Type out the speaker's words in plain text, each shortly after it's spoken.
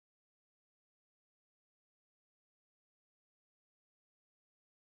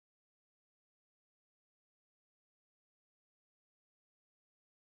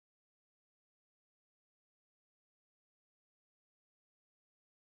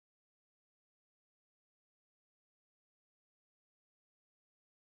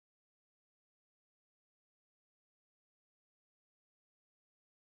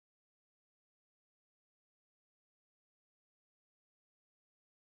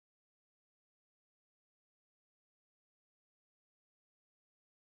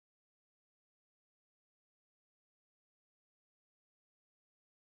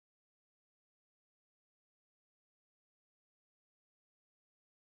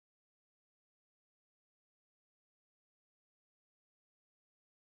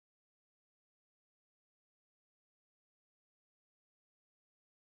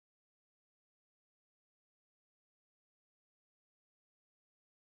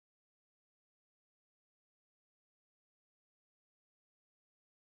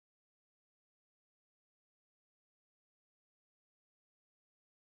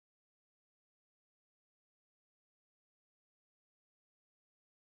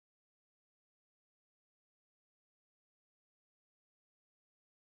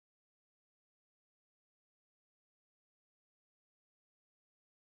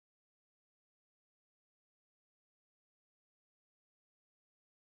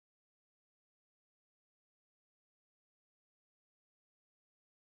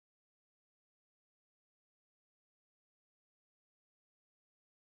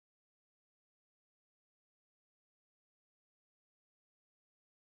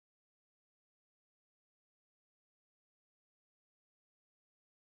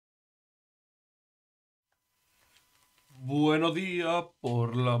Buenos días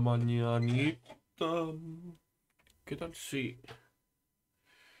por la mañanita. ¿Qué tal? Sí.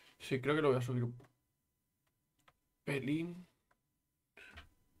 Sí, creo que lo voy a subir un pelín.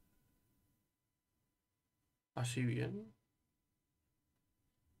 Así bien.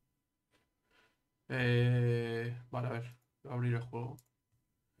 Vale, a ver. Voy a abrir el juego.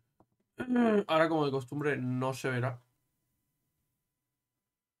 Ahora, como de costumbre, no se verá.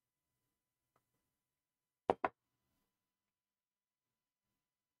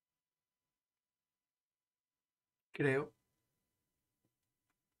 Creo.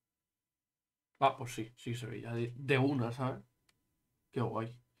 Ah, pues sí, sí se ve ya de una, ¿sabes? Qué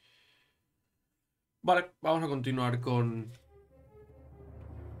guay. Vale, vamos a continuar con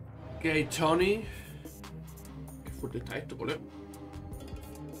Kate Tony. Qué fuerte está esto, colega.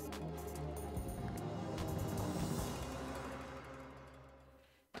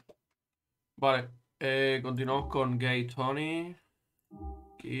 Vale, continuamos con Gay Tony.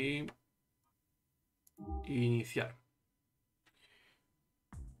 Aquí. Iniciar.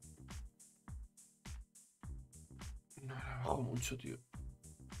 No la bajo mucho, tío.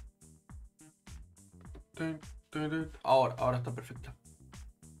 Ahora está perfecta.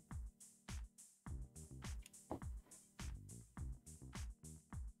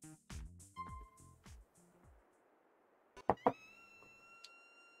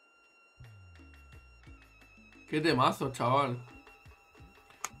 Qué temazo, chaval.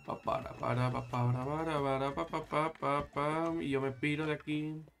 Y yo me piro de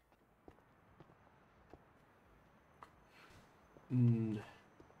aquí.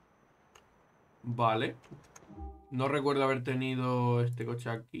 Vale. No recuerdo haber tenido este coche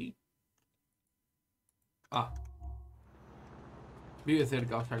aquí. Ah. Vive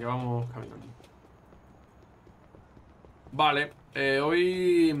cerca, o sea que vamos caminando. Vale.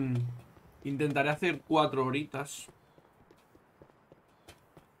 Hoy intentaré hacer 4 horitas.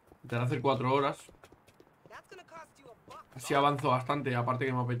 Intentaré hacer 4 horas. Así avanzo bastante. Aparte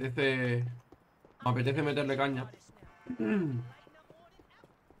que me apetece. Me apetece meterle caña.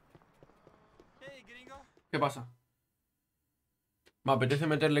 ¿Qué pasa? Me apetece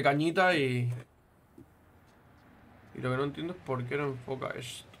meterle cañita y... Y lo que no entiendo es por qué no enfoca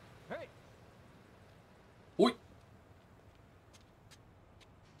esto. ¡Uy!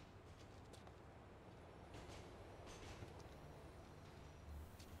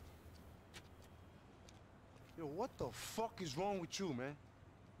 Yo, what the fuck is wrong with you, man?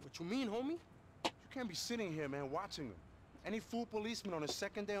 What you mean, homie? You can't be sitting here, man, watching them. Any fool policeman on his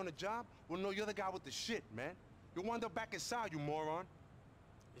second day on the job will know you're the guy with the shit, man. You'll wind up back inside, you moron.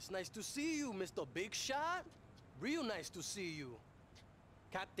 It's nice to see you, Mr. Big Shot. Real nice to see you.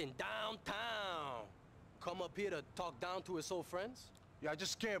 Captain Downtown. Come up here to talk down to his old friends? Yeah, I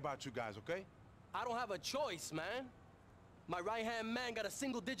just care about you guys, okay? I don't have a choice, man. My right-hand man got a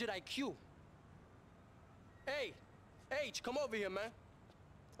single-digit IQ. Hey, H, come over here, man.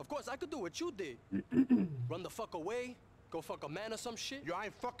 Of course, I could do what you did. Run the fuck away, go fuck a man or some shit. Yo, I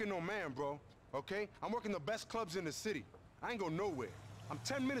ain't fucking no man, bro, okay? I'm working the best clubs in the city. I ain't go nowhere. I'm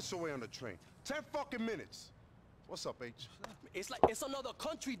 10 minutes away on the train. 10 fucking minutes. What's up, H? It's like it's another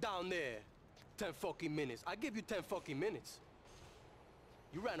country down there. 10 fucking minutes. I give you 10 fucking minutes.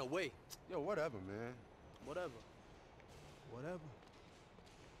 You ran away. Yo, whatever, man. Whatever. Whatever.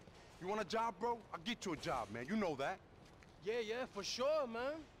 You want a job, bro? I'll get you a job, man. You know that. Yeah, for sure,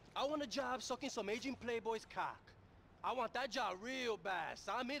 man. I want a job sucking some aging playboy's cock. I want that job real bad.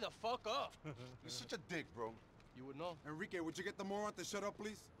 Sign me the fuck up. You're such a dick, bro. You would know. Enrique, would you get the moron to shut up,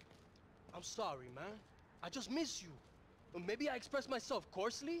 please? I'm sorry, man. I just miss you. Maybe I expressed myself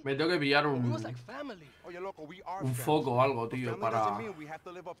coarsely. Me tengo que pillar But we was like family. Oh, yeah, loco, we are un family. foco o algo, But tío, family doesn't para... mean we have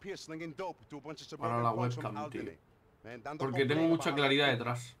to live up here slinging dope to a bunch of Para suburban la punks from webcam, tío. Alderney. Man, dando Porque tengo complaint mucha about claridad our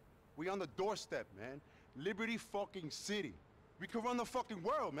detrás. We on the doorstep, man. Liberty fucking city. We could run the fucking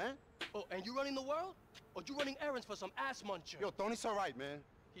world, man. Oh, and you running the world? Or you running errands for some ass muncher? Yo, Tony's all right, man.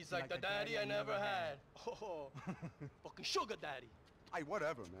 He's like the daddy I never had. Oh, fucking sugar daddy. Ay,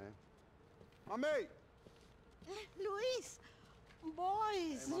 whatever, man. My mate. Luis,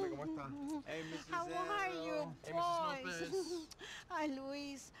 boys. Hey, mami, ¿cómo está? Hey, Mrs. How are you, Hey, Mrs. boys? Lopez. Hi,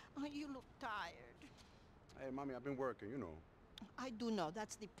 Luis. Oh, you look tired. Hey, mommy, I've been working, you know. I do know,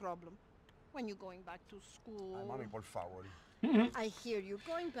 that's the problem. When you're going back to school. Ay, mami, por favor. I hear you're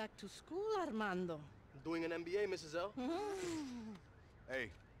going back to school, Armando. Doing an MBA, Mrs. L.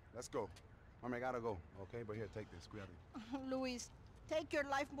 Hey, let's go. Mommy, I gotta go, okay? But here, take this. Cuídate. Luis, take your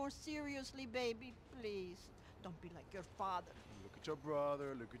life more seriously, baby, please. Don't be like your father. Look at your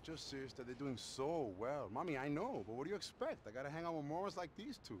brother, look at your sister. They're doing so well. Mommy, I know, but what do you expect? I gotta hang out with morons like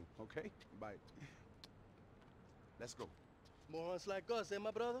these two, okay? Bye. Let's go. Morons like us, eh,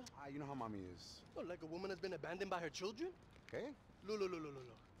 my brother? You know how mommy is. Oh, like a woman that's been abandoned by her children? Okay? Look.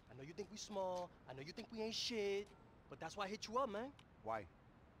 I know you think we small. I know you think we ain't shit. But that's why I hit you up, man. Why?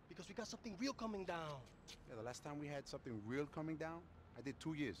 Because we got something real coming down. Yeah, the last time we had something real coming down, I did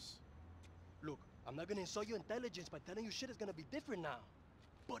 2 years. Look, I'm not gonna insult your intelligence by telling you shit is gonna be different now.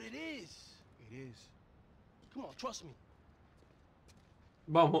 But it is. It is. Come on, trust me.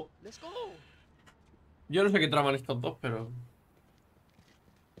 Vamos. Let's go. Yo no sé qué traman estos dos, pero...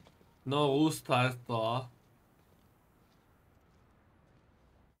 No gusta esto, ¿ah?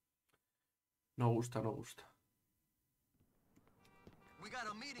 No gusta. We got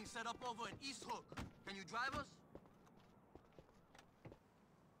a meeting set up over in East Hook. Can you drive us?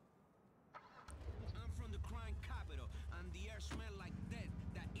 I'm from the crime capital, and the air smell like death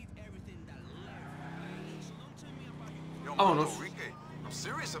that eat everything that lives. So don't tell me about you. Yo, Vámonos. Enrique, I'm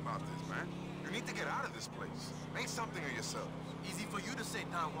serious about this, man. You need to get out of this place. Make something of yourself. Easy for you to say,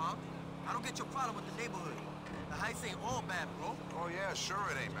 Don Juan. I don't get your problem with the neighborhood. The heights ain't all bad, bro. Oh, yeah, sure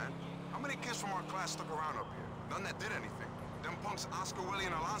it ain't, man. How many kids from our class stuck around up here? None that did anything. Them punks Oscar, Willie,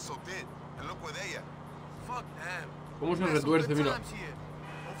 and Alonso did. And look where they at. Fuck them. ¿Cómo se We had some retuerce, good mira? times here.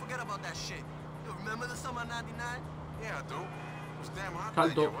 Don't forget about that shit. You remember the summer '99? Yeah, I do. It was damn hot Salto.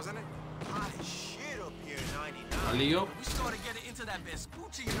 that year, wasn't it? Hot as shit up here in '99. Alío. We started getting into that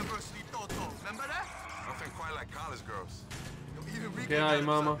Vespucci University Toto. Remember that? Nothing quite like college girls. Yo, even Ricky ¿Qué got hay,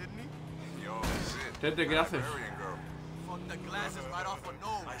 himself, mama? didn't he? Yo, shit. Tete, ¿qué haces? Librarian girl. Fuck the glasses right off her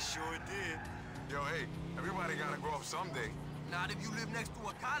nose. I sure did. Yo, hey, everybody gotta grow up someday. Not if you live next to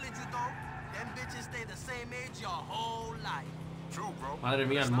a college, you don't. Them bitches stay the same age your whole life. True, bro. Madre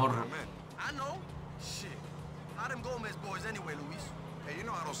mía, That's el not morro. what I meant. I know. Shit. How them Gomez boys anyway, Luis? Hey, you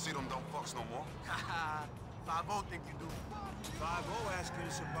know I don't see them dumb fucks no more. Haha. 5-0 think you do. 5-0 asking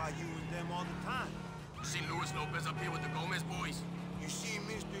us about you and them all the time. You seen Luis Lopez up here with the Gomez boys? You see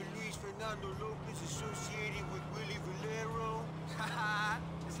Mr. Luis Fernando Lopez associated with Willie Valero? Haha.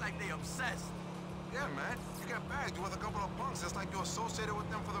 It's like they obsessed. Yeah, man. You get bagged with a couple of punks. It's like you're associated with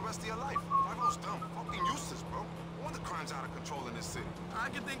them for the rest of your life. 5-0's dumb. Fucking useless, bro. No wonder crime's out of control in this city. I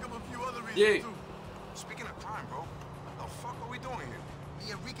can think of a few other reasons, Yeah. too. Speaking of crime, bro, what the fuck are we doing here? Me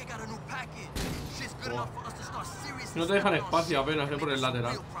and Enrique got a new package. Shit's good enough for us to start seriously. No te dejan stepping on espacio shit apenas, and por el making some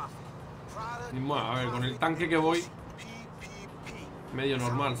lateral. real profit. Ni más, a ver, con el tanque que voy, PPP. medio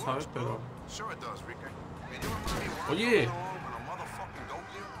normal, ¿sabes? Pero... Sure it does, Rick. Man, you remind me when Oye. I was on a motherfucking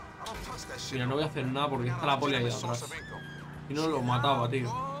dope year. I don't touch that shit. Mira, no voy a hacer nada porque está la poli ahí atrás. Y no lo mataba, tío.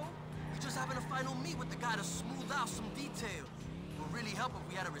 Bro, we just having a final meet with the guy to smooth out some details. It would really help if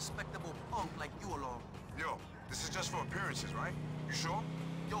we had a respectable punk like you along. Yo, this is just for appearances, right? You sure?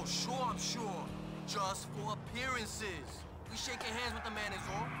 Yo, sure, I'm sure. Just for appearances. We shaking hands with the man is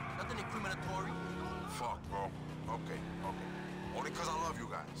all. Nothing incriminatory. Fuck, bro. Okay. Only because I love you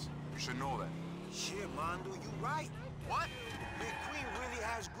guys. You should know that. Shit, Mondo, you right. What? McQueen really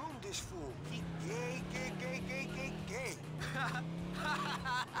has groomed this fool. He gay.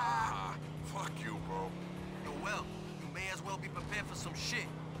 Ah, fuck you, bro. Yo, well, you may as well be prepared for some shit.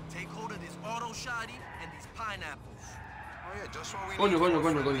 Take hold of this auto shoddy and these pineapples. Oh yeah, just what we Coño, need.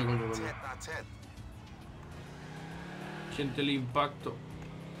 coño. Ted. Siente el impacto.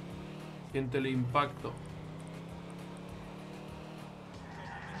 Siente el impacto.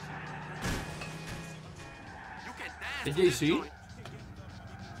 You can dance. ¿Es to this Jay-Z? joint.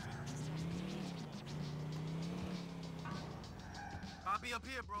 I'll be up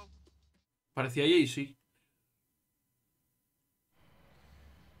here, bro. Parecía Jay-Z.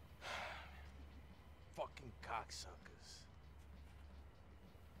 Fucking cocksuckers.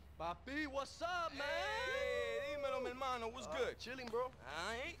 Papi, what's up, man? Hey, dímelo, mi hermano. What's good? Chilling, bro.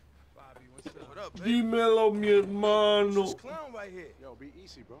 Alright. Bobby, what's up? What up, baby? Dímelo, mi hermano. This clown right here. Yo, be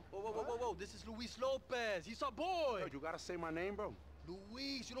easy, bro. Whoa. This is Luis Lopez. He's our boy. Yo, you gotta say my name, bro.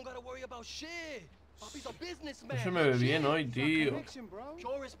 Luis, you don't gotta worry about shit. Papi's a businessman. No se me ve bien hoy, tío. Connection, bro.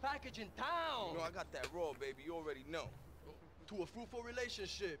 Purest package in town. You know, I got that raw, baby. You already know. To a fruitful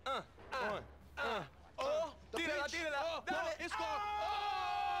relationship. Oh, The tírala, pitch. tírala. Oh, Dale. it's gone.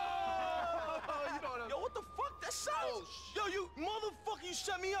 Oh, you know Yo, what the fuck? That sounds. Yo, you motherfucker, you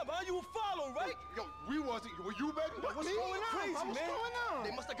set me up, huh? You were following, right? Yo, we wasn't. Were you, baby? What's going on? Crazy, What's man. going on?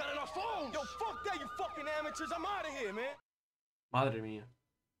 They must have gotten our phones. Yo, fuck that, you fucking amateurs. I'm out of here, man. Madre mía.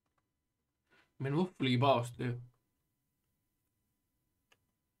 Menudo flipaos, tío.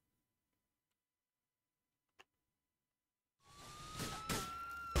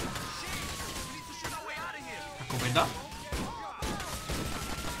 We need to shoot our way out of here. ¿Escopeta?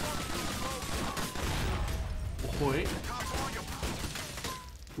 Ojo,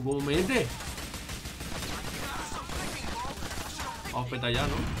 ¿Tú cómo metes? Vamos a petar ya,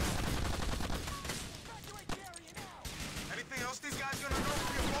 ¿no? Anything else these guys gonna know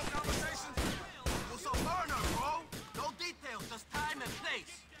from your phone conversations? What's a burner, bro? No details, just time and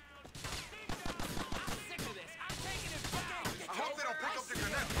place. I hope they don't pick up the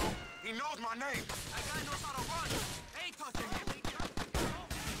grenade, bro. He knows my name. That guy knows how to run. Ain't touching him.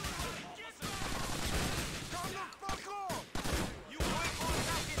 Come the fuck off! You ain't going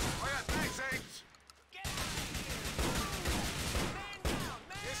back in. Oh yeah, thanks, H.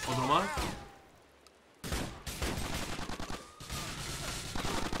 Otro más.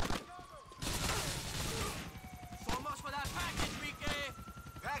 So much for that package, Rike.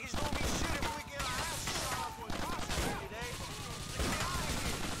 Package don't mean shit if we get our asses shot off for a concert today. Get out of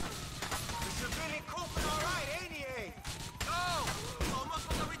here. The civilian coping alright, ain't he, eh? No! So much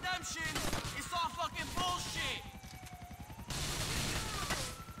for the redemption. It's all fucking bullshit.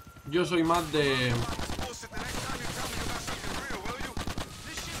 Yo soy más de... Bullshit the next time you tell me you got something real, will you?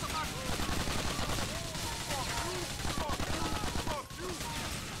 This shit's about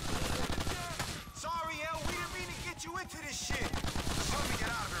Sorry, El, we didn't mean to get you into this shit. Just help me get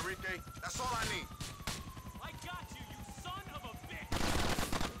out of here, Enrique. That's all I need. I got you, you son of a bitch!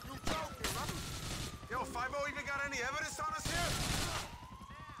 You joking, huh? Yo, 5-0 even got any evidence on us here?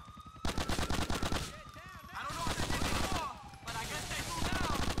 I don't know what they did before, but I guess they do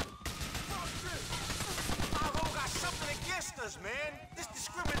now. Fuck this! Bravo got something against us, man. This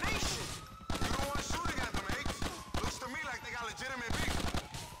discrimination. You don't want shooting at them, H. Looks to me like they got legitimate beef.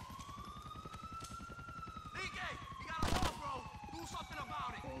 Rike, you got a law, bro. Do something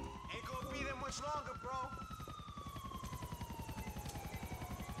about it. Ain't gonna be there much longer, bro.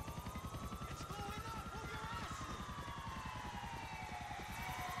 It's going up. Move your asses.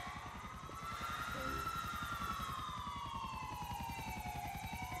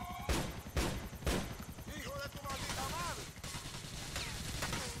 Hijo de tu maldita madre.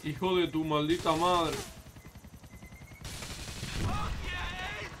 Hijo de tu maldita madre. Fuck yeah,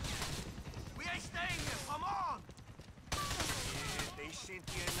 Abe! We ain't staying here. Come on. Yeah, they sent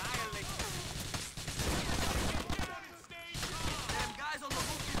the annihilation. Them guys on the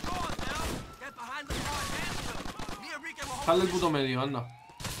roof is gone, Del. Get behind the car and answer. Me and Rike will Sal hold del this puto medio, anda.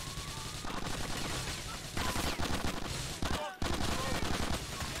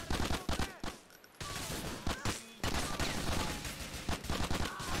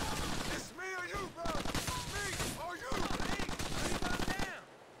 It's me or you, bro. Me or you.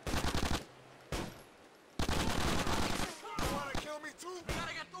 You wanna kill me too? We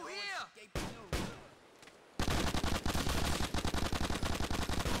gotta get through here.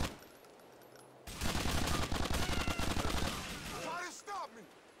 Try to stop me.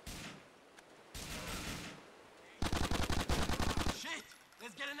 Shit.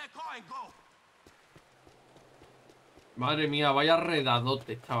 Let's get in that car and go. Madre mía, vaya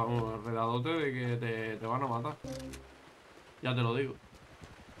redadote, chaval. Redadote de que te van a matar. Ya te lo digo.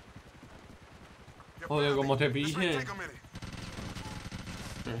 Your Joder, como te family. This may pille. take a minute.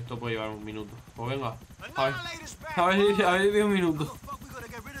 Esto puede llevar un minuto. Pues venga. Annihilators back. A ver si 10 How minutos. the fuck we gonna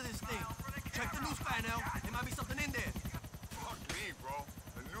get rid of this thing? Check the news panel. There might be something in there. Fuck me, bro.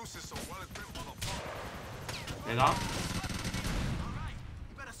 The noose is so well equipped, motherfucker. ¿Le da? All right.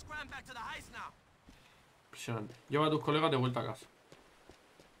 You better scram back to the heist now. Impresionante. Lleva a tus colegas de vuelta a casa.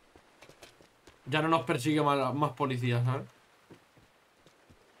 Ya no nos persigue más policías, ¿sabes?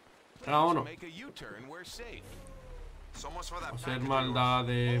 Venga, vámonos. Make a U-turn, we're safe. So much for that Hacer package of maldad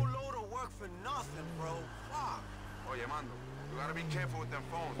de... Whole load of work for nothing, bro. Fuck. yours. Oye, Mando, you gotta be careful with them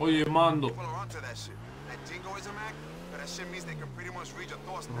phones. Oye, Mando. People are onto that shit. That jingoism act, but that shit means they can pretty much read your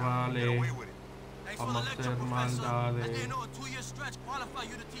thoughts now. Get Vale. away with it. Thanks for the Vamos a lecture, hacer Professor. I maldades. didn't know a 2-year stretch qualify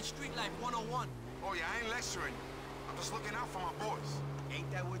you to teach street life 101. Oh yeah, I ain't lecturing you. I'm just looking out for my boys.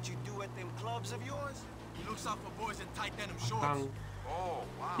 Ain't that what you do at them clubs of yours? He looks out for boys in tight denim shorts. Tan. Oh,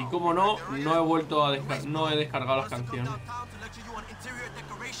 wow. Y como no, Right there, no he vuelto a no he descargado las Wants to come canciones. downtown to lecture you on interior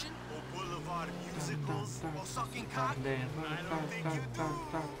decoration Or Boulevard Musicals? or sucking cock.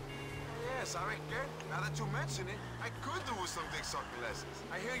 Yeah, ¿sabes qué? Now that you mention it, I could do with some dick sucking lessons.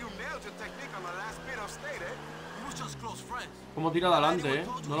 I hear you nailed your technique on the last bit upstate, eh? We was just close friends. Como tira adelante,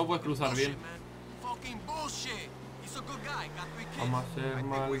 No lo puedes cruzar bien. Fucking bullshit. He's a good guy. Got 3 kids. Vamos a hacer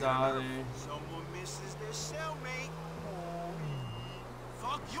maldades. Someone misses their cellmate.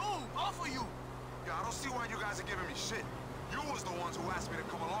 Fuck you, both of you. Yeah, I don't see why you guys are giving me shit. You was the ones who asked me to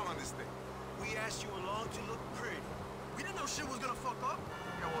come along on this thing. We asked you along to look pretty. We didn't know shit was gonna fuck up.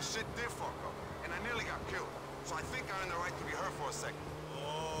 Yeah, well, shit did fuck up, and I nearly got killed. So I think I earned the right to be heard for a second.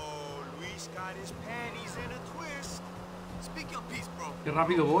 Oh, Luis got his panties in a twist. Speak your piece, bro. Qué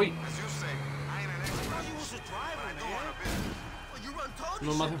rápido voy. As you say, I ain't an expert. Thought you was a driver, I do man. want a business. Well, you run Tony's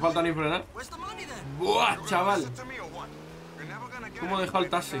No me hace shit, falta dude. ni frenar. Where's the money then? Buah, chaval. Listen to me or what? You're never gonna get ¿Cómo deja el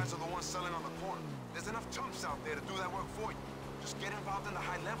taxi? guys are the ones selling on the corner. There's enough chumps out there to do that work for you. Just get involved in the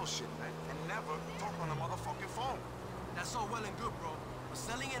high level shit, man, and never talk on the motherfucking phone. That's all well and good, bro. But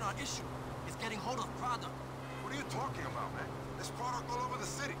selling in our issue is getting hold of product. What are you talking about, man? There's product all over the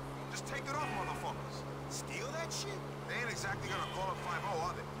city. Just take it off, motherfuckers. Steal that shit? They ain't exactly gonna call up 5-0,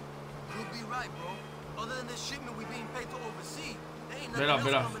 are they? Could be right, bro. Other than this shipment we being paid to oversee, there ain't Verá,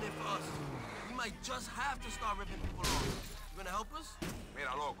 nothing verá. else coming in for us. We might just have to start ripping people off. You gonna help us?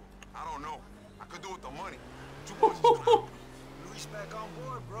 Mira, loco, I don't know. I could do with the money. You boys just gonna... Luis back on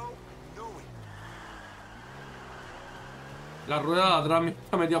board, bro. Knew it. La rueda de atrás me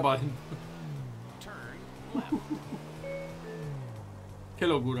está metida para adentro. Qué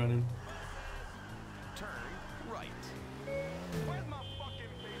locura, nen.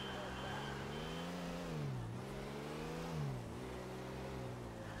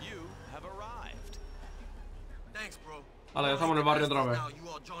 You have arrived. Thanks, bro. Hala, ya estamos en el barrio otra vez. Now you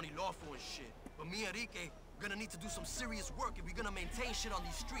all Johnny Lawful and shit. But me and Enrique gonna need to do some serious work if we're gonna maintain shit on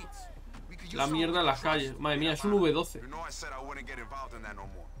these streets. We could use La someone mierda en we las can calles. trust. Madre mía, es un V12. You know I said I wouldn't get involved in that no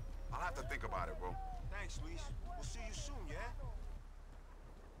more. I'll have to think about it, bro. Thanks, Luis. We'll see you soon, yeah?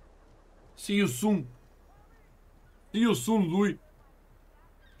 See you soon. See you soon, Luis.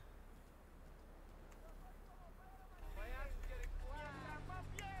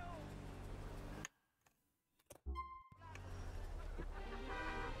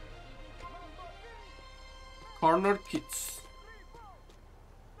 Corner Kids.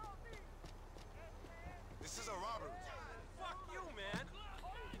 This is a robbery. Fuck you, man.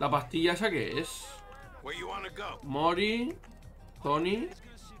 ¿La pastilla esa qué es? Where you wanna go? Mori, Tony.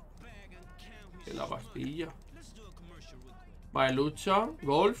 ¿Qué es la pastilla? Vale, lucha,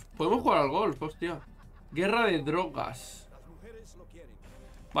 golf. Podemos jugar al golf, hostia. Guerra de drogas.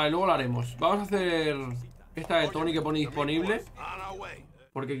 Vale, luego lo haremos. Vamos a hacer esta de Tony que pone disponible. On our way.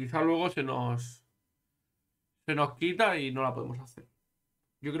 Porque quizá luego se nos quita y no la podemos hacer.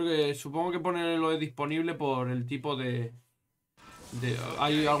 Yo creo que supongo que pone lo de disponible por el tipo de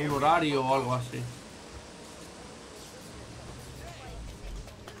hay algún horario o algo así.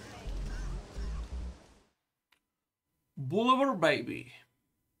 Boulevard Baby.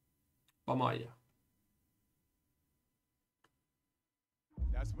 Vamos allá.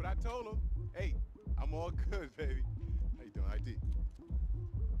 That's what I told him. Hey, I'm all good, baby. How you doing, ID?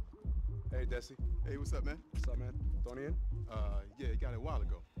 Hey, Desi. Hey, what's up, man? What's up, man? Tony in? Yeah, you got it a while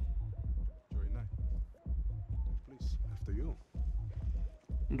ago. Enjoy your night. Please, after you.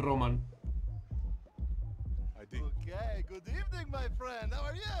 Roman. ID. Okay, good evening, my friend. How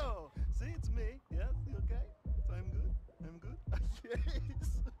are you? See, it's me. Yes, you okay? So I'm good. I'm good.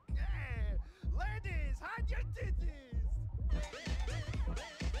 Yes. Okay. Ladies, hide your titties.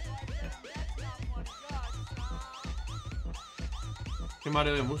 Qué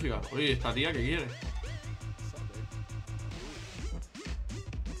mareo de música. Oye, esta tía, ¿qué quiere? What's up, baby?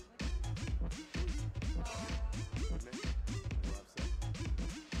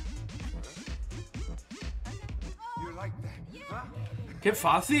 You like that, huh? Qué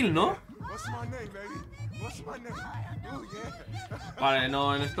fácil, ¿no? What's my name, baby? What's my name? Oh, yeah. Vale,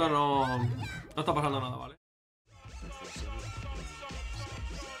 no, en esto no está pasando nada, ¿vale?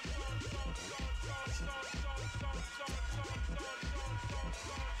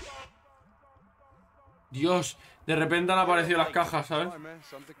 Dios, de repente han aparecido las cajas, ¿sabes? Sorry, man.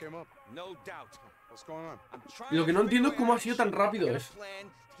 Something came up. No doubt. What's going on? I'm trying Y lo que to no entiendo figure es cómo out ha sido tan rápido a eso. plan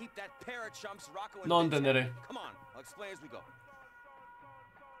to keep that pair of chumps, Rocco and No Vince entenderé. happy. Come on, I'll explain as we go.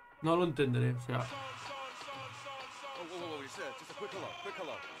 No lo entenderé, o sea. Oh, whoa, just a quick hello, quick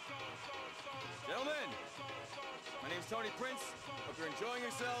hello. Gentlemen, my name's Tony Prince. Hope you're enjoying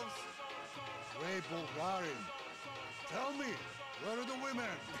yourselves. Ray Bulgarian. Tell me, where are the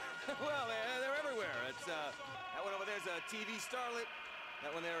women? Well, they're everywhere. It's that one over there's a TV starlet.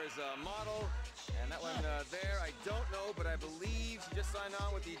 That one there is a model, and that one there I don't know, but I believe she just signed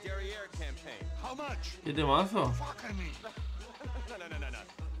on with the Derriere campaign. How much? ¿Qué temazo? Fuck, I mean. No.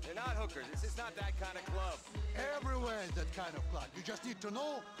 They're not hookers. It's not that kind of club. Everywhere is that kind of club. You just need to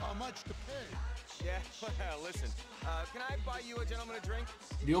know how much to pay. Yeah, well, listen. Can I buy you a gentleman a drink?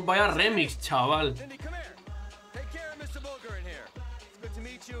 Dios, vaya remix, chaval. Cindy, come here. Take care of Mr. Bulger in here. It's good to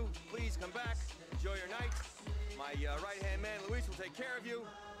meet you. Please come back. Enjoy your night. My right-hand man, Luis, will take care of you.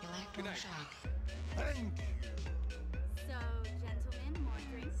 Good night. Thank you. So, gentlemen, more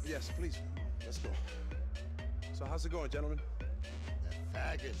drinks? Yes, please. Let's go. So how's it going, gentlemen? The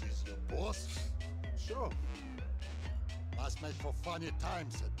faggot is your boss. Sure. Must make for funny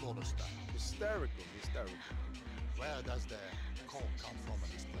times at Bolustan. Hysterical. Where does the coal come from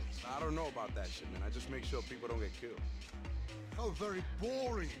in this place? I don't know about that shit, man. I just make sure people don't get killed. How very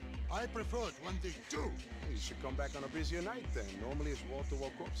boring. I prefer it when they do. You should come back on a busier night then. Normally it's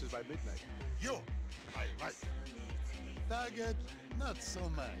wall-to-wall corpses by midnight. You, I like. Faggot, not so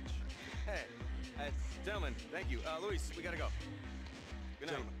much. Hey, gentlemen, thank you. Luis, we gotta go.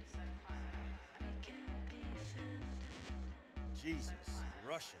 Good night. Gentlemen. Jesus,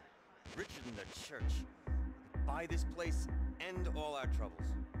 Russian, richer than the church. Buy this place, end all our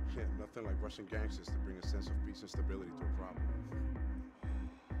troubles. Yeah, nothing like Russian gangsters to bring a sense of peace and stability to a problem.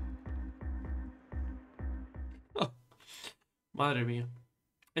 Madre mía.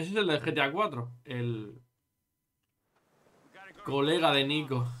 Ese es el del GTA 4. El colega de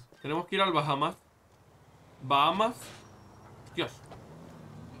Nico. Tenemos que ir al Bahamas. Bahamas. Dios.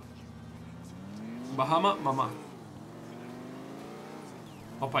 Bahama, mamá.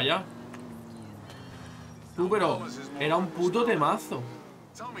 Vamos para allá. Tú, pero era un puto temazo.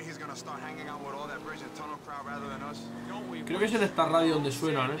 Creo que es en esta radio donde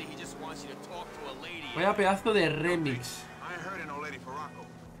suena, ¿eh? Vaya pedazo de remix.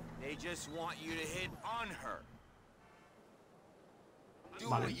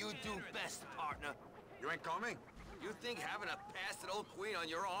 Vale. You ain't coming? You think having a bastard old queen on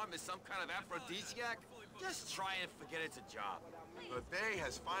your arm is some kind of aphrodisiac? Just try and forget it's a job. The day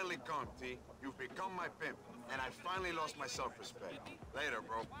has finally come, T. You've become my pimp, and I finally lost my self-respect. Later,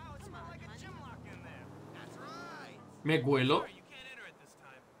 bro. Me cuelo.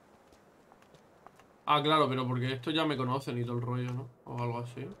 Ah, claro, pero porque esto ya me conocen y todo el rollo, ¿no? O algo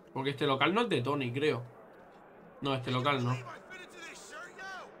así. Porque este local no es de Tony, creo. No, este local no.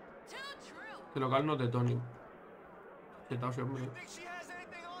 Este local no es de Tony. Hombre.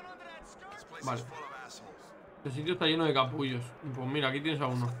 Vale. Este sitio está lleno de capullos. Pues mira, aquí tienes a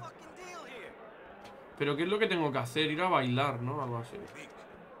uno. Pero ¿qué es lo que tengo que hacer? Ir a bailar, ¿no? Algo así.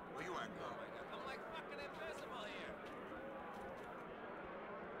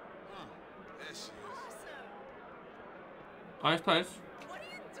 Ah, esta es.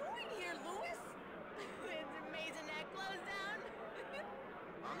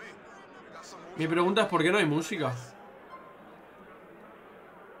 Mi pregunta es ¿por qué no hay música?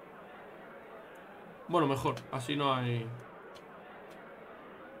 Bueno, mejor, así no hay...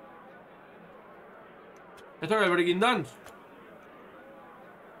 ¿Esto es el breaking dance?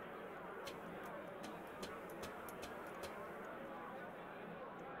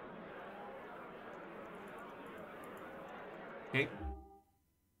 ¿Qué?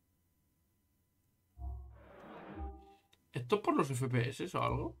 ¿Esto es por los FPS o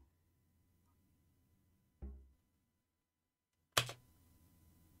algo?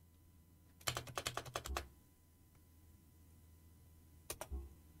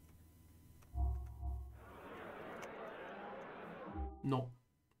 No.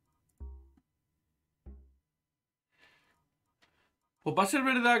 Pues va a ser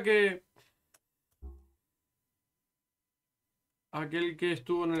verdad que... aquel que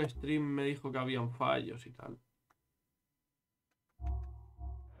estuvo en el stream me dijo que habían fallos y tal.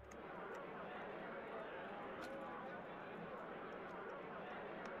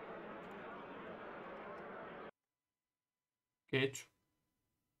 ¿Qué he hecho?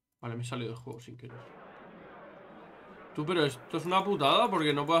 Vale, me he salido del juego sin querer. Tú, pero esto es una putada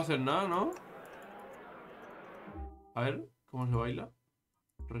porque no puedo hacer nada, ¿no? A ver, ¿cómo se baila?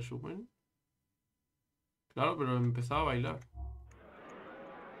 Resumen. Claro, pero he empezado a bailar.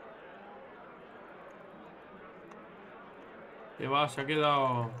 ¿Qué va? Se ha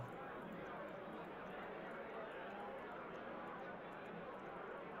quedado...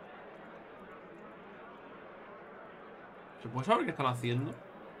 ¿Se puede saber qué están haciendo?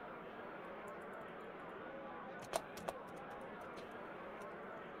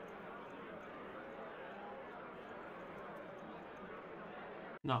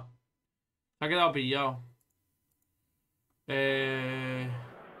 No. Se ha quedado pillado. Pero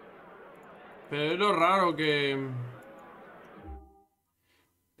es lo raro que...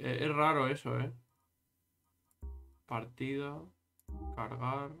 es raro eso, ¿eh? Partida.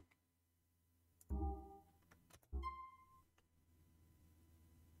 Cargar.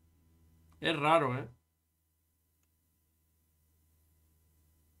 Es raro, ¿eh?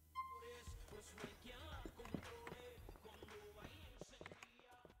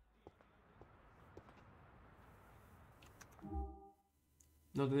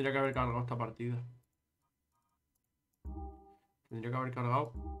 No tendría que haber cargado esta partida. Tendría que haber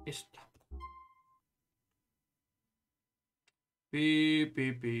cargado esta. Pi,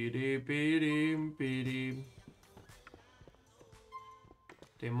 pi, piri, pirim, pirim.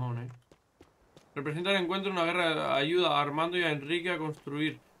 Temón, Representa el encuentro en una guerra. Ayuda a Armando y a Enrique a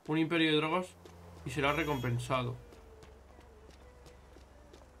construir un imperio de drogas y será recompensado.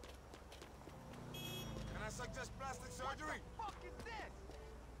 Can I suggest plastic surgery? What the fuck is this?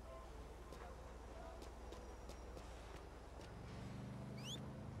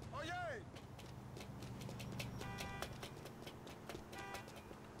 Oye!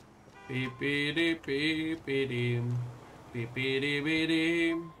 Pipiripipirim,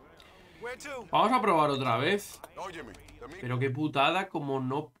 pipiripirim. Where to? Vamos a probar otra vez. Óyeme, Pero qué putada como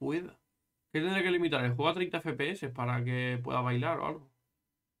no pueda. ¿Qué tendré que limitar? ¿El juego a 30 FPS para que pueda bailar o algo?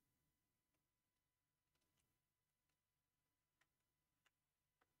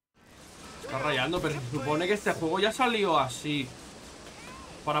 Está rayando, pero se supone que este juego ya salió así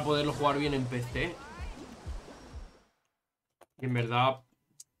para poderlo jugar bien en PC. Y en verdad,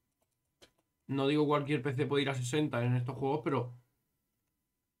 no digo cualquier PC puede ir a 60 en estos juegos, pero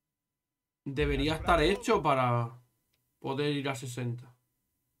debería estar hecho para poder ir a 60.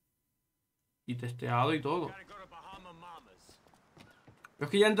 Y testeado y todo. Pero es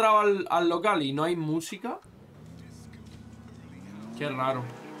que ya he entrado al local y no hay música. Qué raro.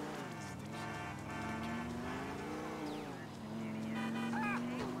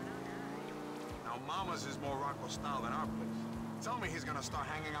 Now Mama's is more Rocco style than our place. Tell me he's gonna start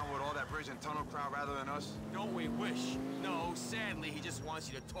hanging out with all that bridge and tunnel crowd rather than us. Don't we wish? No, sadly, he just wants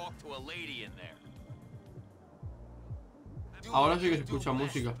you to talk to a lady in there. Ahora sí que se escucha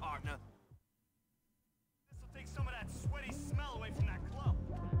música.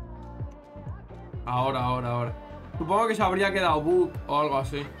 Ahora. Supongo que se habría quedado bug o algo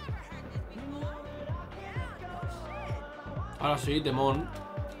así. Ahora sí, temón.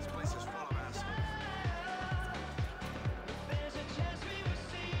 This place is full of assholes.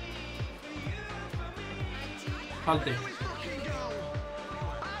 Salte.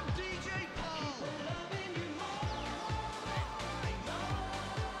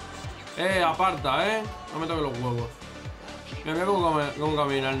 Aparta, no me toques los huevos. Mira cómo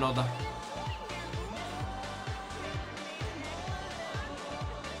camina el nota.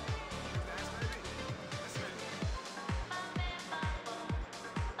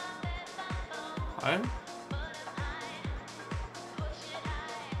 A ver.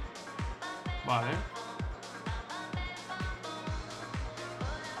 Vale.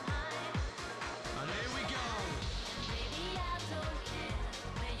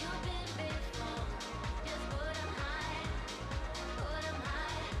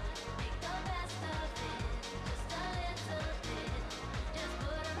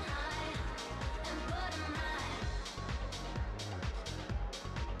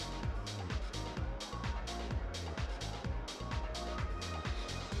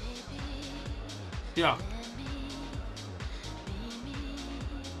 Ya.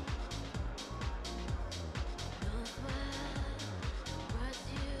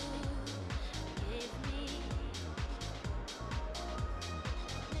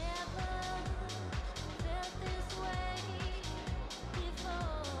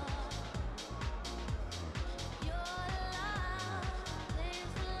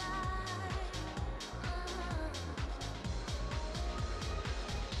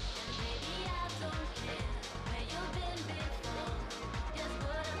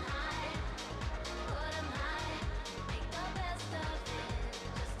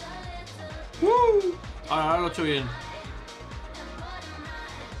 Ahora lo he hecho bien.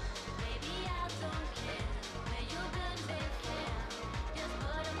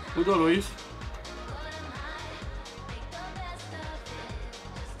 Puto Luis.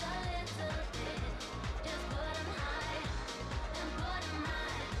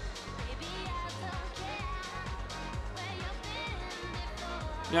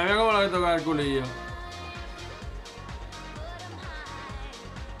 Mira cómo le voy a tocar el culillo.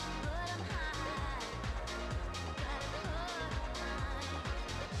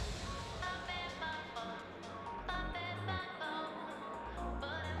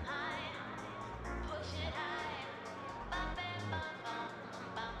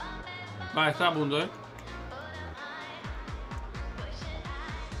 Vale, está a punto,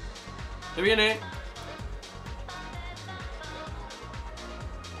 Se viene.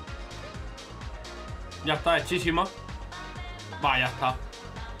 Ya está hechísima. Va, ya está.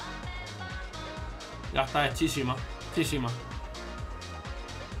 Ya está hechísima. Hechísima.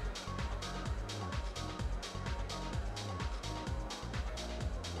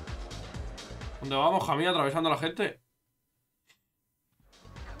 ¿Dónde vamos, Jamie? Atravesando a la gente.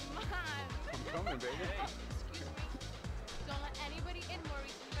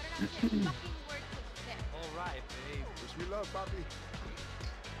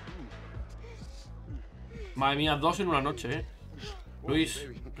 Madre mía, 2 en una noche, Luis,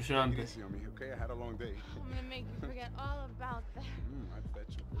 Baby, impresionante. easy on me, okay? I had a long day. I'm gonna make you forget all about that. I bet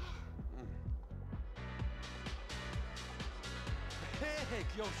you would. Hey,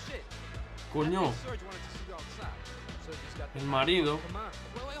 yo, shit. Coño, Serge wanted to see you outside. Serge's got el marido. Come on.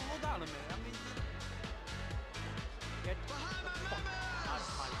 Wait, hold on a minute. I mean, get the fuck out of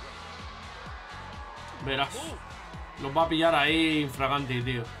my way. Verás. Los va a pillar ahí infraganti,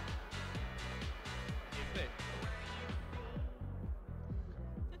 tío.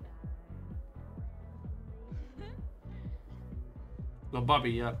 Los va a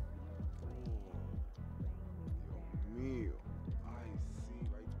pillar. Dios mío. I see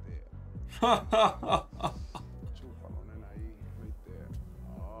right there. Chúpalo, nena, ahí, right there.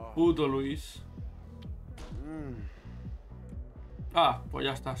 Oh. Puto Luis. Ah, pues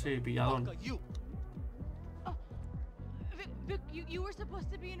ya está, sí, pilladón. Fuck are you? Vic, you were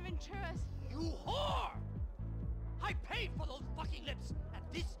supposed to be in Ventura's. You whore! I paid for those fucking lips, and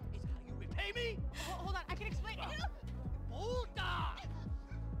this is how you repay me? Hold on, I can explain. Hold on!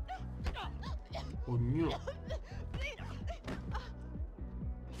 Coño.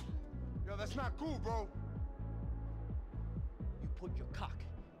 Yo, that's not cool, bro. You put your cock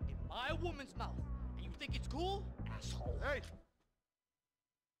in my woman's mouth, and you think it's cool? Asshole. Hey!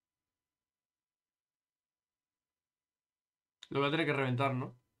 Lo voy a tener que reventar,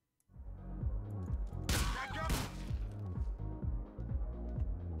 ¿no?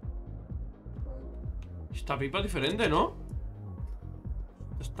 Esta pipa es diferente, ¿no?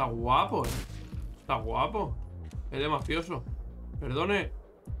 Está guapo, Está guapo. Es de mafioso. Perdone.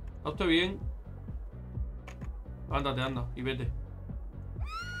 ¿Está usted bien? Ándate, anda. Y vete.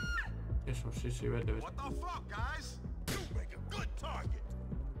 Eso, sí, sí, vete, vete. What the fuck, guys? You make a good target.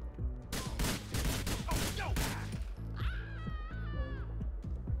 Oh, yo!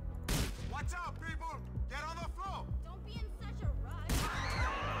 Watch out, people! Get on the floor! Don't be in such a rush.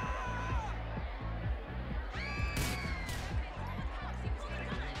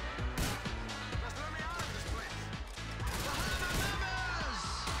 Just let me out of this place!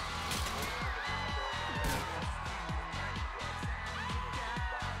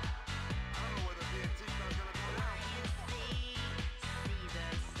 I don't know whether BNT is gonna go down.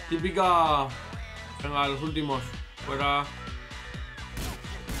 Típica. Venga, los últimos. Fuera.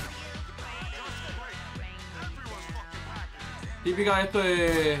 Típica de esto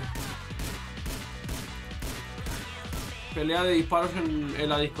de. Pelea de disparos en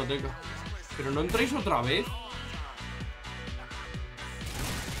la discoteca. Pero no entráis otra vez.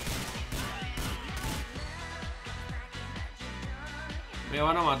 Me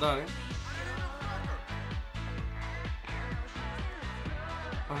van a matar,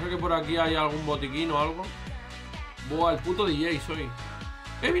 Pasa que por aquí hay algún botiquín o algo. Buah, el puto DJ soy.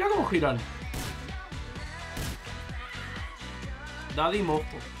 Mira cómo giran. Daddy mojo.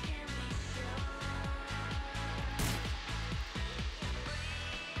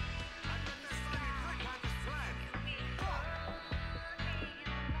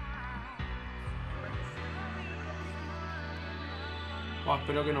 Buah,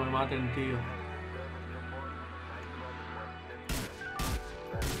 espero que no me maten, tío.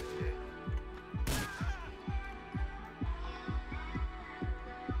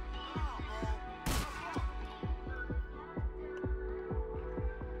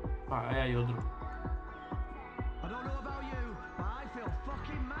 Ahí hay otro. I don't know about you, but I feel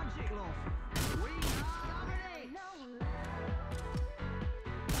fucking magic, love. We are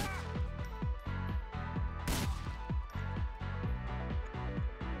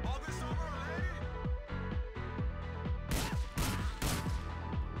All this over, lady?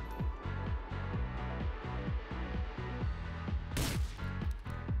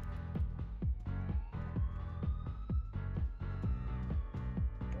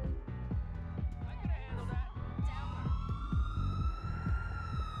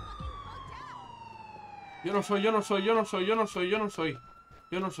 Yo no soy, yo no soy, yo no soy, yo no soy, yo no soy.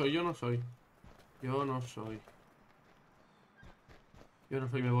 Yo no soy, yo no soy. Yo no soy. Yo no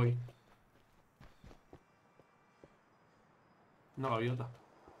soy, me voy. Una gaviota.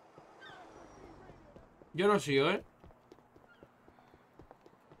 Yo no soy,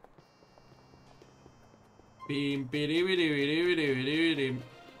 Pim, piribiribiribiribiribim.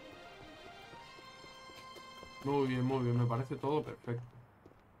 Muy bien, me parece todo perfecto.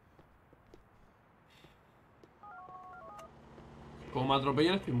 Como me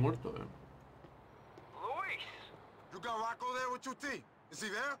atropellan estoy muerto, Luis! You got Rocco there with your team? Is he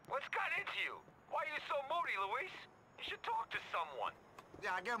there? What's got into you? Why are you so moody, Luis? You should talk to someone.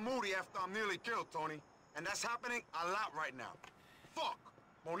 Yeah, I get moody after I'm nearly killed, Tony. And that's happening a lot right now. Fuck!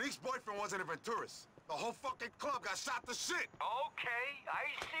 Monique's boyfriend wasn't even tourist. The whole fucking club got shot to shit. Okay, I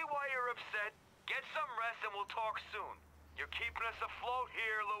see why you're upset. Get some rest and we'll talk soon. You're keeping us afloat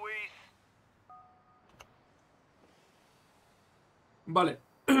here, Luis. Vale.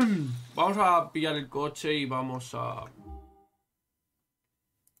 Vamos a pillar el coche y vamos a...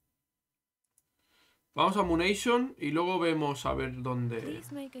 Vamos a Munation y luego vemos a ver dónde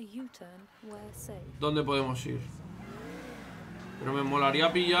podemos ir. Pero me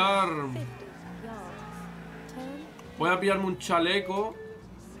molaría pillar... Voy a pillarme un chaleco.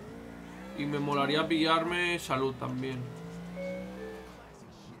 Y me molaría pillarme salud también.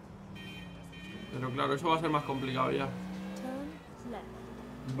 Pero claro, eso va a ser más complicado ya.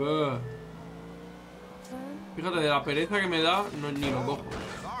 Buh. Fíjate, de la pereza que me da, no, ni lo cojo.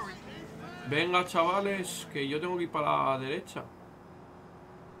 Venga, chavales, que yo tengo que ir para la derecha.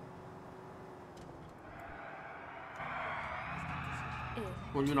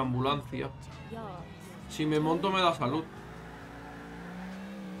 Coño, una ambulancia. Si me monto me da salud.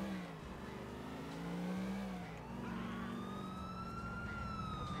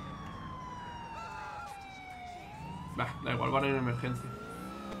 Bah, da igual, van en emergencia.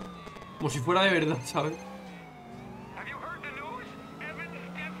 Como si fuera de verdad, ¿sabes?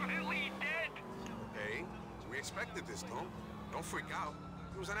 Expected this, Tom. Don't freak out.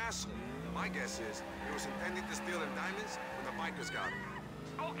 He was an asshole. My guess is he was intending to steal them diamonds when the bikers got him.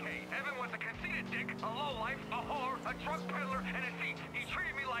 Okay, Evan was a conceited dick, a lowlife, a whore, a drug peddler, and a thief. He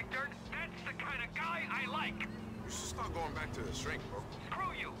treated me like dirt. That's the kind of guy I like. You should start going back to the shrink, bro.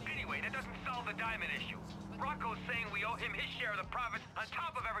 Screw you. Anyway, that doesn't solve the diamond issue. Rocco's saying we owe him his share of the profits on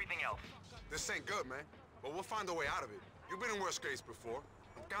top of everything else. This ain't good, man. But we'll find a way out of it. You've been in worse case before.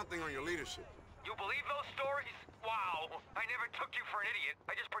 I'm counting on your leadership. You believe those stories? Wow. I never took you for an idiot.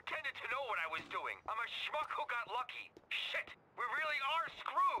 I just pretended to know what I was doing. I'm a schmuck who got lucky. Shit. We really are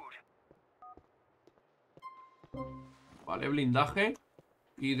screwed. Vale, blindaje.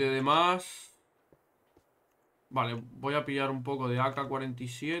 Y de demás... Vale, voy a pillar un poco de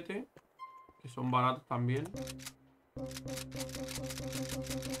AK-47. Que son baratos también.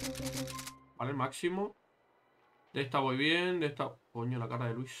 Vale, máximo. De esta voy bien. De esta... Coño, la cara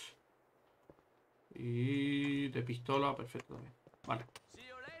de Luis. Y de pistola, perfecto también. Vale.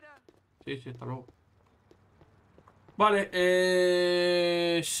 Sí, hasta luego.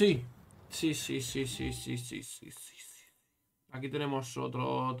 Vale, sí. Sí. Aquí tenemos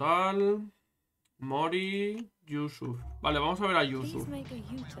otro tal. Mori, Yusuf. Vale, vamos a ver a Yusuf.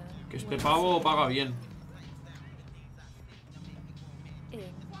 Que este pavo paga bien.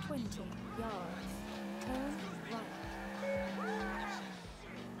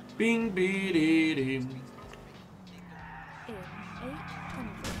 Ping, biririm.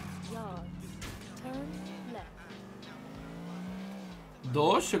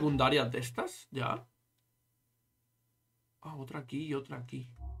 ¿Dos secundarias de estas? ¿Ya? Ah, otra aquí y otra aquí.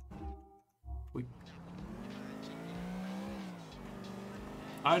 Uy.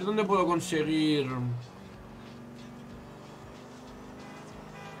 A ver dónde puedo conseguir...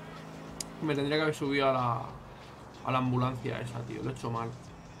 Me tendría que haber subido a la ambulancia esa, tío. Lo he hecho mal.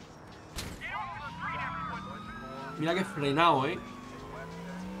 Mira que he frenado,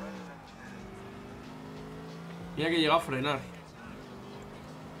 Mira que he llegado a frenar.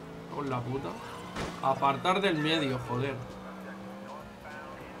 Con la puta. Apartar del medio, joder.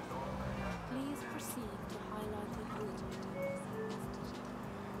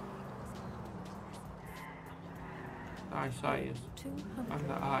 Nice eyes. And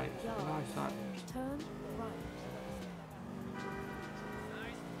the eyes. Nice eyes.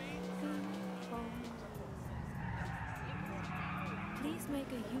 Please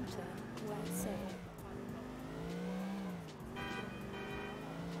make a U-turn where safe.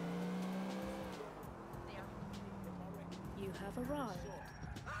 You have arrived.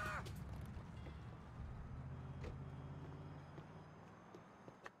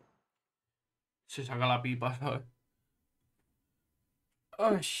 Se saca la pipa, ¿sabes?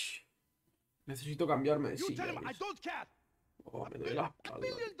 Ay, necesito cambiarme de silla. Oh, me doy la espalda. $1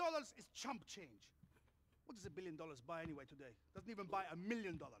 billion is chump change. What does $1 billion buy anyway today? Doesn't even buy $1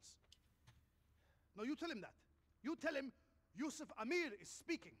 million. No, you tell him that. You tell him Yusuf Amir is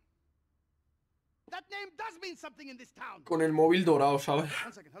speaking. That name does mean something in this town. Con el móvil dorado, ¿sabes?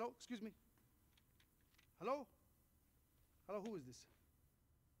 1 second. Hello, excuse me. Hello? Hello, who is this?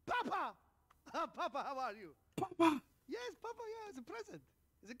 Papa! Papa, how are you? Papa. Yes, Papa, yeah, it's a present.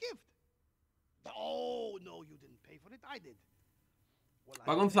 It's a gift. Oh, no, you didn't pay for it. I did. Well,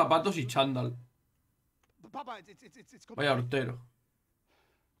 Va con zapatos y chándal. Papa, it's Vaya hortero.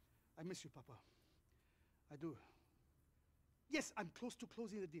 I miss you, Papa. I do. Yes, I'm close to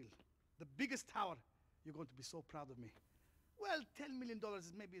closing the deal. The biggest tower you're going to be so proud of me. Well, $10 million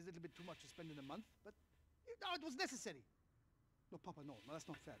is maybe a little bit too much to spend in a month, but no, it was necessary. No, Papa, no, that's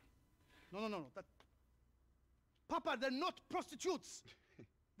not fair. No. That, Papa, they're not prostitutes.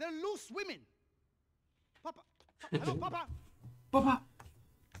 They're loose women. Papa, hello, Papa.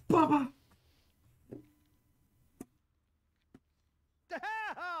 Papa.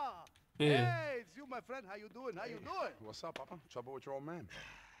 Hey, it's you, my friend. How you doing? What's up, Papa? Trouble with your old man?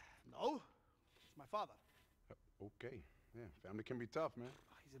 No, it's my father. Okay. Yeah, family can be tough, man.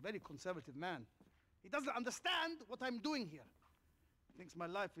 He's a very conservative man. He doesn't understand what I'm doing here. He thinks my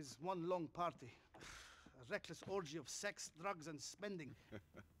life is one long party. A reckless orgy of sex, drugs, and spending.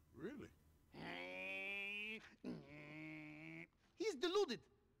 Really? He's deluded.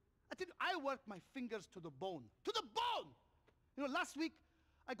 I think I work my fingers to the bone. To the bone! You know, last week,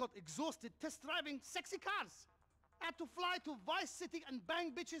 I got exhausted test driving sexy cars. I had to fly to Vice City and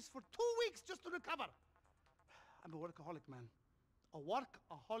bang bitches for 2 weeks just to recover. I'm a workaholic, man. A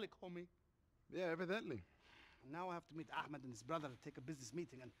workaholic, homie. Yeah, evidently. Now I have to meet Ahmed and his brother to take a business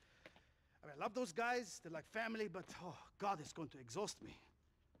meeting. And I mean, I love those guys. They're like family, but oh, God, it's going to exhaust me.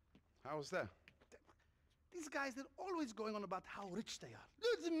 How's that? These guys, they're always going on about how rich they are.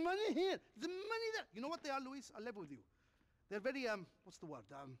 There's money here, there's money there. You know what they are, Luis? I'll level with you. They're very, what's the word?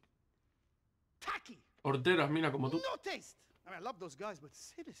 Tacky. Horteras, mira, como tú. No taste. I mean, I love those guys, but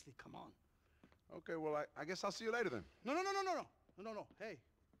seriously, come on. Okay, well, I guess I'll see you later then. No. Hey,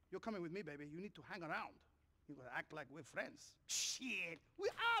 you're coming with me, baby. You need to hang around. You gotta act like we're friends. Shit, we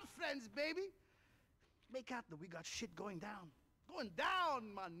are friends, baby. Make out that we got shit going down. Going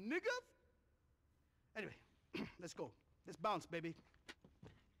down, my nigga. Anyway, let's go. Let's bounce, baby.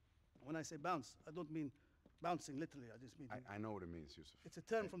 When I say bounce, I don't mean bouncing literally. I just mean... I know what it means, Yusuf. It's a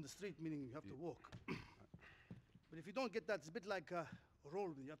term from the street, meaning you have to walk. But if you don't get that, it's a bit like roll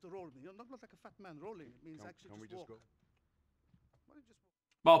me. You have to roll me. You're not like a fat man rolling. It means actually just walk. Why don't you just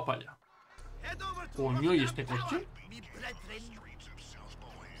walk? Vamos para allá. Coño, ¿y este coche?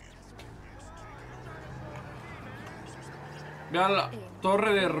 Ve a la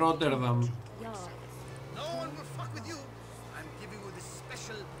torre de Rotterdam. No one will fuck with you. I'm giving you this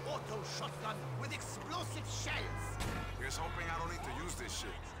special auto shotgun with explosive shells. Here's hoping I don't need to use this shit.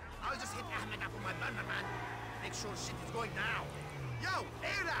 I'll just hit Ahmed up on my burner, man. Make sure shit is going down. Yo,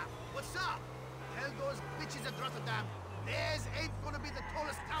 Ada, what's up? Tell those bitches at Rotterdam, theirs ain't gonna be the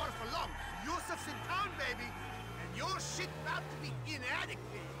tallest tower for long. Yusuf's in town, baby, and your shit about to be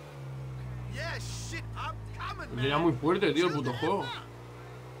inadequate. Yeah, shit, I'm coming, man. Era muy fuerte, tío, el puto juego.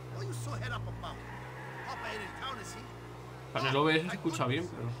 What are you so head up about? Papa ain't in town, is he? Para el OBS se escucha bien,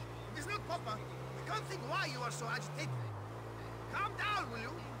 pero... If it's not Papa, I can't think why you are so agitated. Calm down, will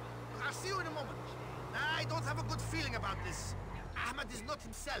you? I'll see you in a moment. I don't have a good feeling about this. Ahmed is not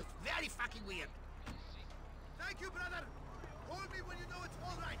himself. Very fucking weird. Thank you, brother. Call me when you know it's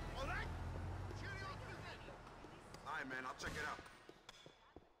all right. All right? Cheerio, business. All right, man. I'll check it out.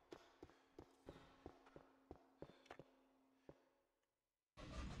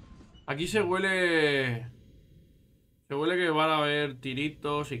 Aquí se huele... Se huele que van a haber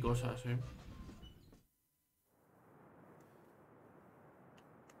tiritos y cosas,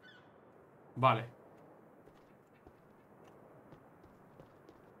 Vale.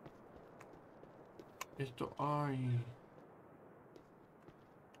 Esto... Ay...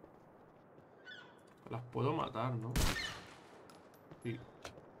 Las puedo matar, ¿no? Sí.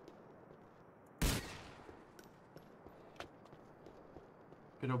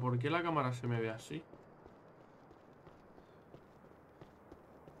 Pero ¿por qué la cámara se me ve así?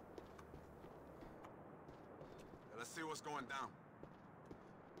 Let's see what's going down.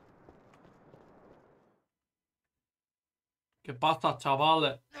 ¿Qué pasa,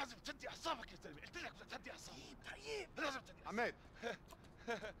 chavales? Ahmed.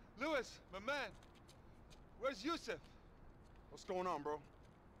 Lewis, my man. Where's Yusuf? What's going on, bro?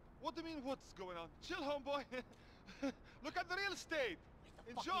 What do you mean, what's going on? Chill, homeboy. Look at the real estate.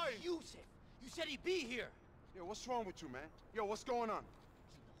 Enjoy. Yusuf. You said he'd be here. Yo, what's wrong with you, man? Yo, what's going on?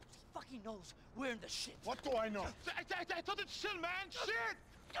 He fucking knows we're in the shit. What do I know? I told you to chill, man. Shit!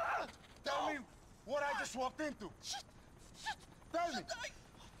 Tell me what I just walked into. Shit! Tell me.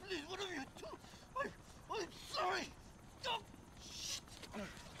 Please, what have you done? I'm sorry. Shit.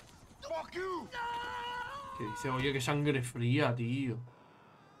 Fuck you! Que dice, oye, qué sangre fría, tío.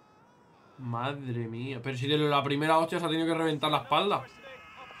 Madre mía. Pero si de la primera hostia se ha tenido que reventar la espalda.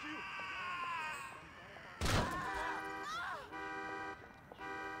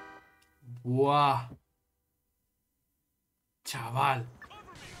 Buah. Chaval.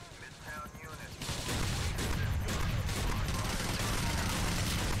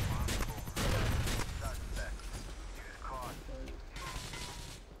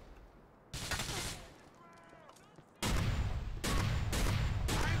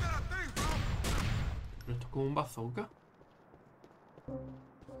 Como un bazooka.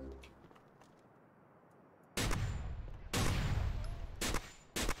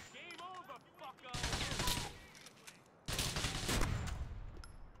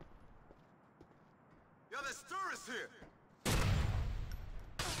 Yo, there's tourists here.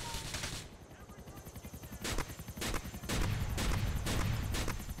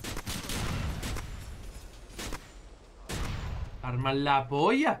 Armas la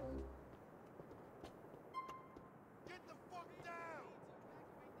polla.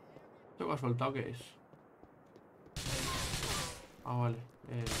 ¿Esto que ha soltado qué es? Ah, vale.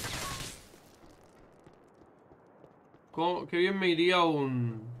 Qué bien me iría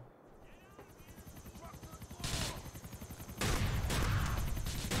un...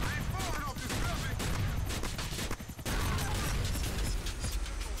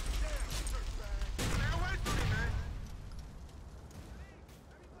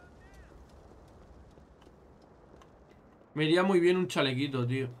 Me iría muy bien un chalequito,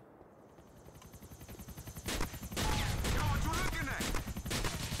 tío.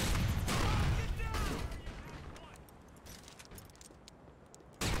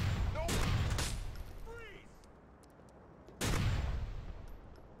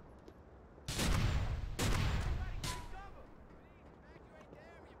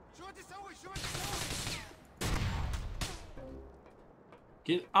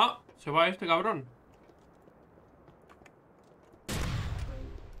 ¿Quién? ¡Ah! Se va este cabrón.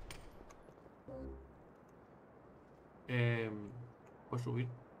 Pues subir.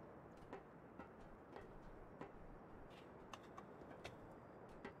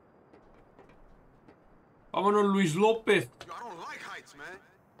 Vámonos, Luis López.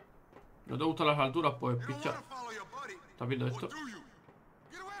 ¿No te gustan las alturas? Pues picha. ¿Estás viendo esto?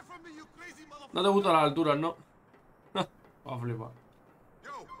 No te gustan las alturas, ¿no? Va a flipar.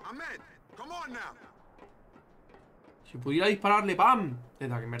 Si pudiera dispararle, ¡pam!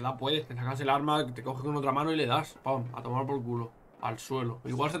 Teta, que en verdad puedes. Te sacas el arma, te coges con otra mano y le das. ¡Pam! A tomar por culo. Al suelo.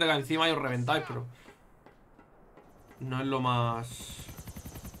 Igual se te cae encima y os reventáis, pero... no es lo más...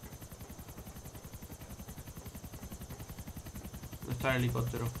 ¿Dónde está el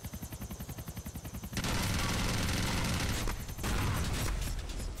helicóptero?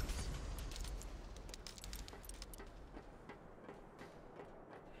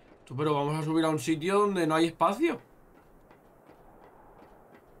 Tú, pero vamos a subir a un sitio donde no hay espacio.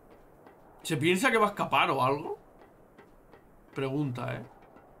 ¿Se piensa que va a escapar o algo? Pregunta, ¿eh?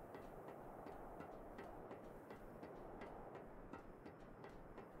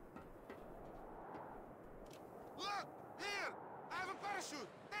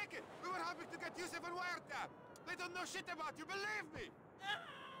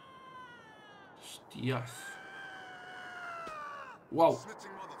 Hostias. Wow.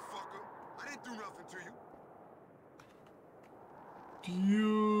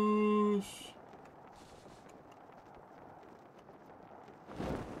 Dios.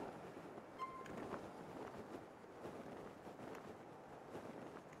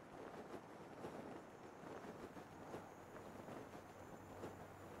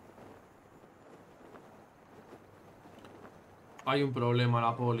 Hay un problema,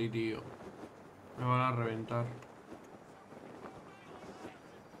 la poli, tío. Me van a reventar.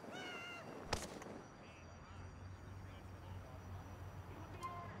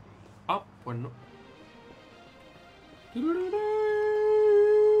 Ah, pues no.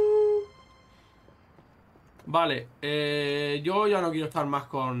 Vale, yo ya no quiero estar más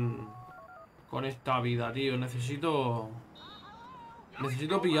con esta vida, tío. Necesito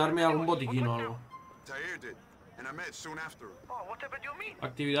pillarme algún botiquín o algo.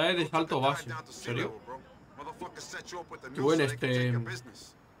 Actividades de salto base. ¿En serio? Tú en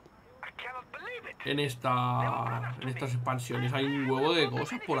estas expansiones hay un huevo de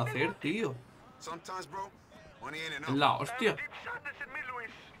cosas por hacer, tío. Es la hostia.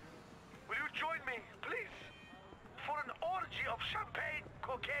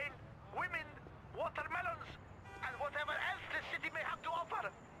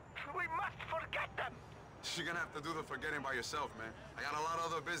 You're gonna have to do the forgetting by yourself, man. I got a lot of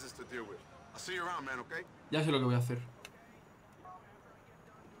other business to deal with. I'll see you around, man, okay? Ya sé lo que voy a hacer.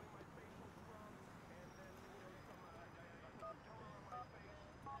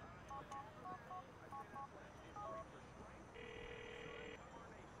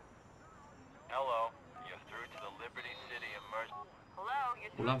 Hello, you're through to the Liberty City Emergency. Hello,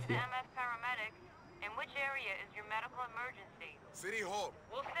 you're through to MS Paramedics. In which area is your medical emergency? City Hall.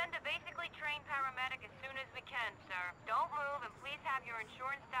 We'll send a basically trained paramedic as soon as we can, sir. Don't move, and please have your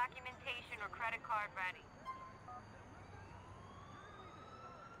insurance documentation or credit card ready.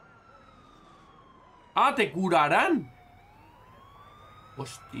 ¡Ah, te curarán!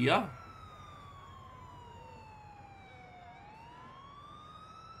 Hostia.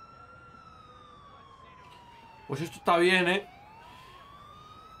 Pues esto está bien, ¿eh?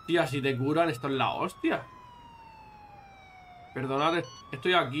 Tía, si te curan, esto es la hostia. Perdonad,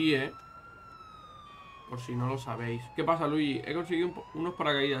 estoy aquí, ¿eh? Por si no lo sabéis. ¿Qué pasa, Luigi? He conseguido unos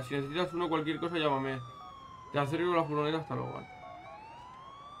paracaídas. Si necesitas uno, cualquier cosa, llámame. Te acerco la furgoneta hasta luego.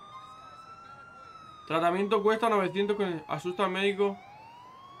 Tratamiento cuesta 900 con... Asusta al médico.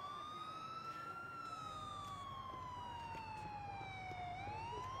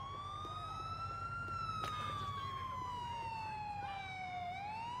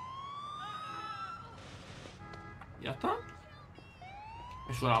 ¿Ya está?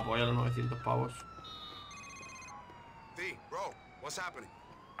 Me suena la polla los 900 pavos. D, bro, what's happening?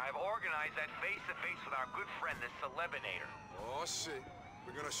 I've organized that face-to-face with our good friend, the Celebinator. Oh, shit.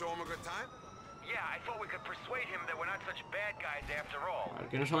 We're gonna show him a good time? Yeah, I thought we could persuade him that we're not such bad guys after all. A ver,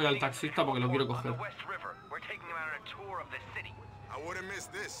 que no se vaya el taxista porque lo quiero coger. West River. We're taking him on a tour of the city. I wouldn't miss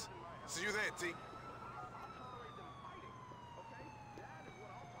this. See you there, T.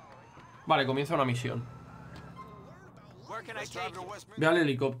 Vale, comienza una misión. Ve al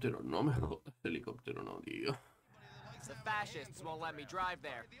helicóptero. No me jodas, helicóptero no, tío.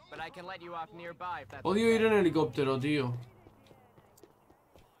 Odio ir en helicóptero, tío.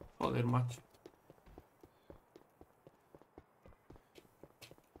 Joder, macho.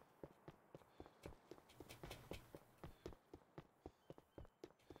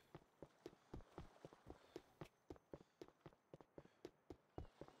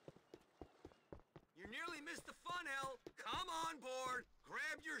 Nearly missed the fun, L. Come on board.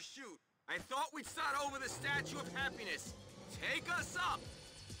 Grab your chute. I thought we'd start over the Statue of Happiness. Take us up.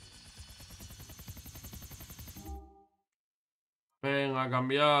 Venga, a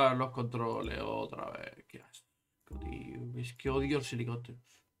cambiar los controles otra vez. Qué asco, tío. Es que odio los helicópteros.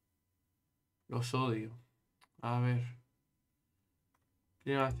 Los odio. A ver.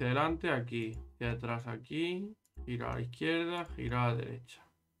 Gira hacia adelante, aquí. Hacia atrás, aquí. Gira a la izquierda, gira a la derecha.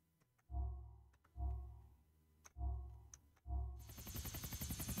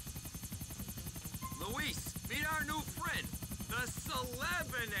 Luis, meet our new friend, the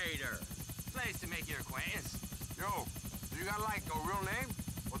Celebinator. Pleased to make your acquaintance. Yo, do you got like a real name?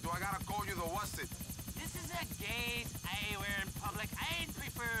 Or do I gotta call you the what's it? This is a gaze I wear in public. I'd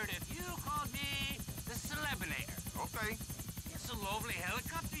prefer it if you called me the Celebinator. Okay. It's a lovely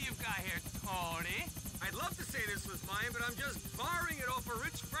helicopter you've got here, Tony. I'd love to say this was mine, but I'm just borrowing it off a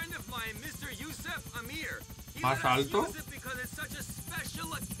rich friend of mine, Mr. Yusef Amir. He let us use it because it's such a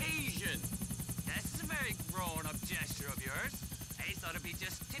special occasion. This is a very grown-up gesture of yours. I thought it'd be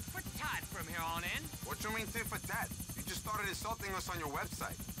just tit for tat from here on in. What you mean tit for tat? You just started insulting us on your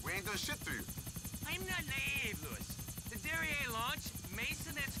website. We ain't done shit to you. I'm not naive, Louis. The REY launch,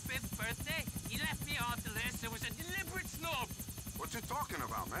 Masonette's 5th birthday, he left me off the list. It was a deliberate snub. What you talking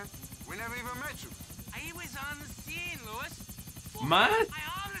about, man? We never even met you. I was on the scene, Louis. Man? I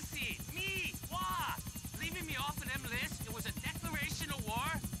on the scene. Me. What? Leaving me off of them lists, it was a declaration of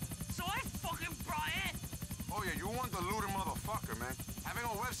war. So I fucking brought it. Oh yeah, you want the looter motherfucker, man. Having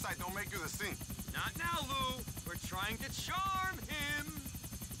a website don't make you the scene. Not now, Lou. We're trying to charm him.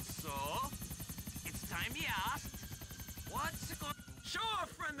 So, it's time he asked, what's it going... Show our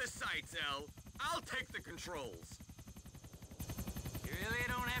friend the sights, L. I'll take the controls. You really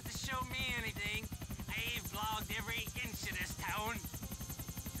don't have to show me anything. I've vlogged every inch of this town.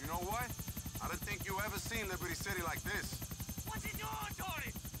 You know what? I don't think you ever seen Liberty City like this. What's he doing,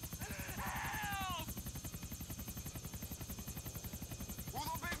 Tony? Help! Who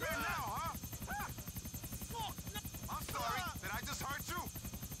the big man now, huh? Fuck no! I'm sorry. Did I just hurt you?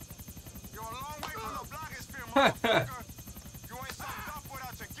 You're a long way from the blogosphere, motherfucker. You ain't something up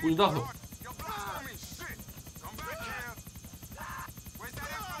without your geek, dog. Your blogs don't mean shit. Come back here. Where's that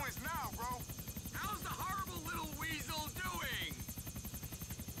influence now, bro? How's the horrible little weasel doing?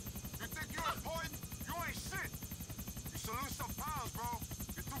 You think you're important? You ain't shit. You should lose some pounds, bro.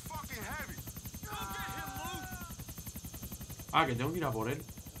 You're too fucking heavy. Go get him, Lou. Ah, que tengo que ir a por él.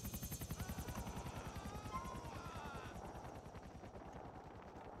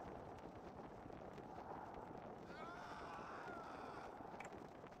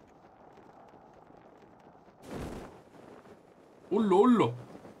 ¡Hullo, hullo!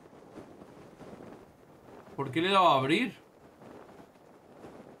 ¿Por qué le he dado a abrir?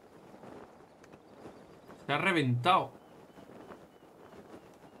 Se ha reventado.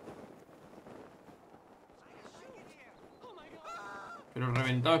 Pero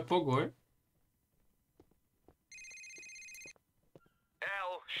reventado es poco, ¿eh?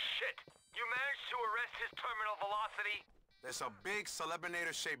 L, shit. You managed to arrest test his terminal velocity? There's a big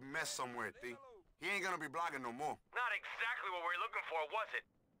Celebinator-shaped mess somewhere, T. He ain't gonna be blocking no more. Not exactly what we were looking for, was it?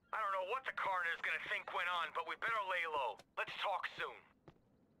 I don't know what the coroner's gonna think went on, but we better lay low. Let's talk soon.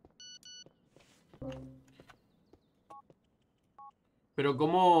 Pero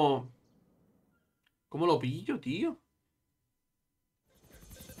 ¿cómo lo pillo, tío?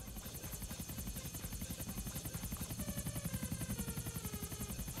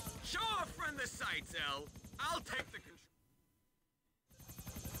 Show a friend the sights, L. I'll take the control.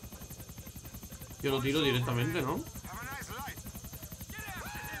 Yo lo tiro directamente, ¿no?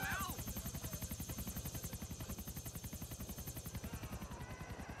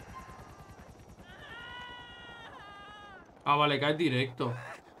 Ah, vale, cae directo.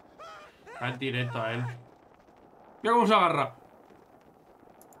 Cae directo a él. Mira cómo se agarra.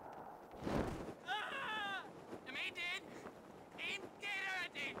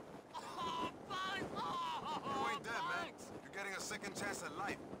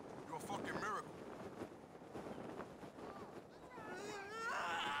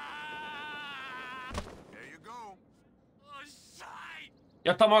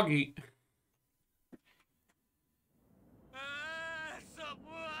 Ya estamos aquí.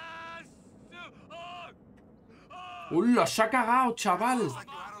 ¡Hola! Se ha cagado, chaval.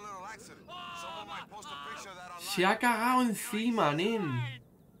 Se ha cagado encima, nen.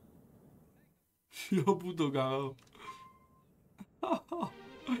 Se ha puto cagado.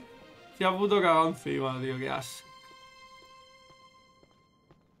 Se ha puto cagado encima, tío. Qué asco.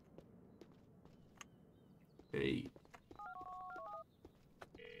 Ey.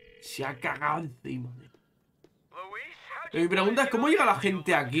 Se ha cagado encima. Pero mi pregunta es, ¿cómo llega la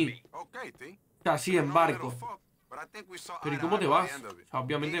gente aquí? Así, en barco. Pero ¿y cómo te vas? O sea,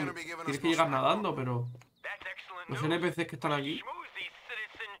 obviamente tienes que llegar nadando, pero... Los NPCs que están aquí...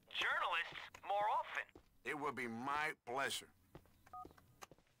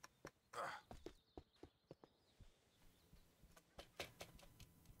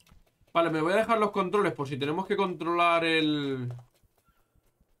 Vale, me voy a dejar los controles por si tenemos que controlar el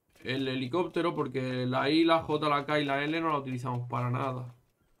helicóptero, porque la I, la J, la K y la L no la utilizamos para nada.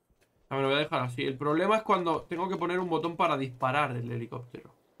 A ver, lo voy a dejar así. El problema es cuando tengo que poner un botón para disparar el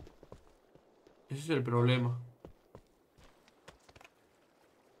helicóptero. Ese es el problema.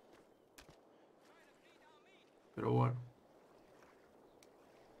 Pero bueno.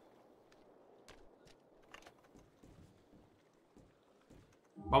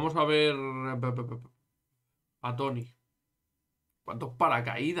 Vamos a ver a Tony. ¿Cuántos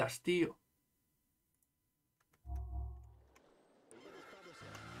paracaídas, tío?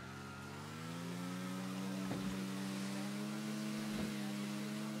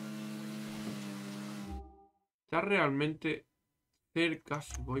 Está realmente cerca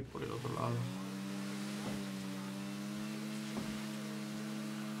si voy por el otro lado.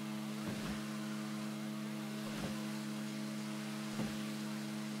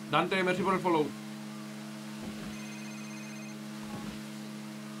 Dante, merci por el follow.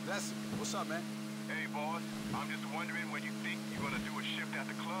 That's what's up, man? Hey, boss. I'm just wondering when you think you're gonna do a shift at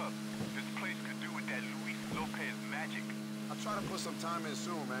the club. This place could do with that Luis Lopez magic. I'll try to put some time in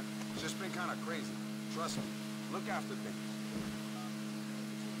soon, man. It's just been kind of crazy. Trust me. Look after things.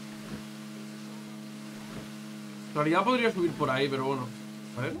 En realidad podría subir por ahí, pero bueno.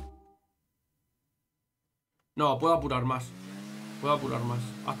 A ver. No, puedo apurar más. Puedo apurar más.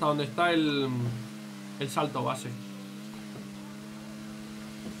 Hasta donde está el salto base.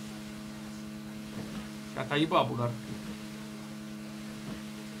 Hasta allí puedo apurar.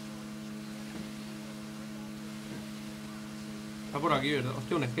 Está por aquí, ¿verdad?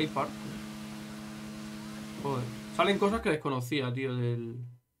 Hostia, un skatepark. Joder. Salen cosas que desconocía, tío, del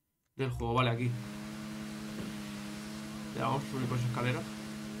juego. Vale, aquí. Ya vamos a subir por esa escalera.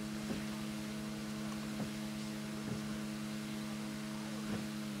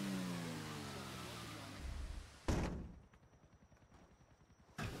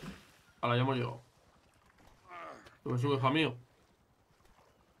 Ahora ya hemos llegado. Sube, hija mío.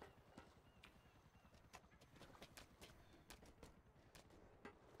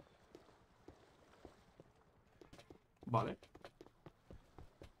 Vale.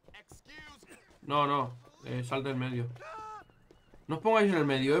 No, sal del medio. No os pongáis en el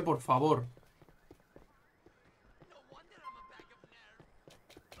medio, por favor.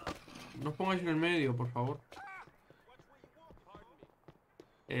 No os pongáis en el medio, por favor.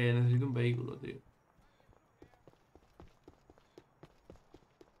 Necesito un vehículo, tío.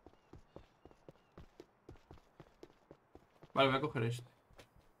 Vale, voy a coger este.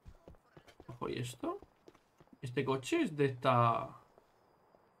 Ojo, ¿y esto? Este coche es de esta...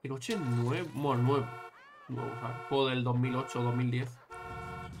 De coche nuevo. Bueno, nuevo. Nuevo, ¿sabes? Juego del 2008 o 2010.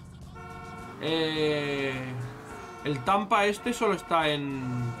 El Tampa este solo está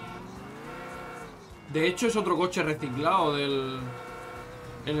en... De hecho es otro coche reciclado del...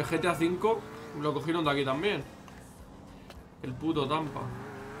 En el GTA V lo cogieron de aquí también. El puto Tampa.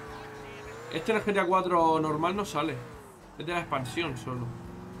 Este en el GTA 4 normal no sale. Es de la expansión solo.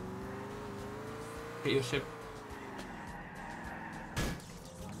 Que yo sé.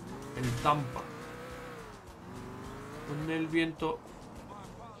 El Tampa. Con el viento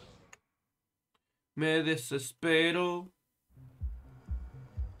me desespero.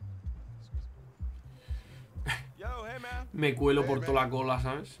 Yo, hey man. Me cuelo por toda la cola,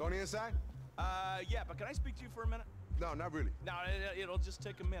 ¿sabes? Tony inside? Yeah, but can I speak to you for a minute? No, not really. No, it'll just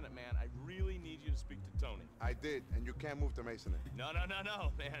take a minute, man. I really need you to speak to Tony. I did, and you can't move to Mason. No,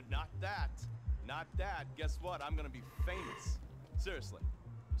 man. Not that. Not that. Guess what? I'm gonna be famous. Seriously.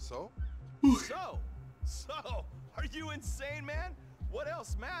 So? So? Are you insane, man? What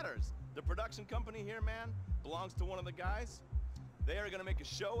else matters? The production company here, man, belongs to one of the guys. They are gonna make a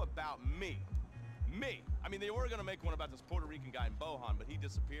show about me. Me. I mean, they were gonna make one about this Puerto Rican guy in Bohan, but he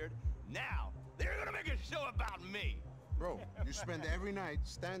disappeared. Now, they're gonna make a show about me. Bro, you spend every night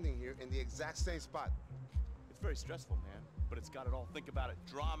standing here in the exact same spot. It's very stressful, man, but it's got it all. Think about it.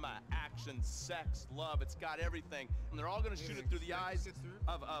 Drama, action, sex, love, it's got everything. And they're all gonna shoot it through the eyes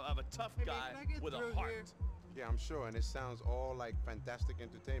of a tough guy with a heart. Yeah, I'm sure, and it sounds all like fantastic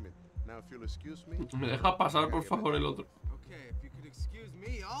entertainment. Now, if you'll excuse me... Me deja pasar, por favor, el otro. Okay, if you could excuse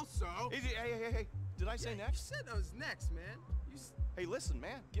me also. Easy, hey. Did I say next? You said I was next, man. Hey, listen,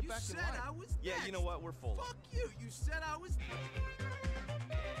 man. Get back in line. You said I was next. Yeah, you know what? We're full. Fuck you. You said I was...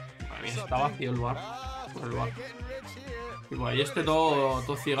 Madre mía, está vacío el bar. El bar. Tipo, ahí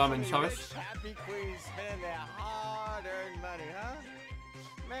todo ciegamen, ¿sabes? Happy queens spending their hard-earned money, huh?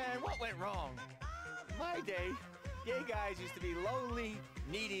 Man, what went wrong? My day, gay guys used to be lonely,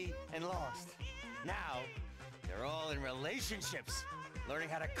 needy, and lost. Now, they're all in relationships, learning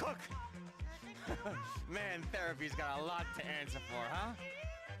how to cook. Man, therapy's got a lot to answer for, huh?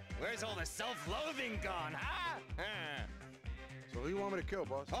 Where's all the self-loathing gone, huh? So who you want me to kill,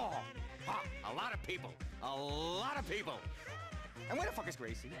 boss? Oh, a lot of people. A lot of people. And where the fuck is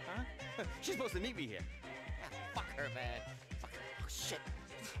Gracie, huh? She's supposed to meet me here. Fuck her, man. Fuck her. Oh, shit.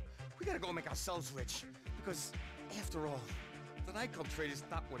 We gotta go make ourselves rich. Because, after all, the nightclub trade is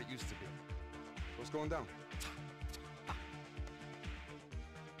not what it used to be. What's going down?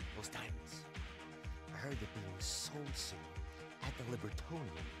 Those diamonds. I heard that they were sold soon at the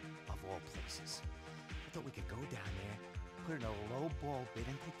Libertonian, of all places. I thought we could go down there, put in a low ball bid,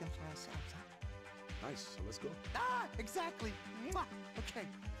 and take them for ourselves, huh? Nice, so let's go. Ah, exactly. Okay.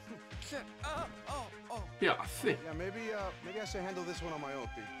 Yeah, yeah, maybe I should handle this one on my own,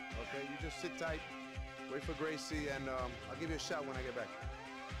 Pete. Okay, you just sit tight, wait for Gracie, and I'll give you a shot when I get back.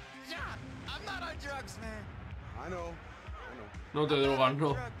 Yeah, I'm not on drugs, man. I know. No te drogas,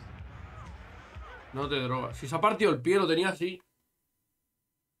 no. No te drogas. Si se ha partido el pie, lo tenía así.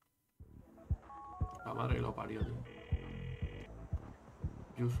 La madre que lo parió, tío.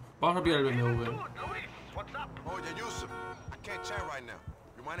 Yusuf. Vamos a pillar el BMW. Oye, Yusuf, I can't chat right now.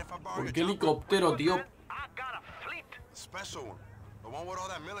 You mind if I borrow ¿Por qué helicóptero, tío? A special one. The one with all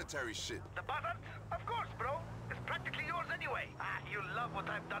that military shit. The ballad? Of course, bro. It's practically yours anyway. You love what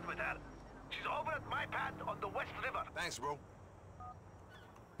I've done with her. She's over at my pad on the West River. Thanks, bro.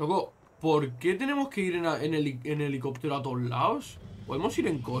 Loco, ¿por qué tenemos que ir en helicóptero a todos lados? ¿Podemos ir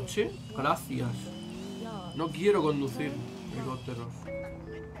en coche? Gracias. No quiero conducir helicópteros.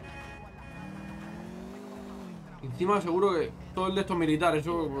 Encima seguro que todo el de estos militares,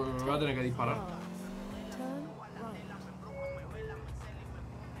 eso me va a tener que disparar.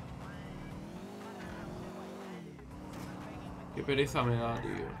 Qué pereza me da,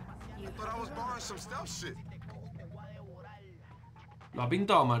 tío. ¿Lo ha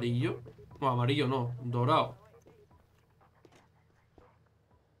pintado amarillo? No, amarillo no, dorado.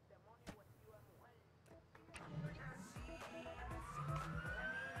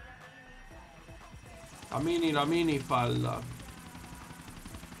 La mini falda.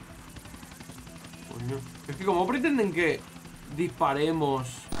 Coño. Es que como pretenden que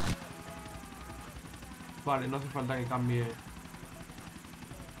disparemos. Vale, no hace falta que cambie.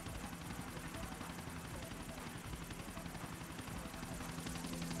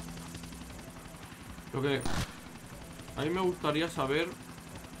 Lo que a mí me gustaría saber.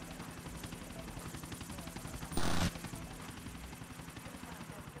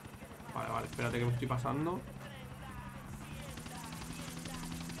 Vale, espérate que me estoy pasando.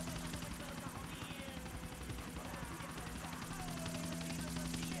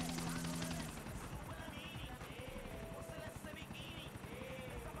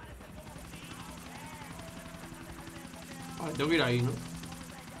 Vale, tengo que ir ahí, ¿no?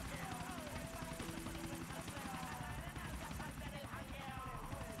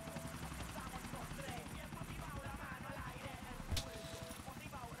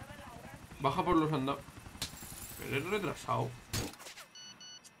 Baja por los andados. Pero es retrasado.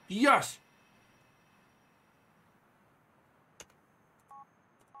 ¡Tías!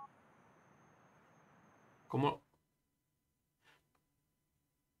 ¿Cómo?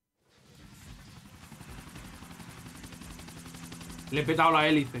 Le he petado la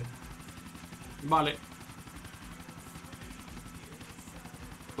hélice. Vale.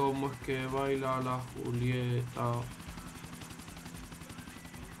 ¿Cómo es que baila la Julieta?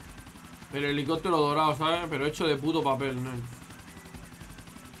 El helicóptero dorado, ¿sabes? Pero hecho de puto papel, ¿no?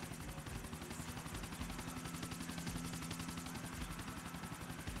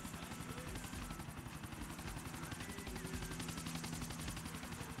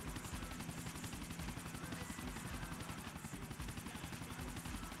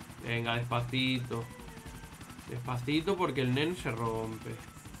 Venga, despacito. Despacito porque el nen se rompe.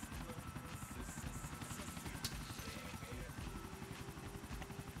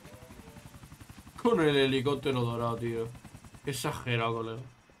 Con el helicóptero dorado, tío. Qué exagerado, colega.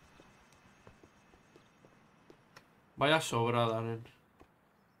 Vaya sobrada, nen.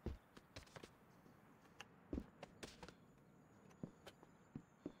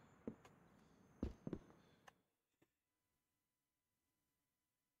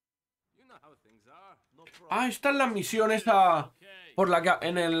 Ah, esta es la misión esa por la que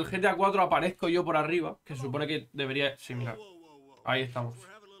en el GTA 4 aparezco yo por arriba. Que se supone que debería... Sí, mira. Ahí estamos.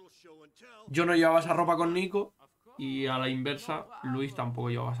 Yo no llevaba esa ropa con Nico. Y a la inversa, Luis tampoco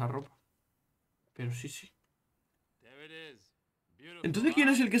llevaba esa ropa. Pero sí, sí. Entonces, ¿quién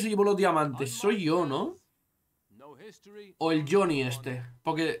es el que se llevó los diamantes? Soy yo, ¿no? O el Johnny este.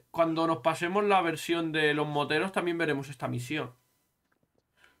 Porque cuando nos pasemos la versión de los moteros también veremos esta misión.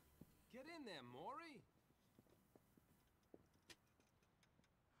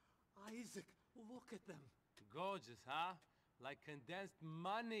 Isaac, look at them. Gorgeous, huh? Like condensed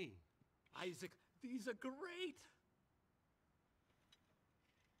money. Isaac, these are great.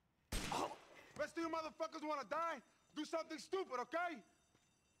 Rest of you motherfuckers wanna die? Do something stupid, okay?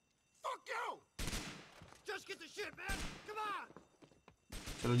 Fuck you! Just get the shit, man! Come on!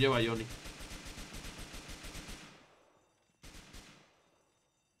 Se lo lleva Johnny.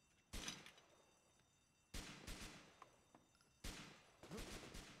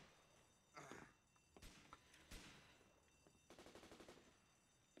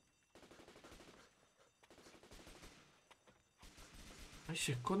 Ay,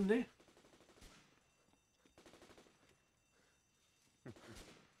 se esconde.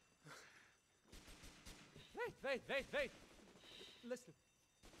 Wait. Listen,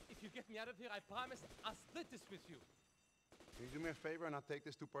 if you get me out of here, I promise I'll split this with you. Can you do me a favor and not take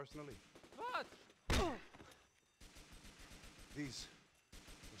this too personally? What? These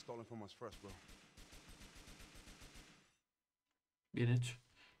were stolen from us first, bro. Bien hecho.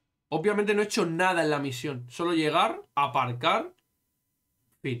 Obviamente no he hecho nada en la misión. Solo llegar, aparcar.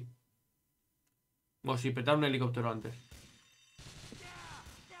 Fin. O si petar un helicóptero antes.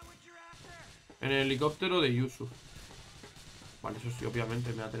 En el helicóptero de Yusuf. Vale, eso sí,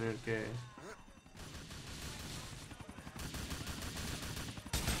 obviamente me va a tener que...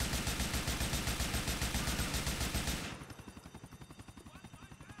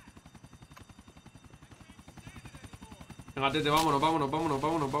 Venga, Tete, vámonos.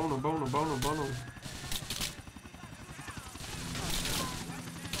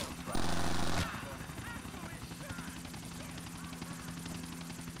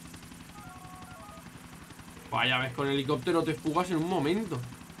 Vaya, ves, con el helicóptero te fugas en un momento.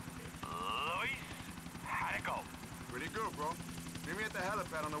 Luis, how'd it go? Pretty good, bro. Meet me at the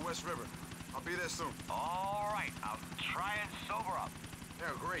helipad on the West River. I'll be there soon. All right, I'll try and sober up.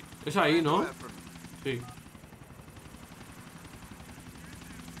 Yeah, great. Es ahí, ¿no? Sí.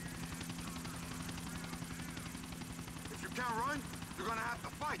 If you can't run, you're gonna have to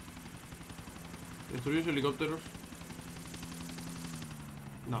fight. Destruyes helicópteros.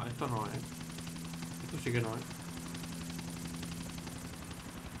 No, esto no es. Esto sí que no es.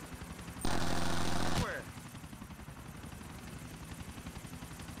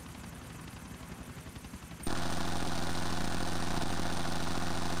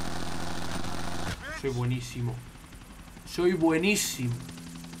 Soy buenísimo. Soy buenísimo.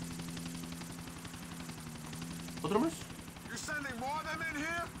 ¿Otro más? You sending more of them in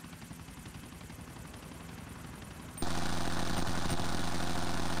here?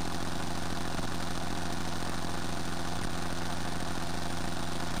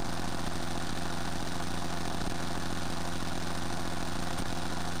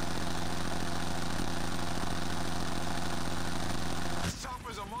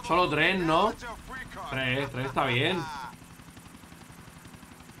 Solo 3, ¿no? 3 está bien.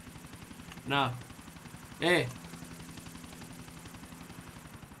 Nada.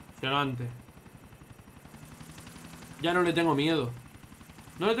 Excelente. Ya no le tengo miedo.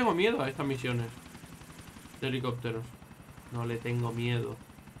 No le tengo miedo a estas misiones de helicópteros. No le tengo miedo.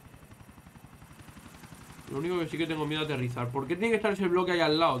 Lo único que sí que tengo miedo es aterrizar. ¿Por qué tiene que estar ese bloque ahí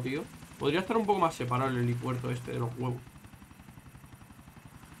al lado, tío? Podría estar un poco más separado el helipuerto este de los huevos.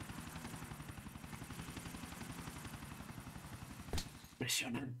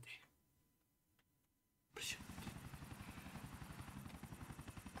 Impresionante. Impresionante.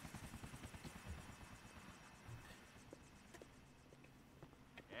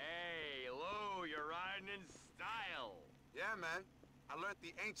 Hey, Lou, you're riding in style. Yeah, man. I learned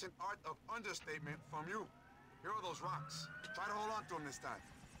the ancient art of understatement from you. Here are those rocks. Try to hold on to them this time.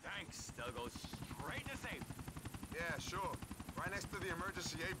 Thanks, they'll go straight to safe. Yeah, sure. Right next to the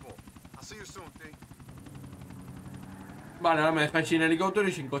emergency 8-ball. I'll see you soon, T. Vale, ahora me dejáis sin helicóptero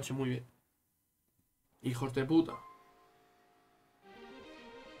y sin coche, muy bien. Hijos de puta.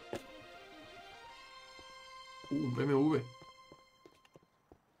 BMW.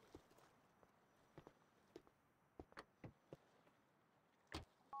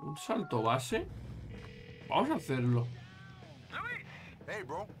 ¿Un salto base? Vamos a hacerlo. Hey,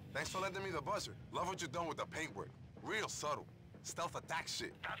 bro. Thanks for lending me the buzzer. Love what you've done with the paintwork. Real subtle. Stealth attack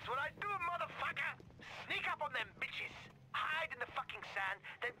shit. That's what I do, motherfucker! Sneak up on them bitches, hide in the fucking sand,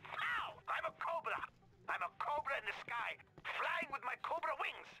 then pow! I'm a cobra! I'm a cobra in the sky, flying with my cobra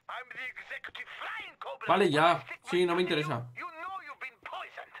wings! I'm the executive flying cobra! Vale, ya. Sí, no me interesa. You know you've been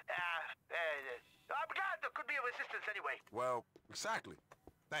poisoned! I'm glad there could be of assistance anyway. Well, exactly.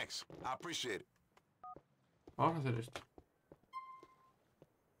 Thanks. I appreciate it. Vamos a hacer esto.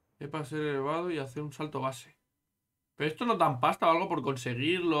 Es para ser elevado y hacer un salto base. Pero esto no dan pasta o algo por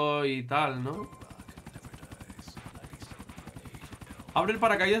conseguirlo y tal, ¿no? Abre el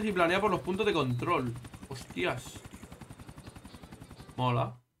paracaídas y planea por los puntos de control. Hostias.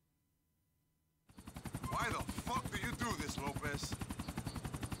 Mola. Why the fuck do you do this, Lopez?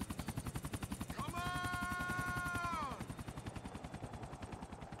 Come on!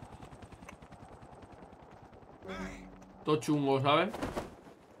 Hey. Todo chungo, ¿sabes?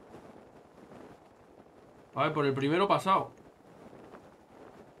 A ver, por el primero pasado.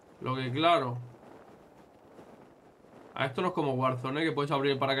 Lo que claro. A esto no es como Warzone, que puedes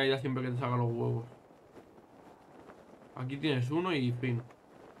abrir el paracaídas siempre que te salgan los huevos. Aquí tienes uno y fin.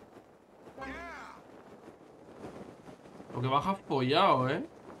 Lo que baja follado, ¿eh?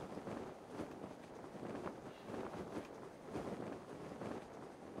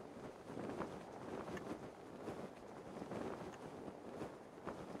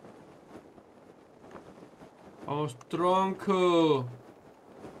 Vamos, tronco.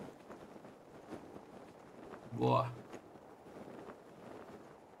 Buah.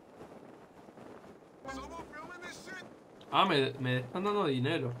 Ah, me están dando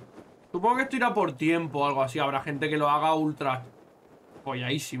dinero. Supongo que esto irá por tiempo o algo así. Habrá gente que lo haga ultra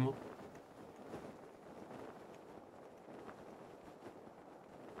folladísimo.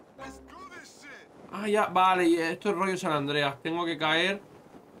 Ah, ya, vale, y esto es rollo San Andreas. Tengo que caer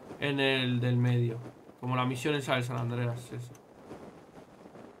en el del medio. Como la misión esa de San Andreas. Esa.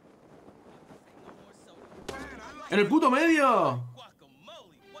 ¡En el puto medio!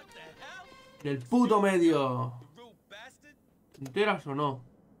 ¡En el puto medio! ¿Te enteras o no?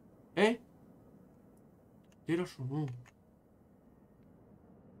 ¿Eh? ¿Te enteras o no?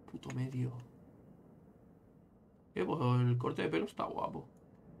 Puto medio. Pues el corte de pelo está guapo.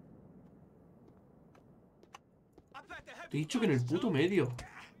 Te he dicho que en el puto medio.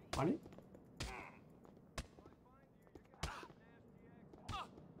 ¿Vale?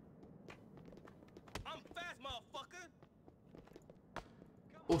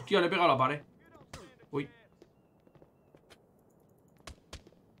 Hostia, le he pegado a la pared. Uy.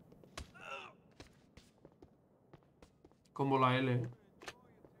 Combo la L, ¿eh?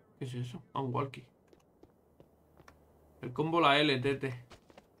 ¿Qué es eso? Ah, un walkie. El combo la L, tete.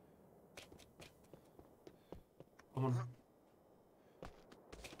 Vámonos.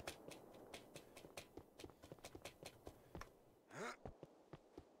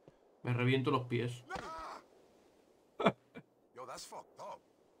 Me reviento los pies. Yo, that's fucked up.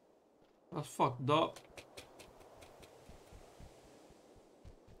 That's fucked up.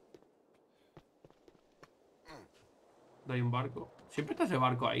 Hay un barco. ¿Siempre está ese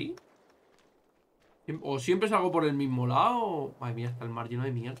barco ahí? ¿O siempre salgo por el mismo lado? Madre mía, está el mar lleno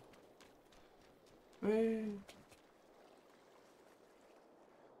de mierda.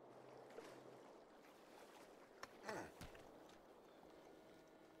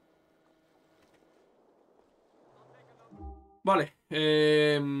 Vale.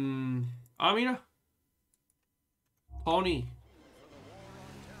 Ah, mira. Tony.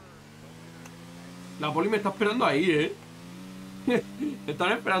 La poli me está esperando ahí, Me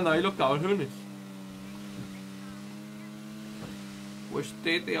están esperando ahí los cabrones. Pues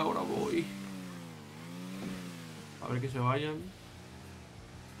tete, ahora voy. A ver que se vayan.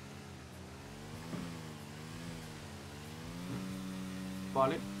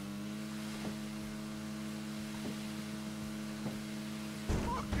 Vale.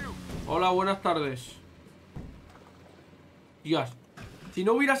 Hola, buenas tardes. Dios. Si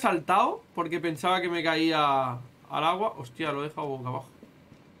no hubiera saltado, porque pensaba que me caía al agua. Hostia, lo he dejado boca abajo.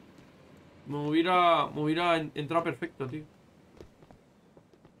 Me hubiera entrado perfecto, tío.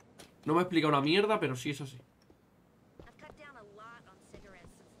 No me explica una mierda, pero sí es así.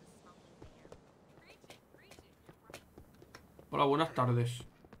 Hola, buenas tardes.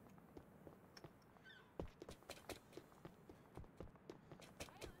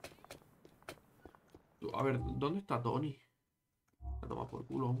 A ver, ¿dónde está Tony? La toma por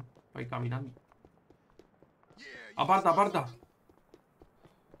culo. Va a ir caminando. Aparta, aparta.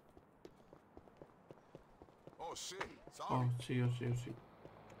 Oh, sí, oh, sí.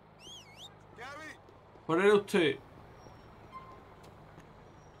 Poner usted.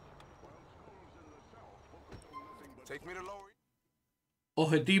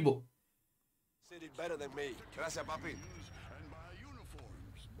 Objetivo. Gracias, papi.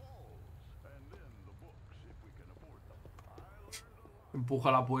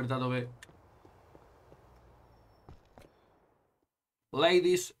 Empuja la puerta, toque.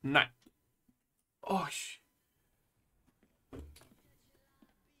 Ladies Night. Oh,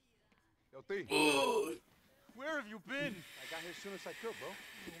 Yo, T. Where have you been? I got here as soon as I could, bro.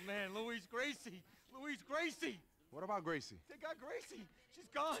 Oh, man, Louise Gracie. Louise Gracie. What about Gracie? They got Gracie. She's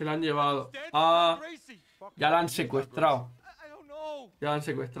gone. se la han llevado. She's dead. Ah, Gracie. ya la han secuestrado. I don't know. Ya la han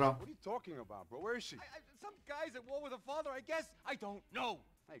secuestrado. What are you talking about, bro? Where is she? Some guy's at war with her father, I guess. I don't know.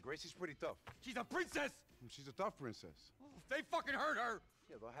 Hey, Gracie's pretty tough. She's a princess. She's a tough princess. Oh, they fucking hurt her.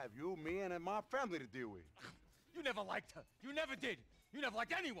 Yeah, they'll have you, me, and my family to deal with. You never liked her. You never did. You never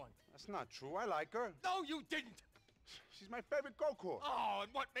liked anyone. That's not true. I like her. No, you didn't. She's my favorite go-kart. Oh,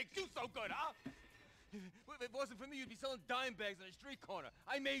 and what makes you so good, huh? If it wasn't for me, you'd be selling dime bags on a street corner.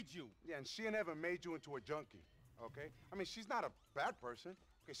 I made you. Yeah, and she never made you into a junkie, okay? I mean, she's not a bad person.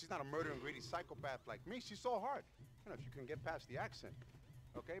 Okay, she's not a murdering, greedy psychopath like me. She's so hard. You know, if you can get past the accent.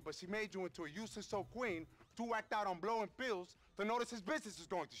 Okay, but she made you into a useless old queen to act out on blowing pills to notice his business is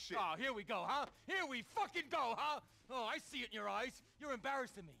going to shit. Oh, here we go, huh? Here we fucking go, huh? Oh, I see it in your eyes. You're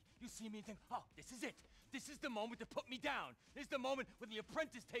embarrassing me. You see me and think, oh, this is it. This is the moment to put me down. This is the moment when the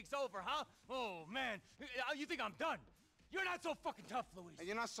apprentice takes over, huh? Oh, man. You think I'm done? You're not so fucking tough, Luis. And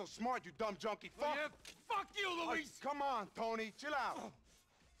you're not so smart, you dumb junkie. Fuck. Yeah, fuck you, Luis. Come on, Tony. Chill out.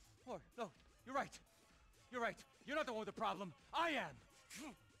 Oh, no, you're right. You're right. You're not the one with the problem. I am.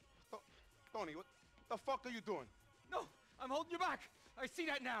 Tony, what the fuck are you doing? No, I'm holding you back. I see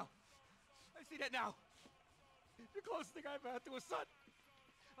that now. I see that now. You're the closest thing I've had to a son.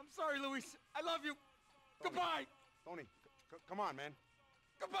 I'm sorry, Luis. I love you. Tony, goodbye. Tony, come on, man.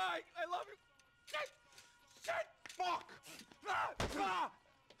 Goodbye. I love you. Shit. Shit. Fuck.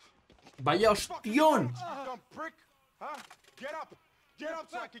 Vaya hostión. You dumb prick. Huh? Get up. Get up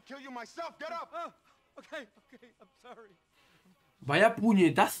so I can kill you myself. Get up. Okay. I'm sorry. Vaya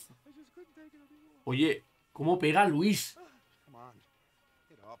puñetazo. Oye, ¿cómo pega Luis? Come on.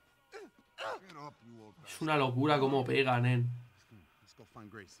 Get up. Get up, you old Es una locura cómo pega, nen. Let's go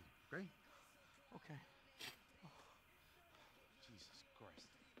find Gracie, okay? Okay. Jesus Christ.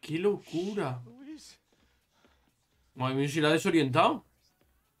 ¡Qué locura! Luis. Madre mía, si la ha desorientado.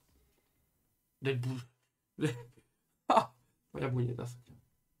 Vaya puñetazo.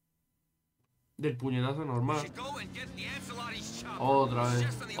 Del puñetazo normal. Otra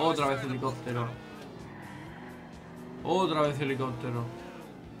vez helicóptero. Otra vez helicóptero.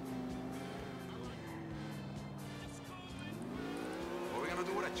 What are we gonna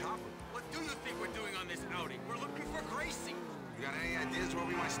do with a chopper? What do you think we're doing on this outing? We're looking for Gracie. You got any ideas where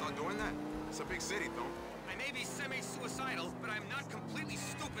we might start doing that? It's a big city, though. I may be semi-suicidal, but I'm not completely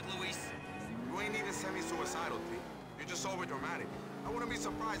stupid, Luis. You ain't even semi-suicidal, T. You're just over-dramatic. I wouldn't be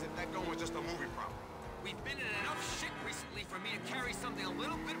surprised if that gun was just a movie prop. We've been in enough shit recently for me to carry something a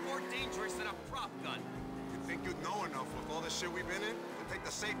little bit more dangerous than a prop gun. You think you'd know enough with all the shit we've been in to take the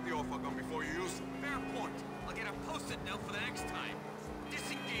safety off a gun before you use it? Fair point. I'll get a post-it note for the next time.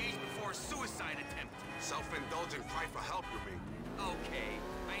 Disengage before a suicide attempt. Self-indulgent cry for help, you mean? Okay.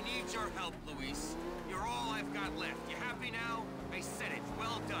 I need your help, Luis. You're all I've got left. You happy now? I said it.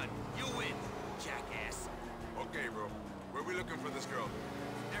 Well done. You win, jackass. Okay, bro. Where we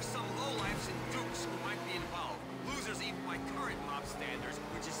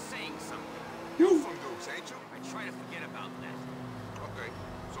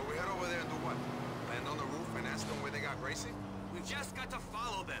got, Gracie? We've just got to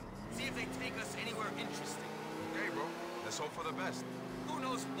follow them. See if they take us anywhere interesting. Okay, bro. Let's hope for the best. Who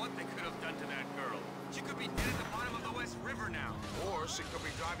knows what they could have done to that girl? She could be dead at the bottom of the West River now. Or she could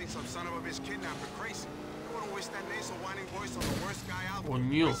be driving some son of a bitch kidnapper crazy. You wouldn't wish that nasal whining voice on the worst guy out there.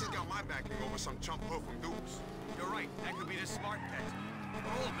 Gracie's got my backing over some chump hood from Dukes. You're right. That could be the smart bet. The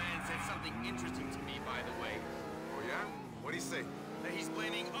old man said something interesting to me, by the way. Oh, yeah? What'd he say? That he's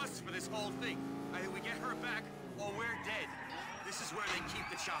blaming us for this whole thing. Either we get her back, or we're dead. This is where they keep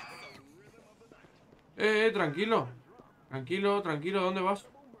the chopper. Tranquilo. Tranquilo, tranquilo. ¿Dónde vas?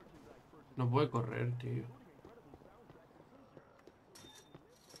 No puede correr, tío.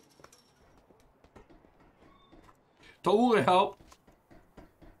 Todo bugueado.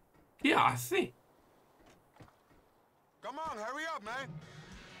 ¿Qué hace? Come on, hurry up, man.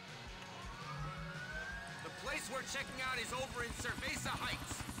 The place we're checking out is over in Cerveza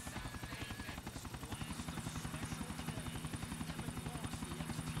Heights.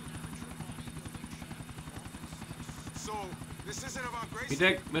 So, this isn't about Gracie.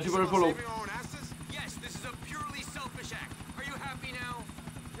 Mitek, merci por el follow. Yes, this is a purely selfish act. Are you happy now?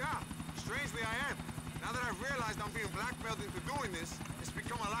 Yeah, strangely I am. Now that I've realized I'm being blackmailed into doing this, it's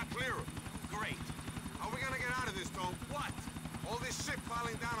become a lot clearer. Great. How are we gonna get out of this, Tom? What? All this shit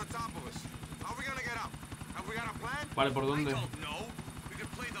piling down on top of us. How are we gonna get out? Have we got a plan? Vale, ¿por dónde? I don't know. We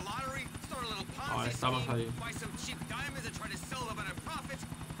could play the lottery, start a little Ponzi estamos ahí. scheme, buy some cheap diamonds and try to sell them at a profit.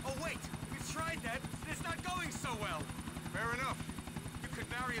 Oh wait, we've tried that. It's not going so well. Fair enough. You could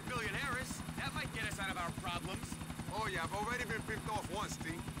marry a billionaires. That might get us out of our problems. Oh yeah, I've already been pimped off once,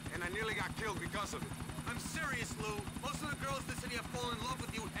 T, and I nearly got killed because of it. I'm serious, Lou. Most of the girls in the city have fallen in love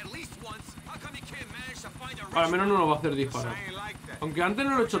with you at least once. How come you can't manage to find a rich Al menos no nos va a hacer disparar. Aunque antes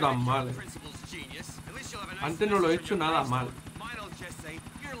no lo he hecho tan mal. Antes no lo he hecho nada mal.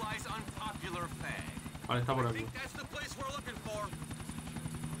 Vale, está por aquí.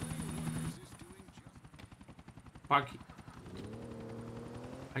 Aquí.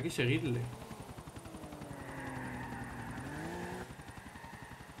 Hay que seguirle.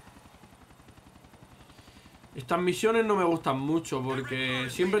 Estas misiones no me gustan mucho porque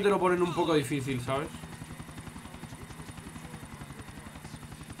siempre te lo ponen un poco difícil, ¿sabes?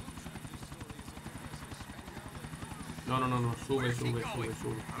 No, no, no, no, sube, sube, sube,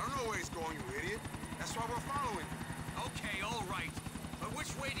 sube.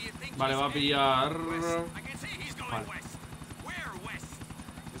 Vale, va a pillar... Vale.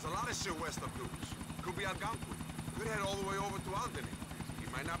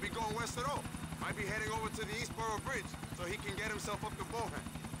 Might be heading over to the Eastboro Bridge so he can get himself up to Bohan.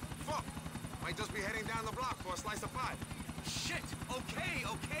 Fuck! Might just be heading down the block for a slice of pie. Shit! Okay,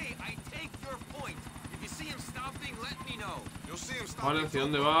 okay, I take your point. If you see him stopping, let me know. You'll see him stopping. Vale, ¿hacia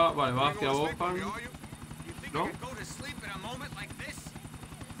dónde va? Vale, va hacia Bohan. You think ¿No? I could go to sleep at a moment like this?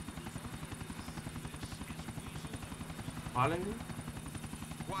 Vale.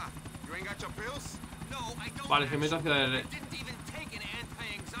 What? You ain't got your pills? No, I don't. Vale, se mete hacia la derecha.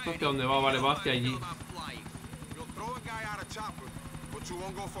 ¿Hacia dónde va? Vale, va hacia allí. You'll throw a guy out of chopper, but you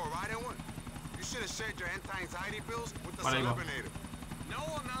won't go for a ride in one? You should have shared your anti-anxiety pills with the Celebinator. No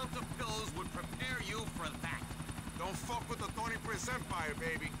amount of pills would prepare you for that. Don't fuck with the Tony Prince Empire,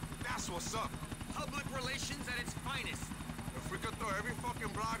 baby. That's what's up. Public relations at its finest. If we could throw every fucking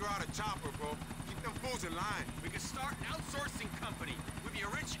blogger out of chopper, bro, keep them fools in line. We could start an outsourcing company. We'd be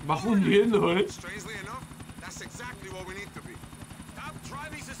a rich... Va fundiendo, Strangely enough, that's exactly what we need to be. Stop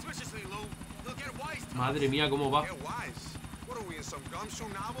driving suspiciously, Lou. They'll get wise to Madre mía, cómo va. Get wise? What are we, in some gumshoe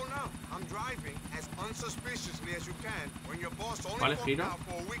novel now? I'm driving as unsuspiciously as you can when your boss only booked out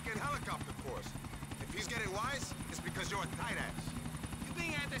for a weekend helicopter course. If he's getting wise, it's because you're a tight ass. You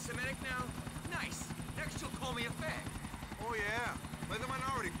being anti-Semitic now? Nice. Next you'll call me a fag. Oh yeah, play the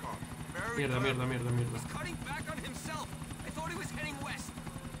minority card. Very Mierda, mierda, mierda, mierda. He's cutting back on himself. I thought he was heading west.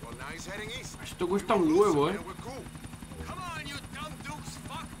 Well, now he's heading east. Esto cuesta un huevo, Cool. Come on, you dumb dukes,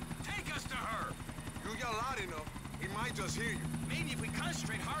 fuck! Take us to her! You yell loud enough, he might just hear you. Maybe if we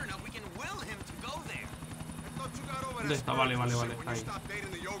concentrate hard enough, we can will him to go there. I thought you got over ¿Dónde that está? Vale, vale, vale, when ahí. you stopped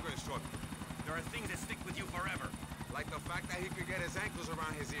dating the yoga instructor. There are things that stick with you forever. Like the fact that he could get his ankles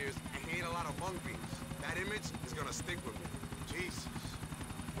around his ears and he ate a lot of mung beans. That image is gonna stick with me. Jesus.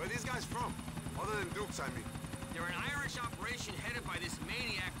 Where are these guys from? Other than Dukes, I mean. They're an Irish operation headed by this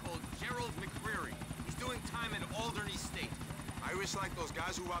maniac called Gerald McCreary. He's doing time in Alderney State. Irish like those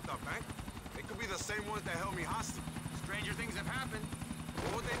guys who robbed our bank? They could be the same ones that held me hostage. Stranger things have happened.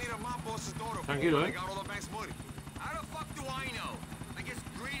 What would they need a mob boss's daughter for? Tranquilo, They got all the bank's money. How the fuck do I know? I guess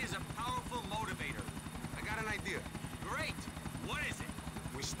greed is a powerful motivator. I got an idea. Great. What is it?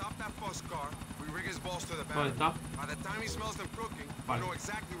 We stop that bus car, we rig his balls to the ¿Dónde barrel. está? By the time he smells them cooking, we Vale. know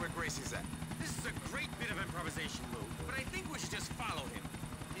exactly where Gracie's at. This is a great bit of improvisation, Lou, but I think we should just follow him.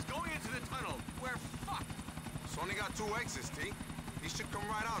 He's going into the tunnel. We're fucked. It's only got 2 exits, T. He should come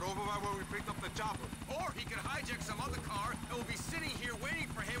right out over by where we picked up the chopper. Or he could hijack some other car and we'll be sitting here waiting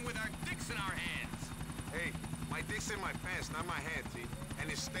for him with our dicks in our hands. Hey, my dick's in my pants, not my hand, T. And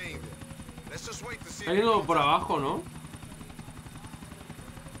it's staying there. Let's just wait to see. Ha ido por abajo, ¿no?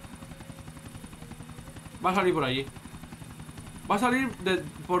 Va a salir por allí. Va a salir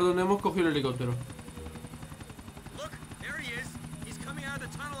por donde hemos cogido el helicóptero. Look, there he is. He's coming out of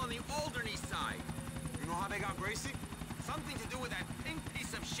the tunnel on the Alderney side. You know how they got Gracie? Something to do with that pink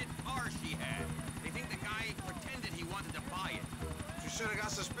piece of shit car she had. They think the guy pretended he wanted to buy it. You should have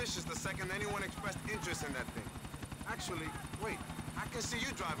got suspicious the second anyone expressed interest in that thing. Actually, wait. I can see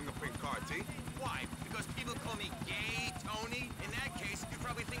you driving a pink car, T. Why? Because people call me gay, Tony? In that case, you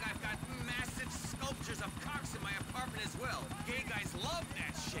probably think I've got massive sculptures of cocks in my apartment as well. Gay guys love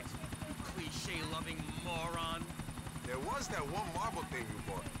that shit. You cliche-loving moron. There was that one marble thing you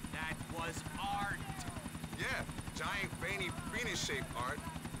bought. That was art. Yeah, giant, veiny, penis-shaped art.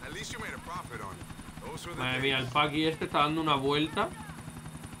 At least you made a profit on it. Those were the Madre days. mía, el Paki este está dando una vuelta.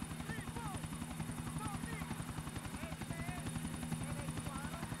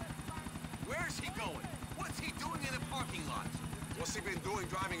 Where's he going? What's he doing in the parking lot? What's he been doing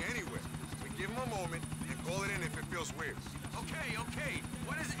driving anywhere? We give him a moment and call it in if it feels weird. Okay.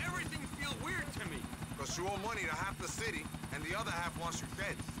 Why does everything feel weird to me? Because you owe money to half the city and the other half wants you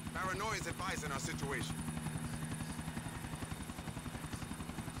dead. Paranoia is advised in our situation.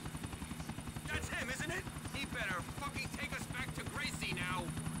 That's him, isn't it? He better fucking take us back to Gracie now.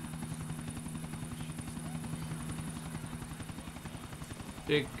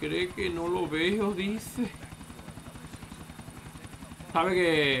 Se cree que no lo veo, dice. Sabe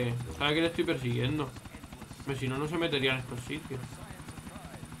que le estoy persiguiendo. Pero si no, no se metería en estos sitios.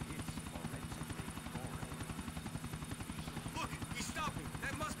 Look, he's stopping.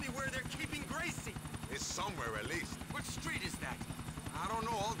 That must be where they're keeping Gracie. It's somewhere at least. What street is that? I don't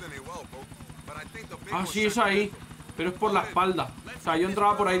know Alderney well, bro, but I think the big Ah, one's sí, es ahí. Pero es por la espalda. O sea, yo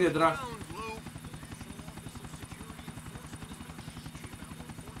entraba por ahí detrás.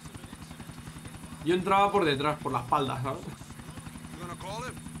 Yo entraba por detrás, por la espalda, ¿sabes? You gonna call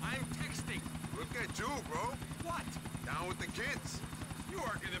him? I'm texting. Look at you, bro. What? Down with the kids. You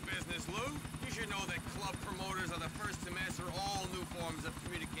work in the business, Lou. You should know that club promoters are the first to master all new forms of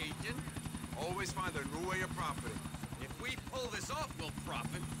communication. Always find a new way of profiting. If we pull this off, we'll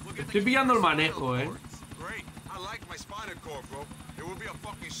profit. We'll get Estoy pillando el manejo, eh. Great. I like my spinal cord, bro. It would be a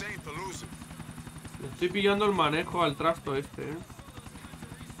fucking shame to lose it. Le estoy pillando el manejo al trasto este, eh.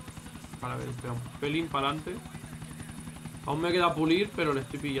 Para ver, espera, un pelín para adelante. Aún me queda pulir, pero le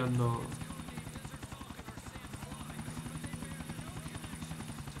estoy pillando.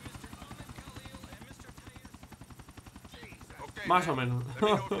 Okay, Más man. o menos. Let me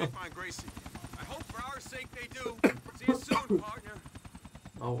know if they find Gracie. I hope for our sake they do. See you soon, partner.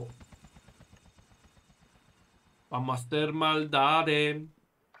 Vamos. Vamos a hacer maldades.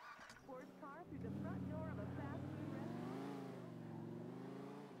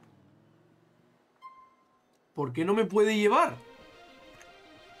 ¿Por qué no me puede llevar?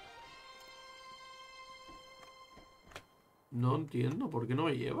 No entiendo, ¿por qué no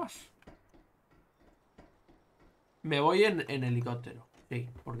me llevas? Me voy en helicóptero. Sí,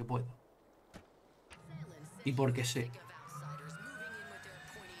 porque puedo. Y porque sé.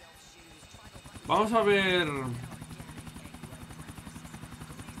 Vamos a ver...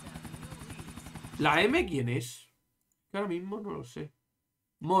 ¿La M quién es? Que ahora mismo no lo sé.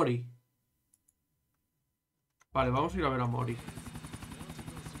 Mori. Vale, vamos a ir a ver a Mori.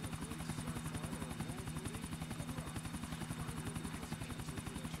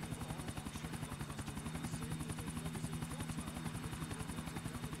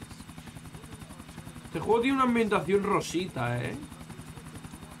 Este juego tiene una ambientación rosita, ¿eh?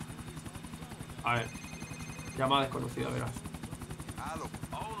 A ver. Llama desconocida, verás. Hello.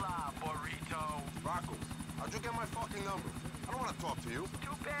 Hola, burrito. Rocco, how'd you get my fucking number? I don't want to talk to you.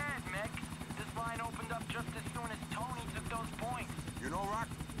 Too bad, Mick. This line opened up just as soon as Tony took those points. You know, Rock,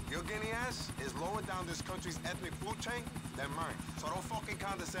 your guinea ass is lower down this country's ethnic food chain than mine. So don't fucking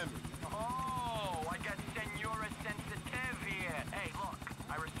condescend me. Oh, I got Senora Sensitive here. Hey, look,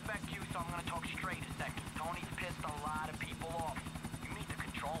 I respect you, so I'm gonna talk straight a second. Tony's pissed a lot of people off. You need to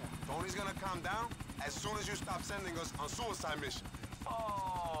control him. Tony's gonna calm down as soon as you stop sending us on suicide missions.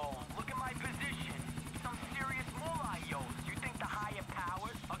 Oh, look at my position. Some serious moolah, yo. You think the higher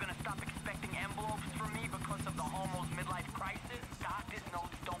powers are gonna stop expecting envelopes from me because of the homo's midlife crisis? Doctors,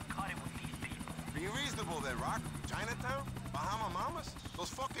 notes, reasonable then, Rock. Chinatown? Bahama Mamas? Those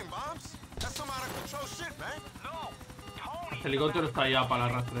fucking bombs? That's some out of control shit, man. No, Tony. El helicóptero está ya para el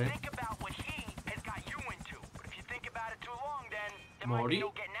arrastre. Think about what he has got you into. But if you think about it too long, then there might be Mori.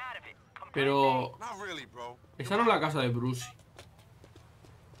 no getting out of it. Pero Not really, bro. esa no es la casa de Brucey.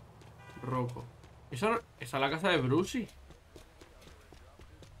 Rocco. Esa es la casa de Brucey.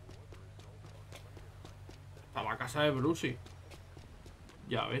 Está la casa de Brucey.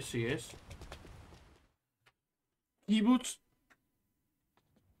 Ya ves si es. Kibbutz.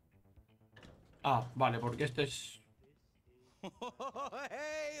 Ah, vale, porque este es...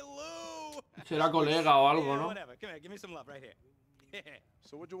 Hey, Lou! Será colega o algo, Yeah, ¿no? whatever. Come here, give me some love right here.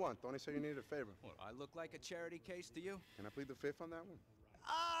 So what'd you want? Tony said you needed a favor. Well, I look like a charity case to you? Can I plead the fifth on that one?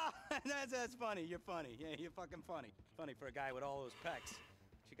 Ah, that's funny. You're funny. Yeah, you're fucking funny. Funny for a guy with all those pecs.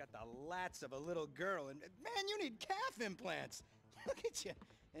 She got the lats of a little girl, and man, you need calf implants. Look at you.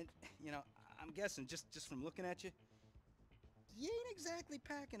 And you know, I'm guessing just from looking at you, you ain't exactly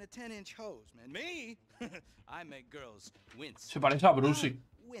packing a 10-inch hose, man. Me, I make girls wince. Se parece a Brucey.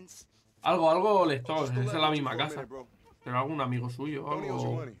 Wince. Algo lector, es en la misma casa. Pero algún amigo suyo,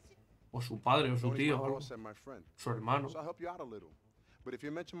 algo. O su padre, o su tío, o algo. Su hermano. So I'll help you out a little. But if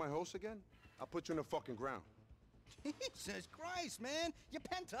you mention my host again, I'll put you in the fucking ground. Jesus Christ, man. You're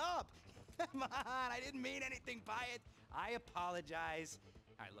pent up. Come on, I didn't mean anything by it. I apologize.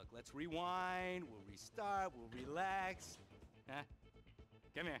 All right, look, let's rewind. We'll restart. We'll relax. Huh?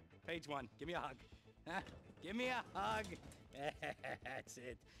 Come here. Page 1. Give me a hug. Huh? Give me a hug. That's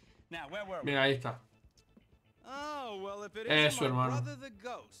it. Now, where were we? Mira, ahí está. Oh, well, if it Es isn't su my hermano. brother the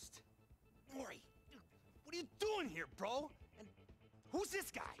ghost. Maury, what are you doing here, bro? And who's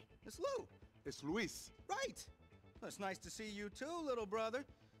this guy? It's Lou. It's Luis. Right. Well, it's nice to see you too, little brother.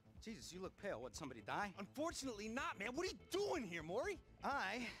 Jesus, you look pale. What, somebody die? Unfortunately not, man. What are you doing here, Maury?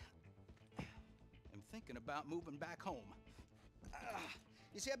 I am thinking about moving back home.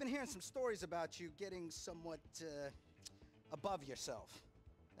 You see, I've been hearing some stories about you getting somewhat above yourself.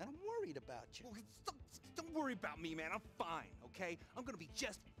 And I'm worried about you. Well, don't worry about me, man. I'm fine, okay? I'm gonna be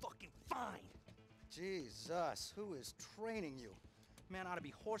just fucking fine. Jesus, who is training you? Man ought to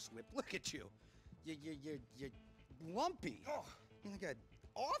be horsewhipped. Look at you. You're lumpy. Oh, you're like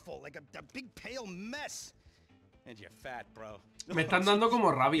awful, like a big pale mess. And you're fat, bro. Me están dando como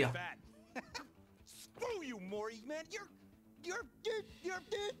rabia. Fat. Screw you, Maury, man. You're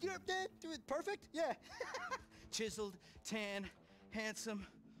perfect. Yeah. Chiseled, tan, handsome.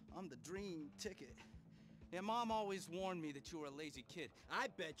 I'm the dream ticket. Yeah, Mom always warned me that you were a lazy kid. I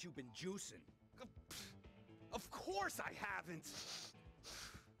bet you've been juicing. Of course I haven't.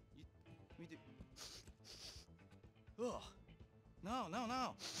 We do. Ugh. No.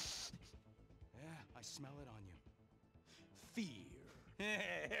 Yeah, I smell it on you. Fear.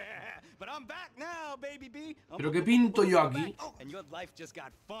 But I'm back now, baby B. ¿Pero qué pinto yo aquí? And your life just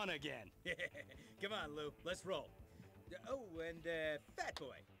got fun again. Come on, Lou. Let's roll. Oh, and Fat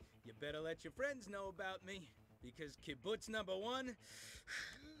Boy, you better let your friends know about me, because kibbutz number 1,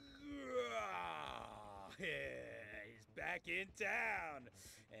 he's back in town,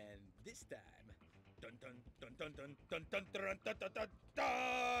 and this time, dun dun dun dun dun dun dun dun dun dun dun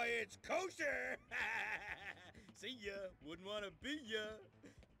dun, it's kosher. See ya, wouldn't want to be ya,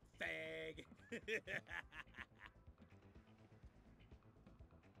 fag.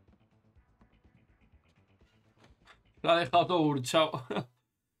 Lo ha dejado todo burchado.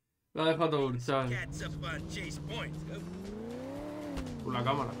 Lo ha dejado todo burchado. Cats up on Chase Point. Por la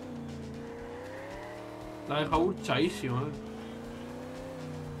cámara. Lo ha dejado burchadísimo,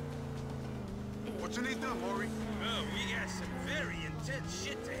 What you need done, Maury? Oh, we got some very intense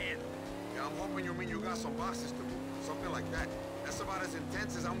shit to handle. Yeah, I'm hoping you mean you got some boxes to move. Something like that. That's about as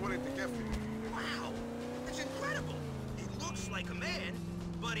intense as I'm willing to get for you. Wow, that's incredible. He looks like a man,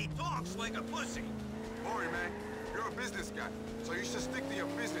 but he talks like a pussy. Maury, man, you're a business guy, so you should stick to your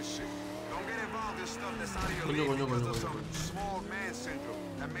business shit. Don't get involved in stuff that's out of your league because of some small man syndrome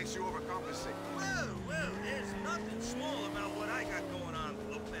that makes you overcompensate. Well, there's nothing small about what I got going on,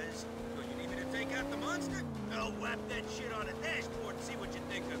 Lopez. So you need me to take out the monster? I'll whap that shit on a dashboard and see what you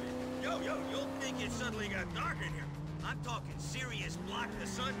think of it. You'll think it suddenly got dark in here. I'm talking serious block the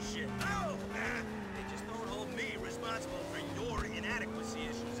sun shit. Oh, they just don't hold me responsible for your inadequacy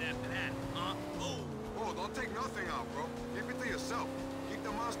issues after that, huh? Oh, don't take nothing out, bro. Keep it to yourself. Keep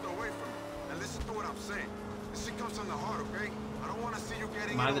the monster away from you. And listen to what I'm saying. This shit comes from the heart, okay? I don't want to see you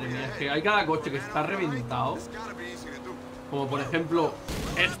getting Madre mía, es que hay cada coche que está reventado. Como por ejemplo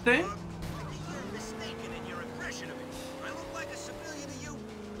este.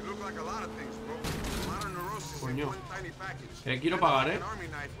 Coño. Que quiero pagar,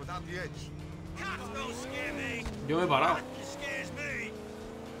 Cops don't scare me. Yo me he parado. Nothing scares me.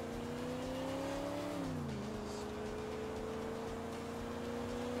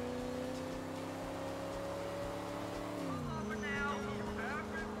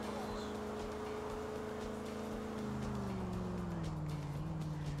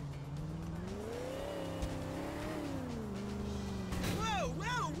 Whoa,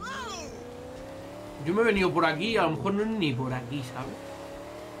 whoa, whoa! Yo me he venido por aquí, a lo mejor no es ni por aquí, ¿sabes?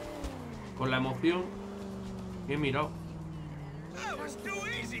 Con la emoción. He mirado.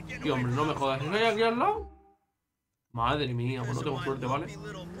 Tío, hombre, no me jodas. ¿No hay aquí al lado? Madre mía, pues no tengo suerte, ¿vale?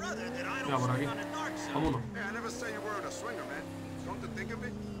 Mira, por aquí. Vámonos. Hey, I never say you were a swinger, man. Come to think of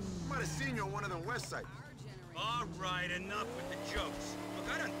it, you might have seen you on one of them websites. All right, enough with the jokes. Look,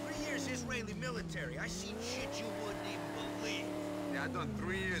 I done 3 years Israeli military. I seen shit you wouldn't even believe. Yeah, I done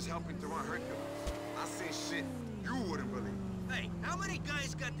 3 years helping to run Hercules. I seen shit you wouldn't believe. Hey, how many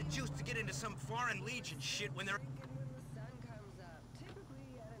guys got the juice to get into some foreign legion shit when they're...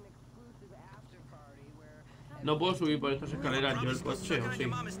 No puedo subir por estas escaleras yo el coche, ¿o sí? I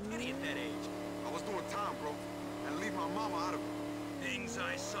was doing time, bro, and leave my mama out of it. Things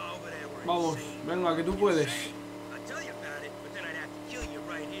I saw over there were Vamos, insane. venga, que tú puedes. I'll tell you about it, but then I'd have to kill you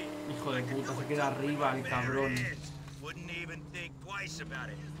right here. Hijo de puta, se queda arriba el cabrón. Wouldn't even think twice about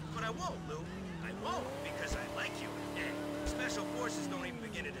it. But I won't, Lou. I won't, because I like you. And special forces don't even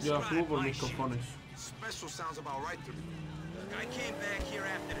begin to Yo la subo describe por my mis shit. cojones. Special sounds about right to me. Look, I came back here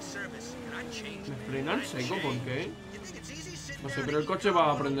after the service, and I changed. ¿Me frena el seco? ¿Por qué? You think it's easy sitting No sé, down pero el and coche eating va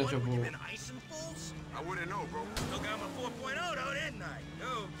a ramen prenderse when fuego. you've been icing fools? I wouldn't know, bro. Look, I'm a 4.0 though, didn't I?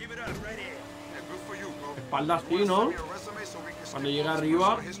 Oh, give it up right here. Yeah, good for you, bro. Espaldas sí, ¿no? Cuando llega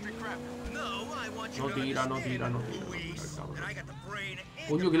arriba. No, I want you No to tira, no understand, tira, no tira. Luis, that I got the brain and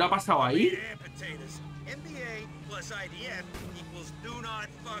Coño, ¿qué le ha pasado ahí? and potatoes. NBA plus IDF equals do not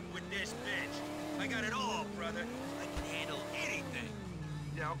fuck with this bitch. I got it all, brother. I can handle anything.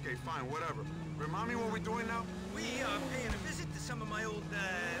 Yeah, okay, fine, whatever. Remind me what we're doing now? We are paying a visit to some of my old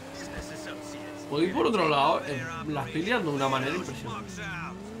business associates. Puedo ir por otro lado. La estoy liando de una manera impresionante.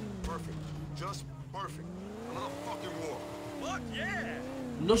 Perfect. Just perfect. Another fucking war. Fuck yeah!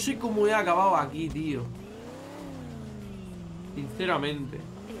 No sé cómo he acabado aquí, tío. Sinceramente.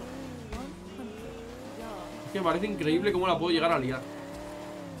 Es que me parece increíble cómo la puedo llegar a liar.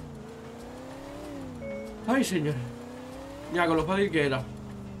 Ay, señor. Ya, con lo fácil que era.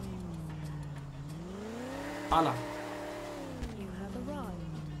 ¡Hala!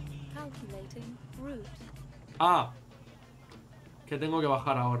 Ah. Que tengo que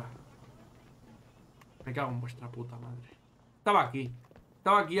bajar ahora. Me cago en vuestra puta madre. Estaba aquí.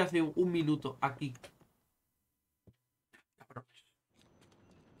 Estaba aquí hace un minuto. Aquí.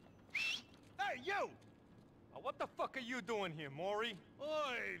 Hey, you! What the fuck are you doing here, Maury?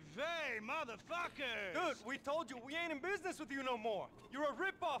 Oy vey, motherfuckers! Dude, we told you we ain't in business with you no more. You're a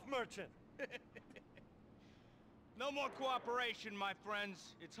rip-off merchant. No more cooperation, my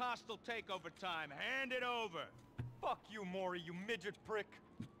friends. It's hostile takeover time. Hand it over. Fuck you, Maury, you midget prick.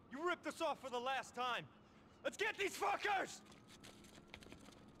 You ripped us off for the last time. Let's get these fuckers!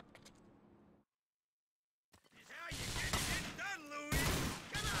 Done, Louis.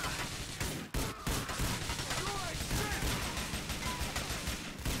 Come on.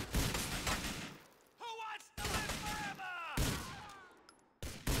 Who wants to live forever?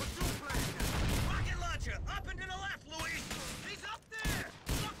 What's your plan here? Rocket launcher, up and to the left, Louis. He's up there.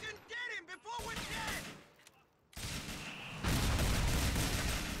 Fucking get him before we're dead.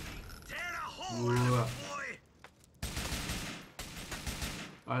 Tear a hole out of it, boy.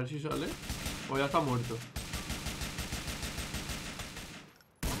 A ver si sale. O ya está muerto.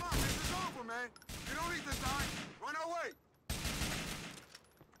 Come on, this is over, man. You don't need to die. Run away.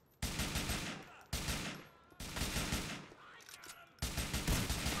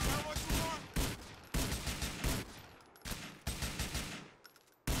 Now what you want?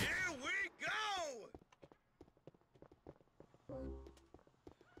 Here we go.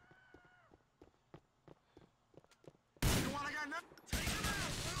 You wanna get nothing? Take him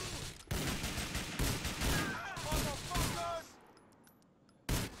out, Lou. Motherfuckers!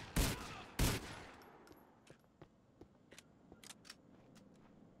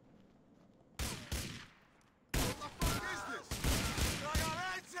 What the fuck is this?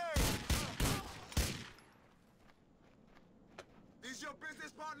 Ragazzi! These your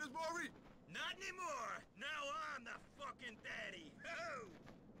business partners, Maury? Not anymore. Now I'm the fucking daddy. Oh,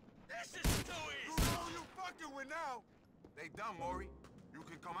 this is too You easy. know who you fucking with now. They done, Maury. You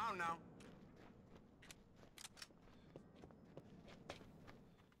can come out now.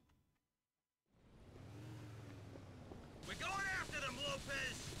 We're going after them,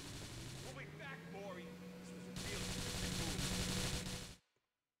 Lopez. We'll be back.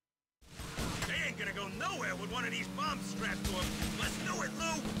 with one of these bombs strapped to him. Let's do it,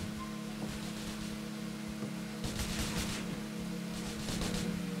 Lou!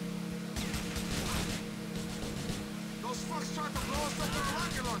 Those fucks tried to blow us up with a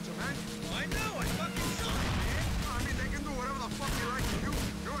rocket launcher, man. I know, I fucking saw it, man. I mean, they can do whatever the fuck they like to you.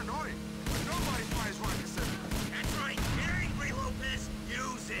 You're annoying. Nobody fires rockets at you. That's right. Get angry, Lopez.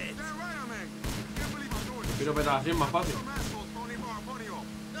 Use it. Damn right I'm angry. Can't believe I'm doing this. Quiero petar así es más fácil.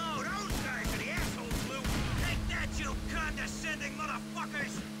 No, those guys are the assholes, Lou. Take that, you condescending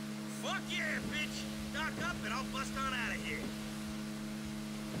motherfuckers. Fuck yeah, bitch. Dock up and I'll bust on out of here.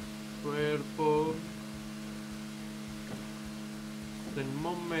 Cuerpo del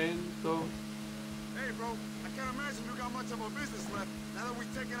momento. Hey, bro, I can't imagine you got much of a business left now that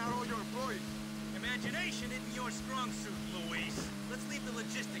we've taken out all your employees. Imagination isn't your strong suit, Luis. Let's leave the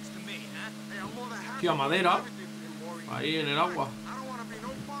logistics to me, huh? Hey, I'm more than happy Tía, madera. to do everything for you, Maury. Ahí en el agua. I don't want to be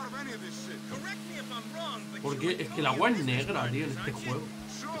no part of any of this shit. Correct me if I'm wrong, but Porque es que el agua es negra, tío, en este juego.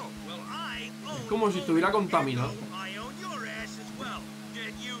 Sure. Well, I Es como si estuviera contaminado. I own your ass as well.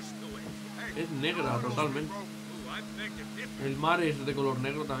 Get used to it. Es negra totalmente. Ooh, I beg to differ. El mar es de color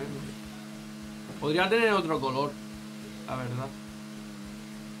negro también. Podría tener otro color, la verdad.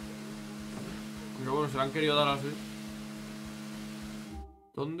 Pero bueno, se la han querido dar así.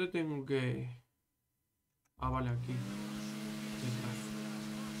 ¿Dónde tengo que...? Ah, vale, aquí.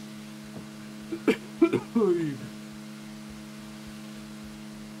 Detrás. Uy.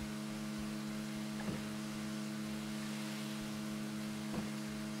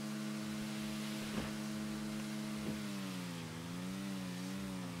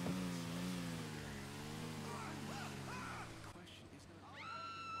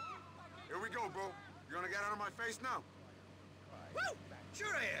 Here we go, bro. You gonna get out of my face now? Woo! Sure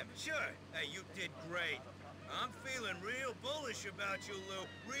I am, sure. Hey, you did great. I'm feeling real bullish about you, Lou.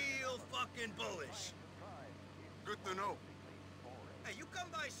 Real fucking bullish. Good to know. Hey, you come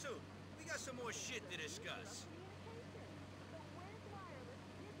by soon. We got some more shit to discuss.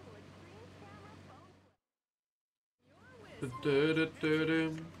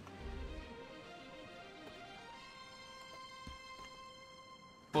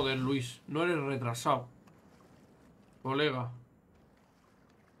 Joder, Luis, no eres retrasado, colega.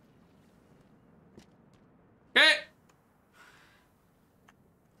 ¿Qué?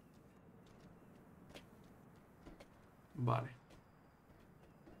 Vale.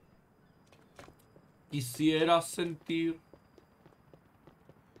 Quisiera sentir...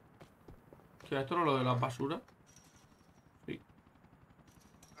 ¿Qué esto no es lo de la basura? Sí.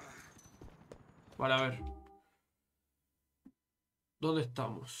 Vale, a ver. ¿Dónde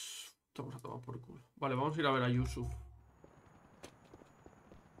estamos? Estamos a tomar por culo. Vale, vamos a ir a ver a Yusuf.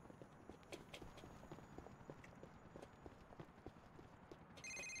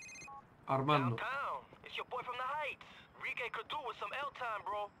 Armando. It's your boy from the Heights. Rique could do with some L time,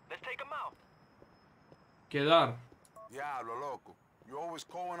 bro. Let's take him out. Quedar. Diablo, loco. You're always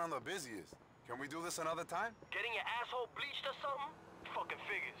calling on the busiest. Can we do this another time? Getting your asshole bleached or something? Fucking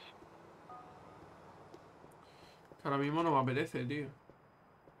figures. Ahora mismo no me apetece, tío.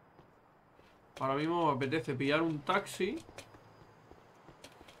 Ahora mismo me apetece pillar un taxi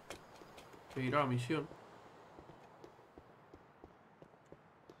e ir a la misión.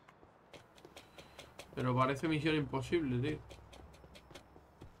 Pero parece misión imposible, tío.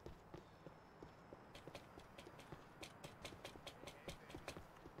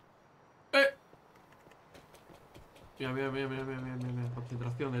 Mira.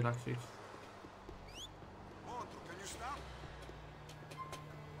 Concentración de taxis.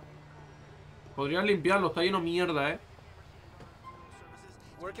 Podrías limpiarlo, está lleno de mierda,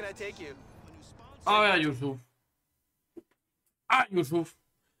 Where can I take you? A ver a Yusuf. ¡Ah, Yusuf!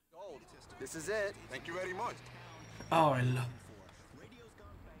 This is it. Thank you very much. A verlo.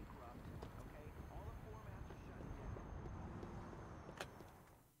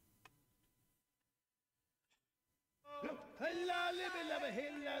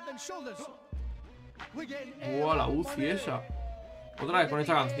 Buah, la UCI esa. Otra vez con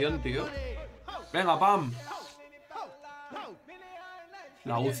esta canción, tío. Venga, pam.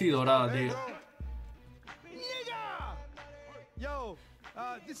 La UCI dorada, tío. Yo,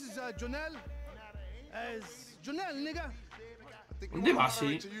 this is Jonel. As Jonel, nigga. ¿Dónde vas,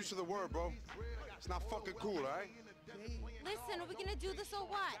 sí? It's not fucking cool, alright? Listen, are we gonna do this or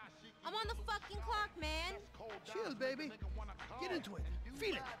what? I'm on the fucking clock, man. Chill, baby. Get into it.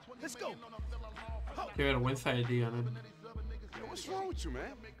 Feel it. Let's go. Qué vergüenza de tío, ¿no? What's wrong with you,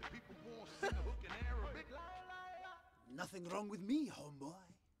 man? Nothing wrong with me, homeboy.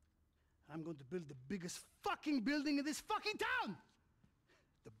 I'm going to build the biggest fucking building in this fucking town.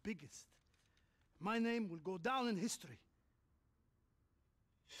 The biggest. My name will go down in history.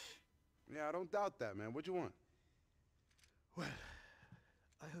 Yeah, I don't doubt that, man. What you want? Well,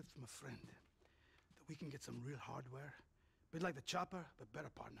 I heard from a friend that we can get some real hardware. Bit like the chopper, but better,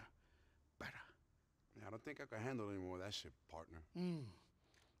 partner. Better. Yeah, I don't think I can handle any more of that shit, partner. I'm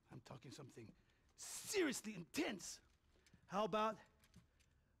talking something seriously intense. How about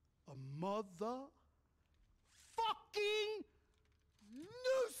a mother fucking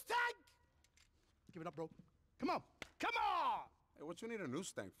news tank? Give it up, bro. Come on. Come on! Hey, what you need a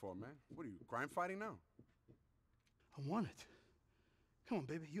news tank for, man? What are you, crime fighting now? I want it. Come on,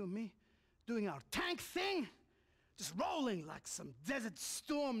 baby, you and me doing our tank thing? Just rolling like some Desert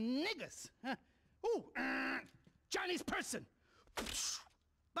Storm niggas. Huh? Ooh, Chinese person.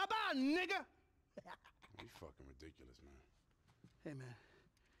 Bye-bye, nigga. You fucking ridiculous, man. Hey, man.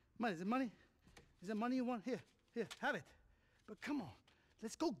 Money, is it money? Is that money you want? Here, have it. But come on,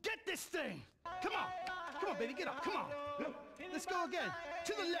 let's go get this thing. Come on, baby, get up, come on. Let's go again,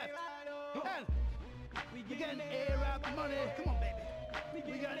 to the left. And we got Arab money. Come on, baby.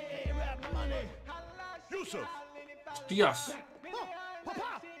 We got Arab money. Yusuf! Hostias. Oh,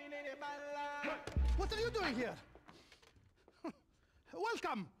 Papa! What are you doing here?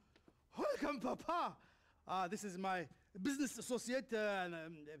 Welcome. Welcome, Papa. This is my business associate,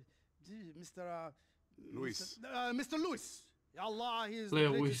 Mr. Luis. Mr. Luis. Allah, he is the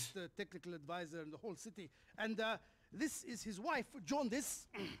Leo greatest technical advisor in the whole city. And this is his wife, Jaundice.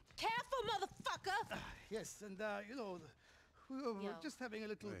 Careful, motherfucker! Yes, and you know, we were just having a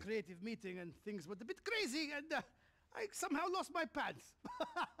little creative meeting and things went a bit crazy and I somehow lost my pants.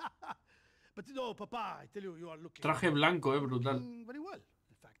 But you know, Papa, I tell you, you are looking Traje blanco, brutal. very well,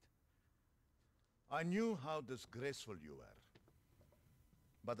 in fact. I knew how disgraceful you were,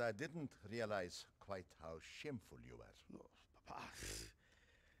 but I didn't realize quite how shameful you were. No, Papa,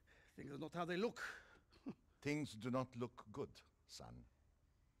 things are not how they look. Things do not look good, son.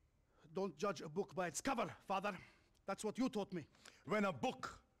 Don't judge a book by its cover, Father. That's what you taught me. When a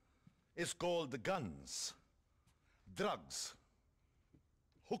book is called guns, drugs,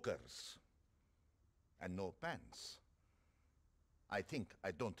 hookers, and no pants, I think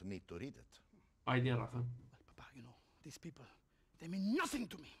I don't need to read it. Ahí tiene razón. Well, Papa, you know, these people, they mean nothing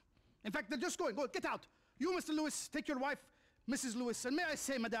to me. In fact, they're just going. Go, get out. You, Mr. Lewis, take your wife, Mrs. Lewis, and may I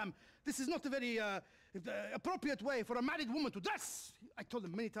say, Madame, this is not a very appropriate way for a married woman to dress. I told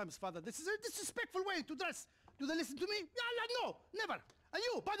them many times, Father, this is a disrespectful way to dress. Do they listen to me? No, never. And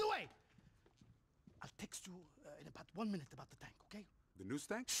you, by the way, I'll text you in about 1 minute about the tank, okay? The news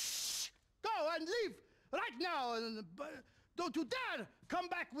tank? Shh! Go and leave right now. And, don't you dare come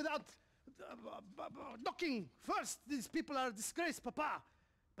back without knocking first. These people are a disgrace, Papa.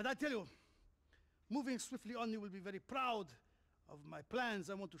 But I tell you, moving swiftly on, you will be very proud of my plans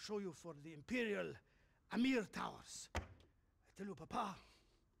I want to show you for the Imperial Amir Towers. I tell you, Papa,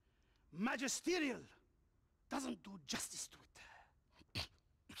 magisterial doesn't do justice to it.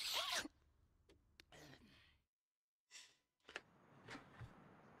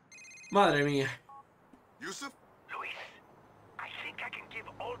 Madre mía. Yusuf? Luis, I think I can give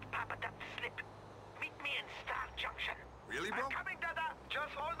old Papa that slip. Meet me in Star Junction. Really, bro? I'm coming, Dada.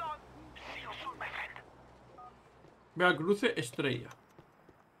 Just hold on. See you soon, my friend. Ve al cruce Estrella.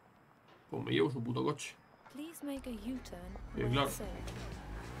 Pues me llevo su puto coche. Please make a U-turn. Claro.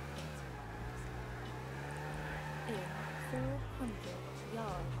 In 400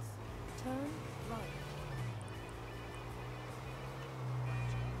 yards, turn right.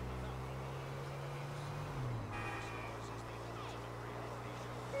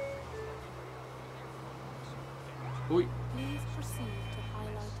 Uy. Please proceed to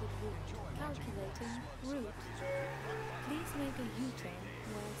highlighted route. Calculating route. Please make a U-turn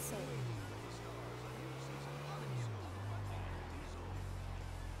where safe.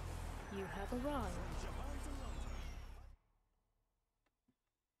 You have arrived.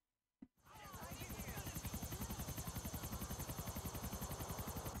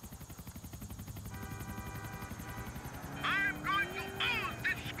 I'm going to own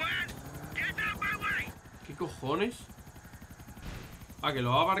this squad. Get out my way. ¿Qué cojones? ¿A que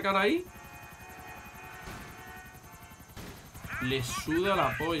lo va a aparcar ahí? Le suda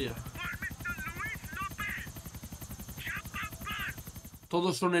la polla.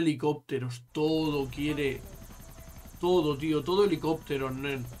 Todos son helicópteros. Todo quiere. Todo, tío. Todo helicópteros,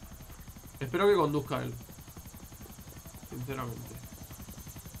 nen. Espero que conduzca él. Sinceramente.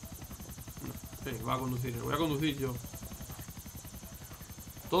 No, va a conducir él. Voy a conducir yo.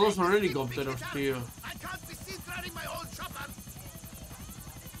 Todos son helicópteros, tío.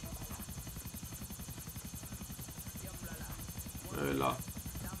 De verdad.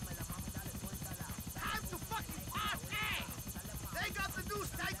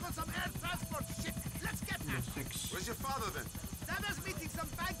 on some air transport shit. Let's get that. Where's your father then? Dada's meeting some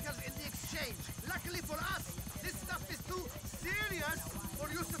bankers in the exchange. Luckily for us, this stuff is too serious for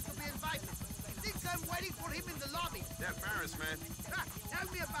Yusuf to be invited. He thinks I'm waiting for him in the lobby. They're embarrassed, man. Tell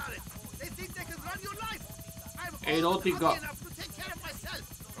me about it. They think they can run your life. I'm Erótica. old enough to take care of myself.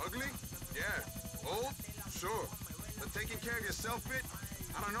 Ugly? Yeah. Old? Sure. But taking care of yourself, bit?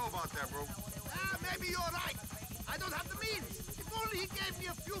 I don't know about that, bro. Maybe you're right. I don't have the means. If only he gave me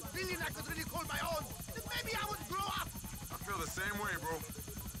a few billion I could really call my own, then maybe I would grow up. I feel the same way, bro.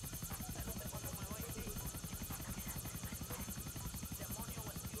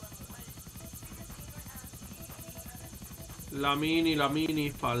 La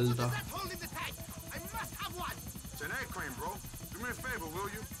mini falta. It's an airplane, bro. Do me a favor, will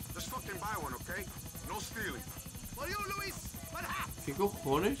you? Just fucking buy one, okay? No stealing. ¿Qué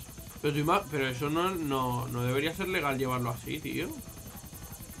cojones? Pero eso no debería ser legal llevarlo así, tío.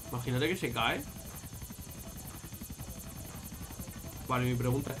 Imagínate que se cae. Vale, mi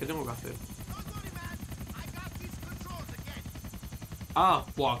pregunta es ¿qué tengo que hacer? Ah,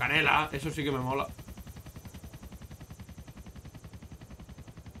 buah, canela. Eso sí que me mola.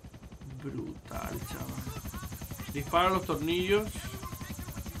 Brutal, chaval. Dispara los tornillos.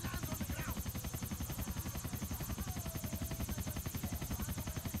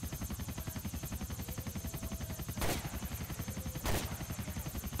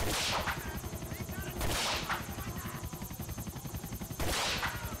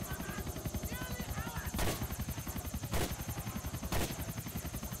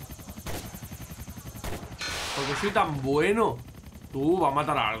 Porque soy tan bueno. Tú vas a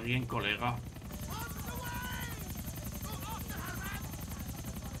matar a alguien, colega.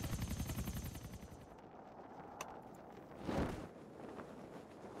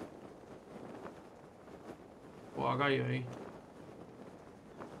 Pues ha caído ahí.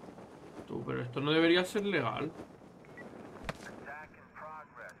 Tú, pero esto no debería ser legal.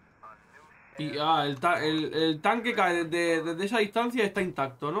 Y el tanque cae desde esa distancia está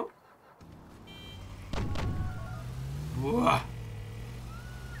intacto, ¿no? Buah.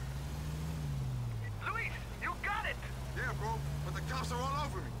 Luis, you got it! Yeah, bro, but the cops are all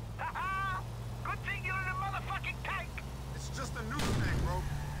over me. Haha! Good thing you're in a motherfucking tank! It's just a news thing, bro.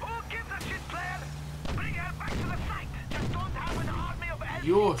 Who gives a shit, player? Bring her back to the site! Just don't have an army of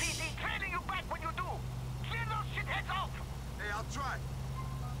Dios. LCPD trailing you back when you do! Clear those shitheads off! Hey, I'll try.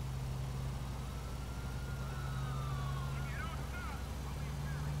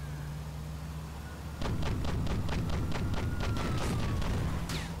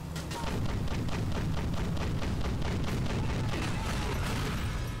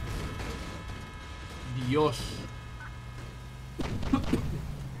 Dios.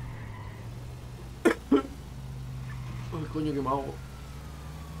 Ay, coño, que me hago.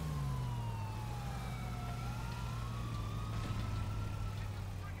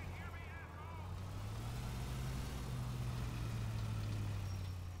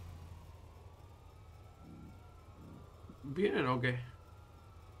 ¿Vienen o qué?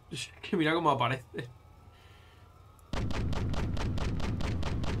 Es que mira cómo aparece.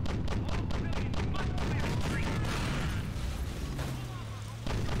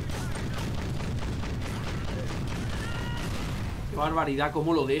 Qué barbaridad,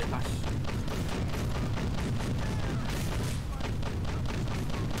 cómo lo dejas.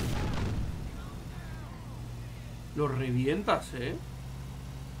 Lo revientas, ¿eh?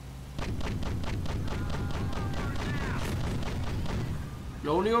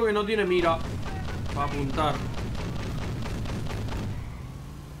 Lo único que no tiene mira para apuntar.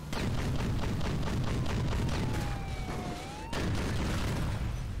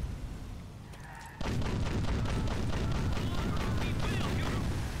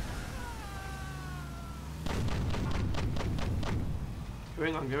 Que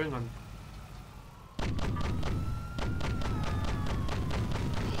vengan, que vengan.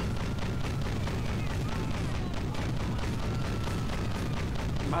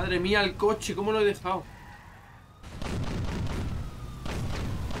 Madre mía, el coche, ¿cómo lo he dejado?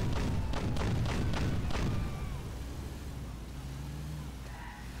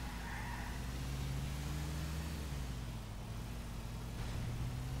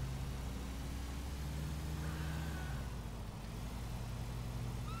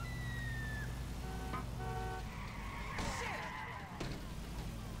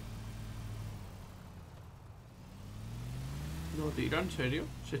 No tira, ¿en serio?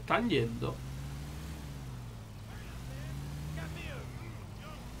 Se están yendo.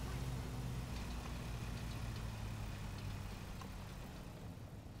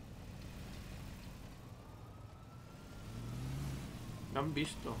 Me han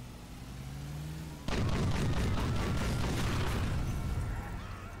visto.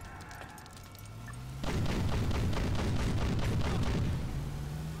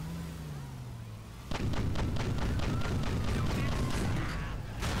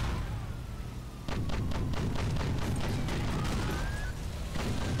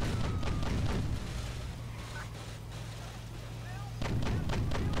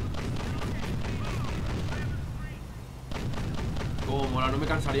 Como mola, no me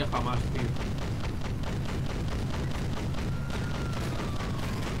cansaría jamás, tío.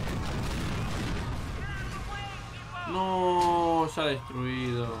 No, se ha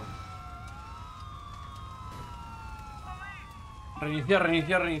destruido. Reiniciar,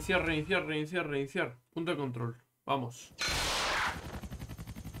 reiniciar, reiniciar, reiniciar, reiniciar, reiniciar. Punto de control. Vamos.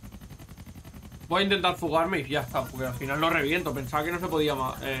 Voy a intentar fugarme y ya está, porque al final lo reviento. Pensaba que no se podía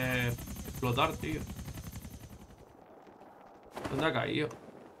explotar, tío. ¿Dónde ha caído?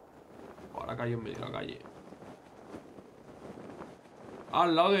 Ahora ha caído en medio de la calle.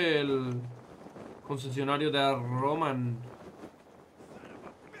 Al lado del concesionario de Roman.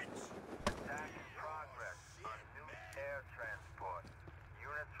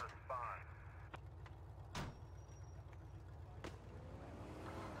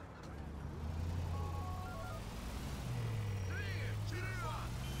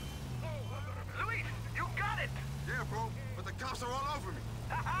 Luis, you got it! Yeah, bro, but the cops are all over me.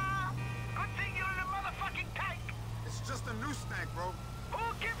 Haha! Good thing you're in a motherfucking tank! It's just a new stank, bro. Who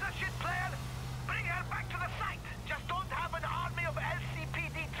gives a shit, player? Bring her back to the site! Just don't have an army of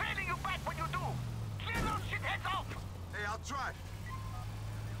LCPD trailing you back when you do! Clear those shitheads off! Hey, I'll try.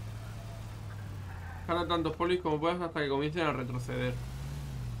 Jala tantos polis como puedas hasta que comiencen a retroceder.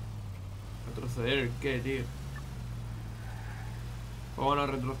 ¿Retroceder el qué, tío? ¿O van a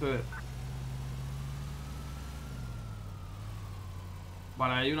retroceder?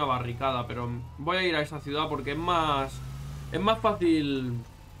 Vale, hay una barricada, pero voy a ir a esa ciudad porque es más fácil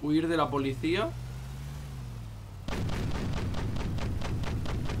huir de la policía.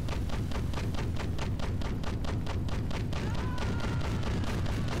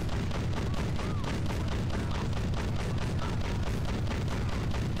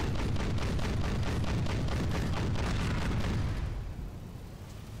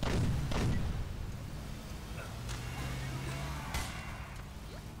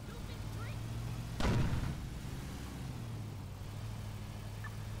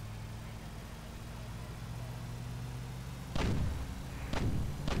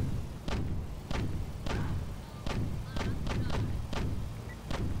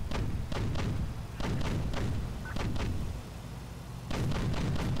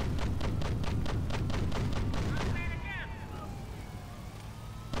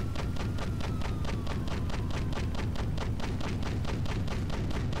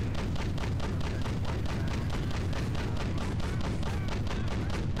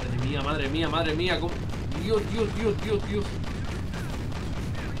 Madre mía, madre mía, ¿cómo? Dios, Dios, Dios, Dios, Dios.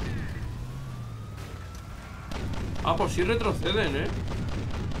 Ah, pues sí retroceden, ¿eh?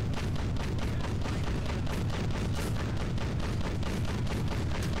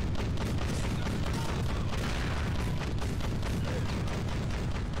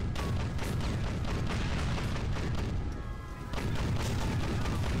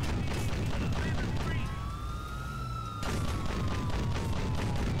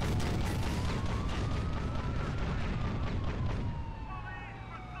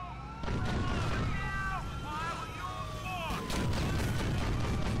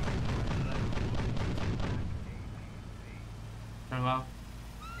 Venga.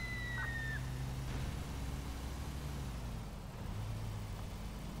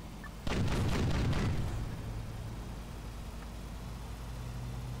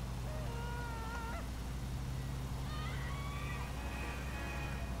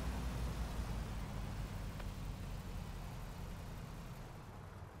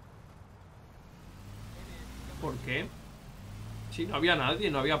 ¿Por qué? Si no había nadie,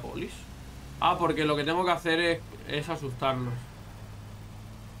 no había polis. Ah, porque lo que tengo que hacer es asustarlos.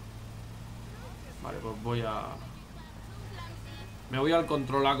 Vale, pues voy a... Me voy al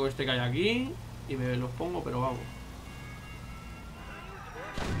controlaco este que hay aquí y me los pongo, pero vamos.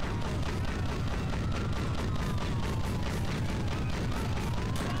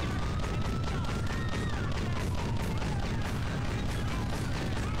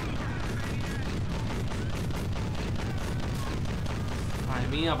 Madre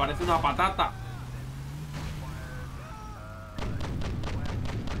mía, parece una patata.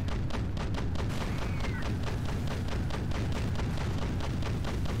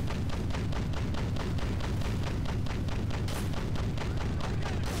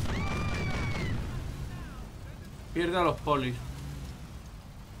 Pierde a los polis.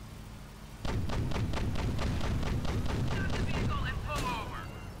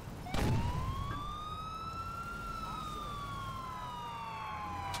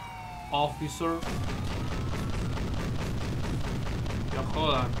 Officer. Que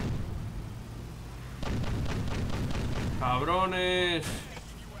jodan. Cabrones.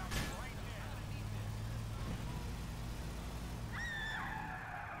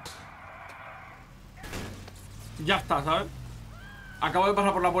 Ya está, ¿sabes? Acabo de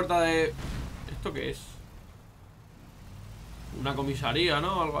pasar por la puerta de... ¿Esto qué es? Una comisaría,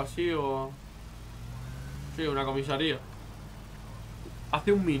 ¿no? Algo así o... Sí, una comisaría.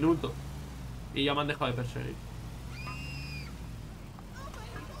 Hace un minuto. Y ya me han dejado de perseguir.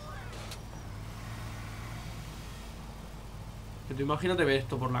 Que tú imagínate ver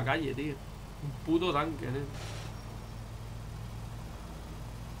esto por la calle, tío. Un puto tanque, ¿eh?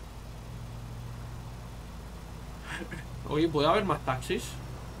 Oye, ¿puede haber más taxis?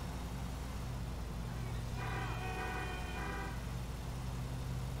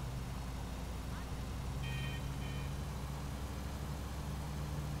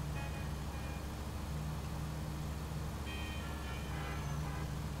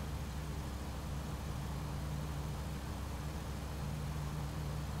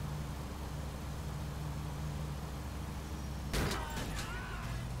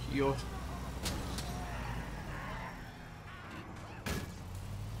 Dios.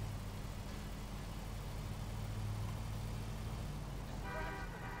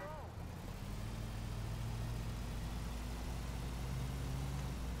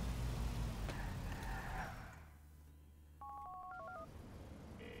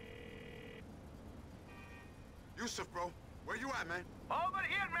 Yusuf, bro, where you at, man? Over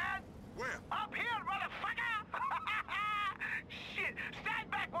here, man! Where? Up here, motherfucker! Shit!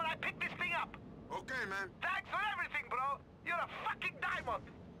 Stand back while I pick this thing up! Okay, man. Thanks for everything, bro! You're a fucking diamond!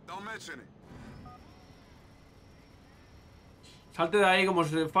 Don't mention it. Salte de ahí, como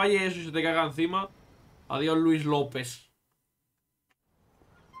se te falle eso y se te caiga encima. Adiós, Luis López.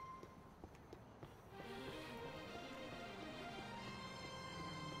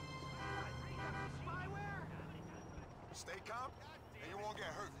 Stay calm, and you won't get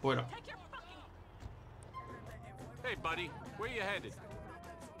hurt. Fuera. Hey, buddy, where you headed?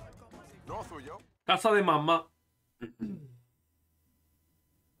 Northwood, yo. Casa de mamá.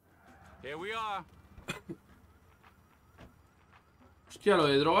 Here we are. Hostia, lo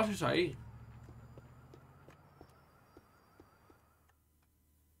de drogas es ahí.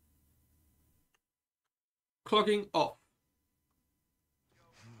 Clocking off.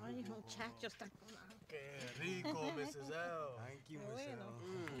 Ay, muchachos, tan... Qué rico, Mrs. L. Thank you, Mrs.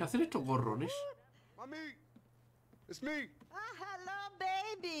 L. ¿Qué hacen estos gorrones? Mami, it's me. Ah, hello,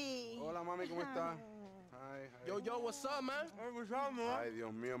 baby. Hola, mami, ¿cómo está? Hi, hi. Yo, what's up, man? What's up, man? Ay,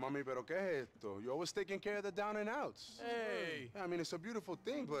 Dios mío, mami, pero ¿qué es esto? You always taking care of the down and outs. Hey. Yeah, I mean, it's a beautiful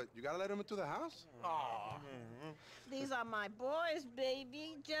thing, but you gotta let them into the house. Aw. These are my boys,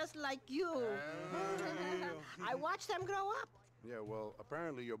 baby, just like you. I watched them grow up. Yeah, well,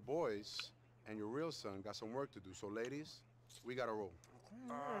 apparently your boys and your real son got some work to do. So, ladies, we gotta roll.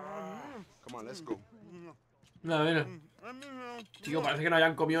 Come on, let's go. Mira, mira. Tío, parece que no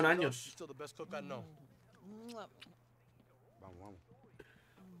hayan comido en años. Still the best cook I know. Vamos, vamos.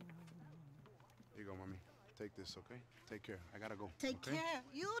 Here you go, mommy. Take this, okay? Take care. I gotta go. Take okay? care.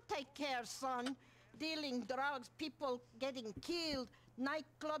 You take care, son. Dealing drugs, people getting killed,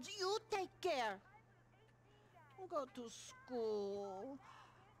 nightclubs. You take care. Go to school.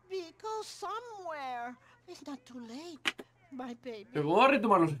 Go somewhere. It's not too late, my baby. Me puedo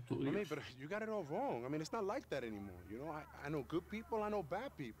retomar los estudios. I mean, but you got it all wrong. I mean, it's not like that anymore. You know, I know good people, I know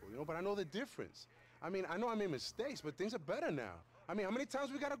bad people, you know, but I know the difference. I mean, I know I made mistakes, but things are better now. I mean, how many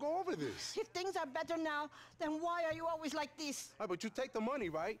times we gotta go over this? If things are better now, then why are you always like this? Right, but you take the money,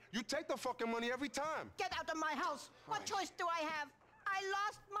 right? You take the fucking money every time. Get out of my house. What choice do I have? I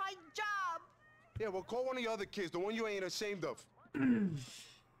lost my job. Yeah, well, call one of the other kids, the one you ain't ashamed of.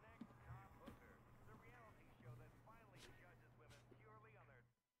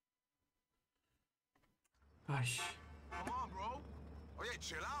 Ay. Come on, bro. Oh, yeah,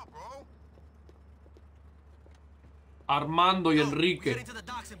 chill out, bro. Armando y Enrique.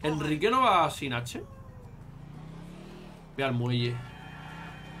 ¿Enrique no va sin H? Ve al muelle.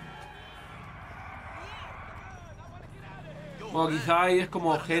 Bueno, quizá ahí es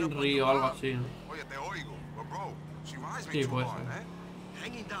como Henry o algo así, ¿no? Oye, te oigo, but bro, she rides me Sí, too puede hard, ser. eh?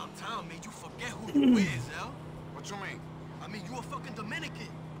 Hanging downtown made you forget who you is, L. What you mean? I mean, you a fucking Dominican.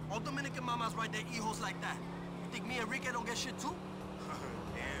 All Dominican mamas ride their hijos like that. You think me and Enrique don't get shit too?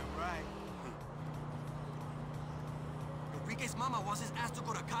 Damn right. Enrique's mama wants his ass to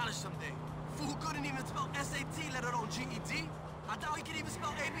go to college someday. Fool couldn't even spell SAT, let alone GED. I doubt he could even spell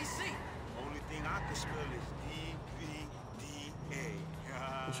ABC. Only thing I can spell is D-V-D-A.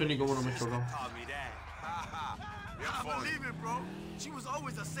 No sé ni cómo no me he chocado. Taught me that. I believe it, bro. She was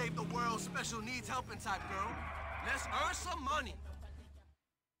always a save the world, special needs helping type girl. Let's earn some money.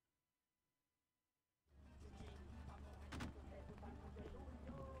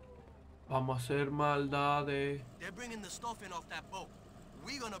 Vamos a hacer maldades. They're bringing the stuff in off that boat.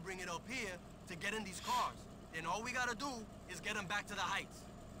 We're gonna bring it up here to get in these cars. Then all we gotta do is get them back to the heights.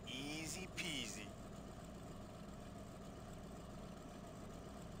 Easy peasy.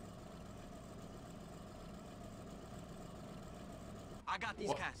 I got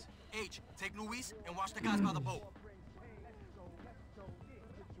these cats. H, take Luis and watch the guys by the boat.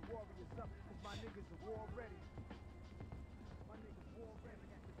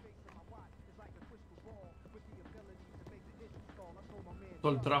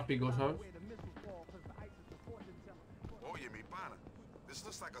 Todo el tráfico, ¿sabes? Oye, mi pana. This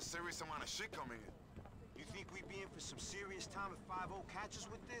looks like a serious amount of shit coming in. You think we be in for some serious time if 5-0 catches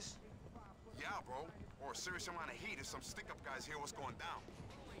with this? Yeah, bro. Or a serious amount of heat if some stick-up guys hear what's going down.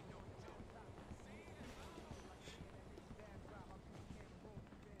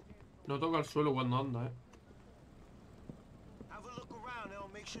 No toca el suelo cuando anda, Have a look around,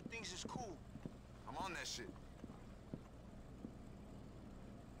 L. Make sure things is cool. I'm on that shit.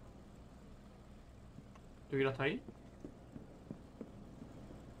 ¿Tú ir hasta ahí?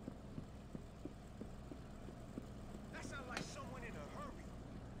 That sounds like someone in a hurry.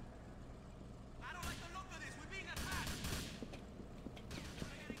 I don't like the look of this. We're being attacked.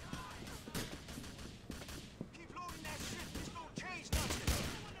 Keep loading that shit. This don't change nothing.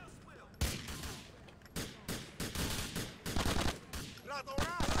 Someone else will.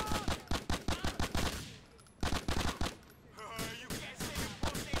 You can't say you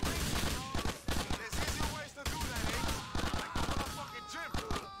post a race, dog. There's easier ways to do that, eh? Like the motherfucking gym.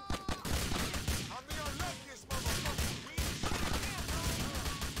 I'm the unluckiest motherfucker.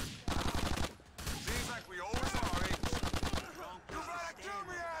 Seems like we always are, eh? You better kill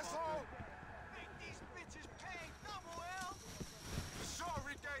me, asshole! Make these bitches pay double, L. Sure,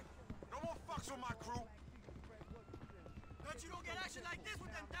 Enrique. No more fucks with my crew. Bet you don't get action like this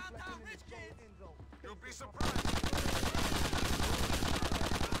with them downtown rich kids. You'll be surprised.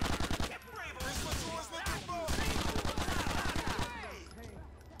 This is what you was looking for.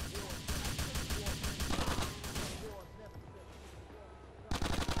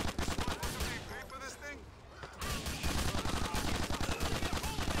 Pay for this thing?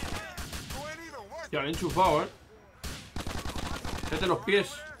 You ain't even worth Ya lo he enchufado, Mete los pies.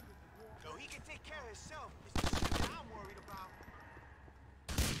 Yo, he can take care of himself. It's the shit that I'm worried about.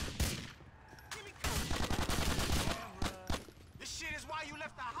 Give me cover. This shit is why you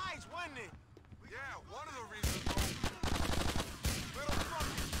left the heights, wasn't it? Yeah, one of the reasons, bro. Little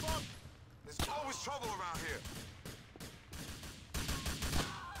fucking fuck. There's always trouble around here.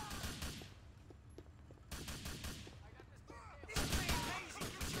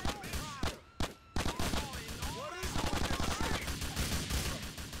 What is it with this shit?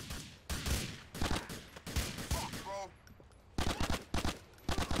 Fuck, bro.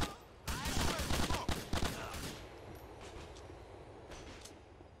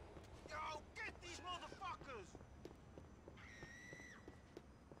 Yo, get these motherfuckers!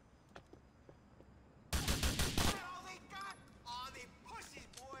 Is that all they got? Aw, they pussies,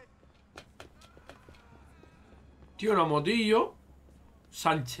 boy. Tío, una motillo.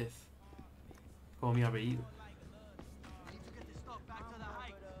 Sánchez. Como mi apellido.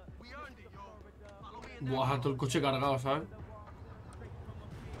 Buah, todo el coche cargado, ¿sabes?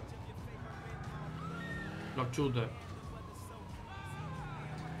 Los chutes.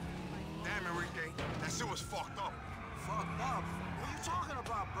 Damn, Enrique. That shit was fucked up. Fucked up? What are you talking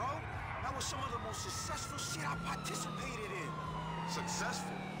about, bro? That was some of the most successful shit I participated in.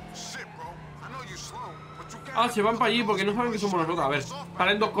 Successful? Shit, bro. I know you're slow, but you can't... Ah, se van para allí porque no saben que somos nosotros. A ver,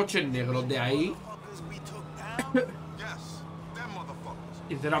 paren dos coches negros de ahí. Yes, them motherfuckers.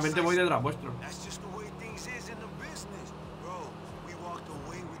 Sinceramente voy detrás vuestro. That's just the way things is in the business. Bro, we walked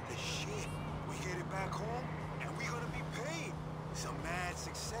away with the shit. We get it back home, and we gonna be paid. It's a mad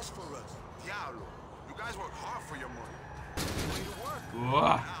success for us. Diablo. You guys work hard for your money. Way to work.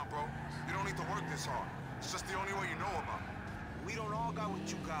 Buah. Nah, bro. You don't need to work this hard. It's just the only way you know about it. We don't all got what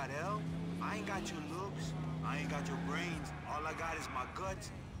you got, L. I ain't got your looks. I ain't got your brains. All I got is my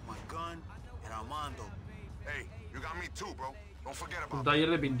guts, my gun, and Armando. Hey, you got me too, bro. Don't forget Un about taller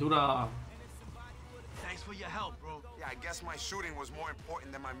de pintura. Thanks for your help, bro. Yeah, I guess my shooting was more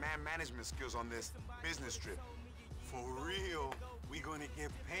important than my man management skills on this business trip. For real, we gonna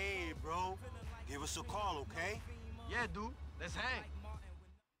get paid, bro. Give us a call, okay? Yeah, dude. Let's hang.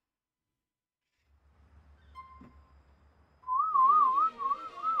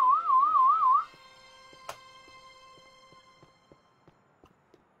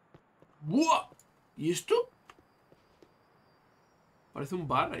 ¡Buah! ¿Y esto? Parece un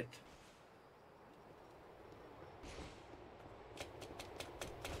Barret.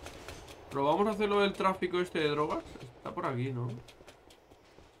 Pero vamos a hacer lo del tráfico este de drogas. Está por aquí, ¿no?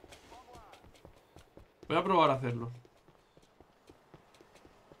 Voy a probar a hacerlo.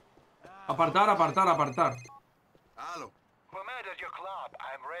 Apartar, apartar, apartar. Hello. We're met at your club.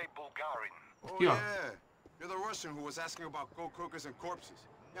 I'm REY Bulgarin. Oh, Yeah. yeah. You're the Russian who was asking about gold cookers and corpses.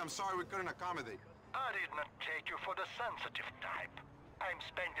 Yeah, I'm sorry we couldn't accommodate. I did not take you for the sensitive type. I'm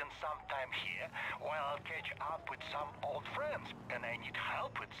spending some time here while I'll catch up with some old friends, and I need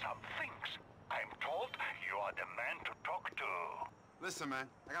help with some things. I'm told you are the man to talk to. Listen, man,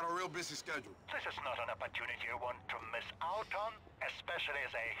 I got a real busy schedule. This is not an opportunity I want to miss out on, especially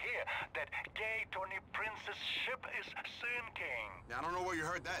as I hear that gay Tony Prince's ship is sinking. Yeah, I don't know where you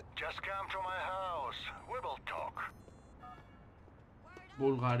heard that. Just come to my house. We will talk.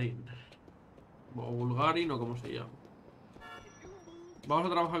 Bulgarin. O Bulgarin o como se llama. ¿Vamos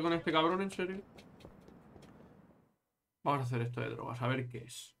a trabajar con este cabrón, en serio? Vamos a hacer esto de drogas, a ver qué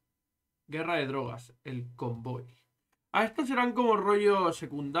es. Guerra de drogas, el convoy. Ah, estos serán como rollo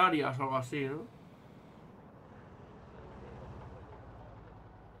secundarias o algo así, ¿no?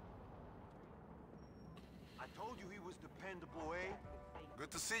 I told you he was dependable, eh?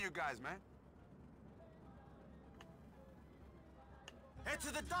 Good to see you guys, man. Head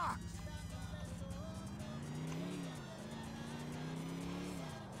to the docks!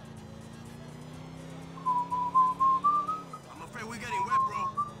 I'm afraid we're getting wet, bro.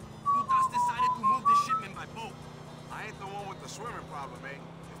 Putas decided to move the shipment by boat. I ain't the one with the swimming problem, eh?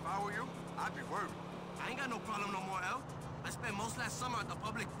 If I were you, I'd be worried. I ain't got no problem no more, El. I spent most last summer at the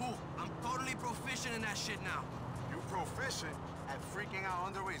public pool. I'm totally proficient in that shit now. You proficient at freaking out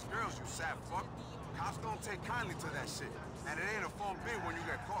underage girls, you sad fuck. Cops don't take kindly to that shit. And it ain't a fun bit when you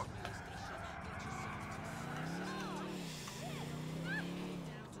get caught.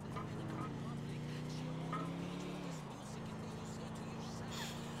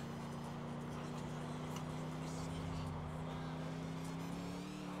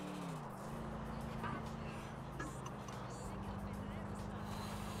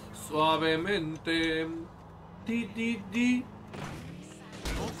 Suavemente. Di, di, di.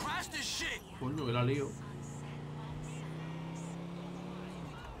 Don't crash this shit. Coño, que la lío.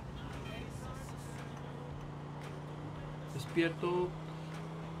 Despierto,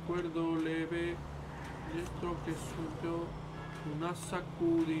 cuerdo leve, y esto que suyo, una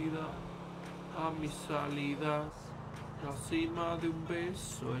sacudida a mi salida, la cima de un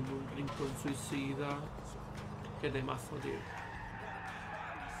beso en un rincón suicida. Qué temazo, tío.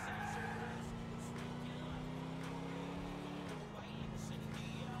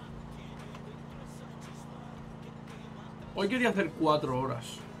 Hoy quería hacer 4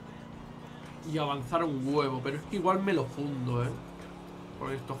 horas y avanzar un huevo, pero es que igual me lo fundo,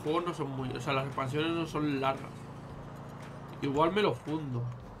 porque estos juegos no son muy... O sea, las expansiones no son largas. Igual me lo fundo.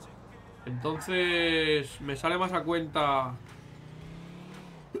 Entonces me sale más a cuenta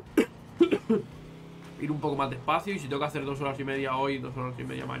ir un poco más despacio, y si tengo que hacer 2 horas y media hoy, 2 horas y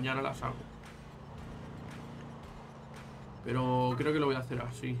media mañana, las hago. Pero creo que lo voy a hacer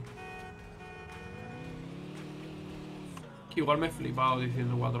así. Que igual me he flipado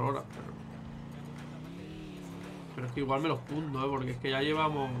diciendo 4 horas, pero es que igual me lo fundo, porque es que ya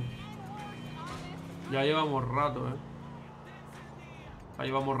llevamos rato,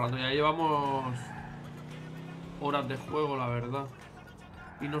 ya llevamos horas de juego, la verdad.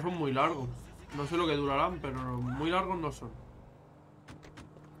 Y no son muy largos. No sé lo que durarán, pero muy largos no son.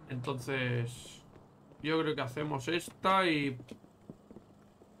 Entonces yo creo que hacemos esta y...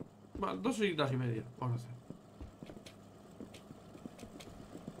 Bueno, 2 horitas y media vamos a hacer.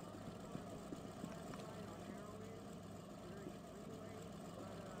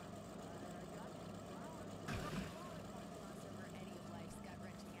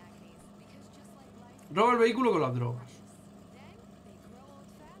 Roba el vehículo con las drogas.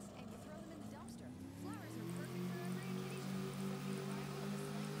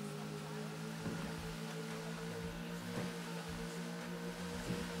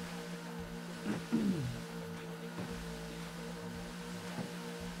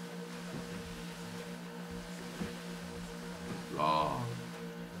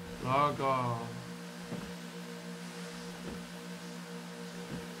 Placa.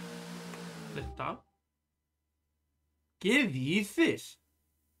 ¿Dónde está? ¿Qué dices?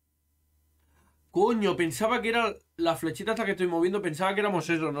 Coño, pensaba que era la flechita hasta que estoy moviendo. Pensaba que éramos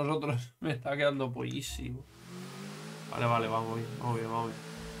esos nosotros. Me está quedando pollísimo. Vale, vale, vamos bien, vamos bien, vamos bien.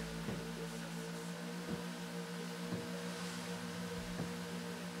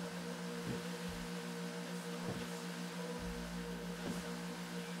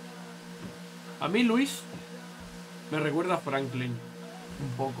 A mí Luis me recuerda a Franklin. Un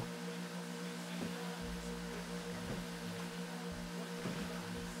poco.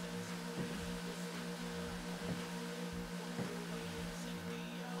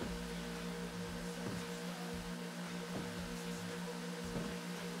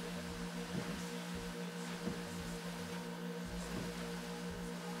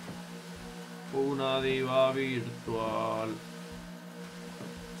 Una diva virtual.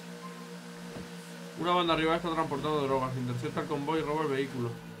 Una banda rival está transportando drogas. Intercepta el convoy y roba el vehículo.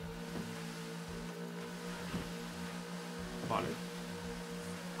 Vale.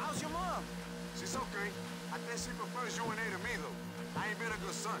 How's your mom? She's okay. I think she prefers you and A to me, though. I ain't been a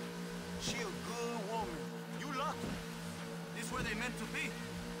good son. She a good woman. You lucky. This where they meant to be.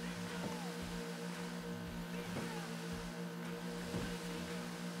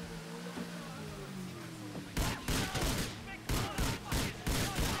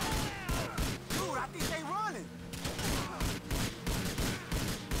 Dude, I think they running.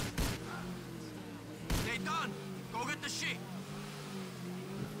 They done. Go get the shit.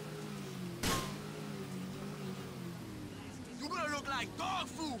 You gonna look like dog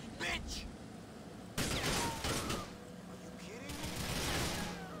food, bitch.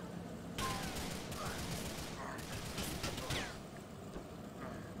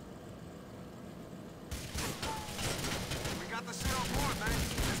 We got the shit on board, man.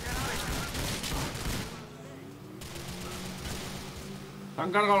 Let's get out of here. ¿Se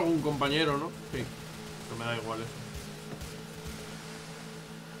han cargado algún compañero, no? Sí. No me da igual eso.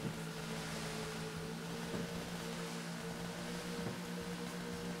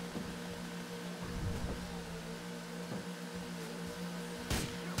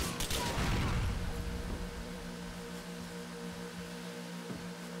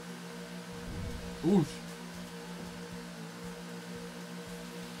 Uff.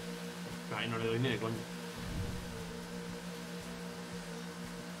 Ay, no le doy ni de coño.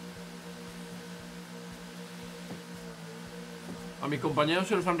 A mis compañeros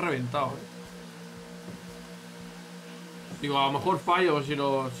se los han reventado, Digo, a lo mejor fallo si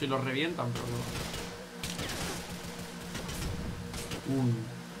los revientan, pero no. Uy.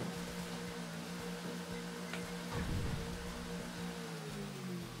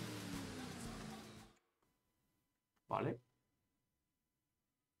 Vale.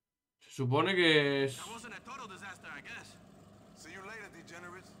 Se supone que es... That wasn't a total disaster, I guess. See you later,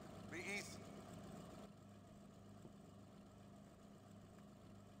 degenerates. Be easy.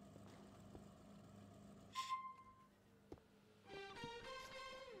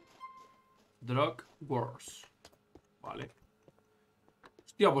 Drug Wars. Vale.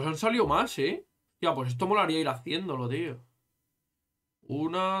 Hostia, pues han salido más, Hostia, pues esto molaría ir haciéndolo, tío.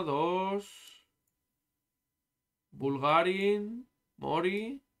 1, 2... Bulgarin,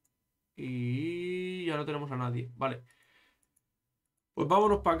 Mori. Y ya no tenemos a nadie. Vale. Pues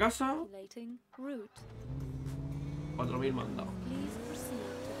vámonos para casa. 4.000 mandados.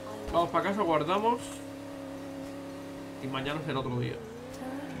 Vamos para casa, guardamos. Y mañana será otro día.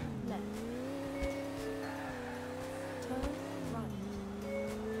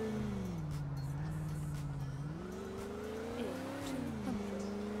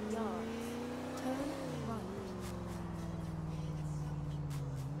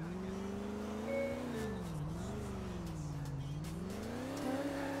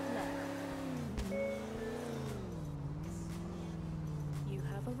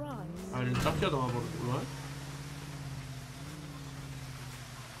 A ver, el taxi a tomar por culo,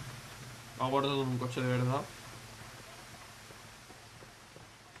 Ha guardado en un coche de verdad.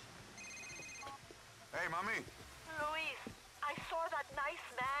 Hey, mami. Luis, I saw that nice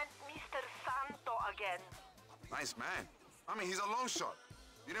man, Mr. Santo, again. Nice man. I mean, he's a long shot.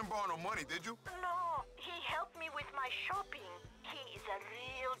 You didn't borrow no money, did you? No, he helped me with my shopping. He is a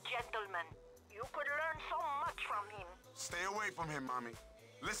real gentleman. You could learn so much from him. Stay away from him, mommy.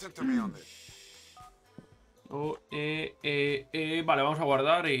 Listen to me on this. Vale, vamos a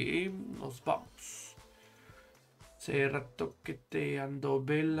guardar y nos vamos. Hace rato que te ando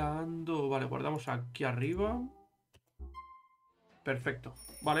velando. Vale, guardamos aquí arriba. Perfecto.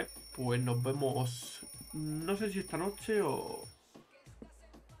 Vale, pues nos vemos. No sé si esta noche o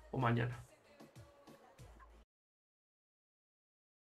mañana.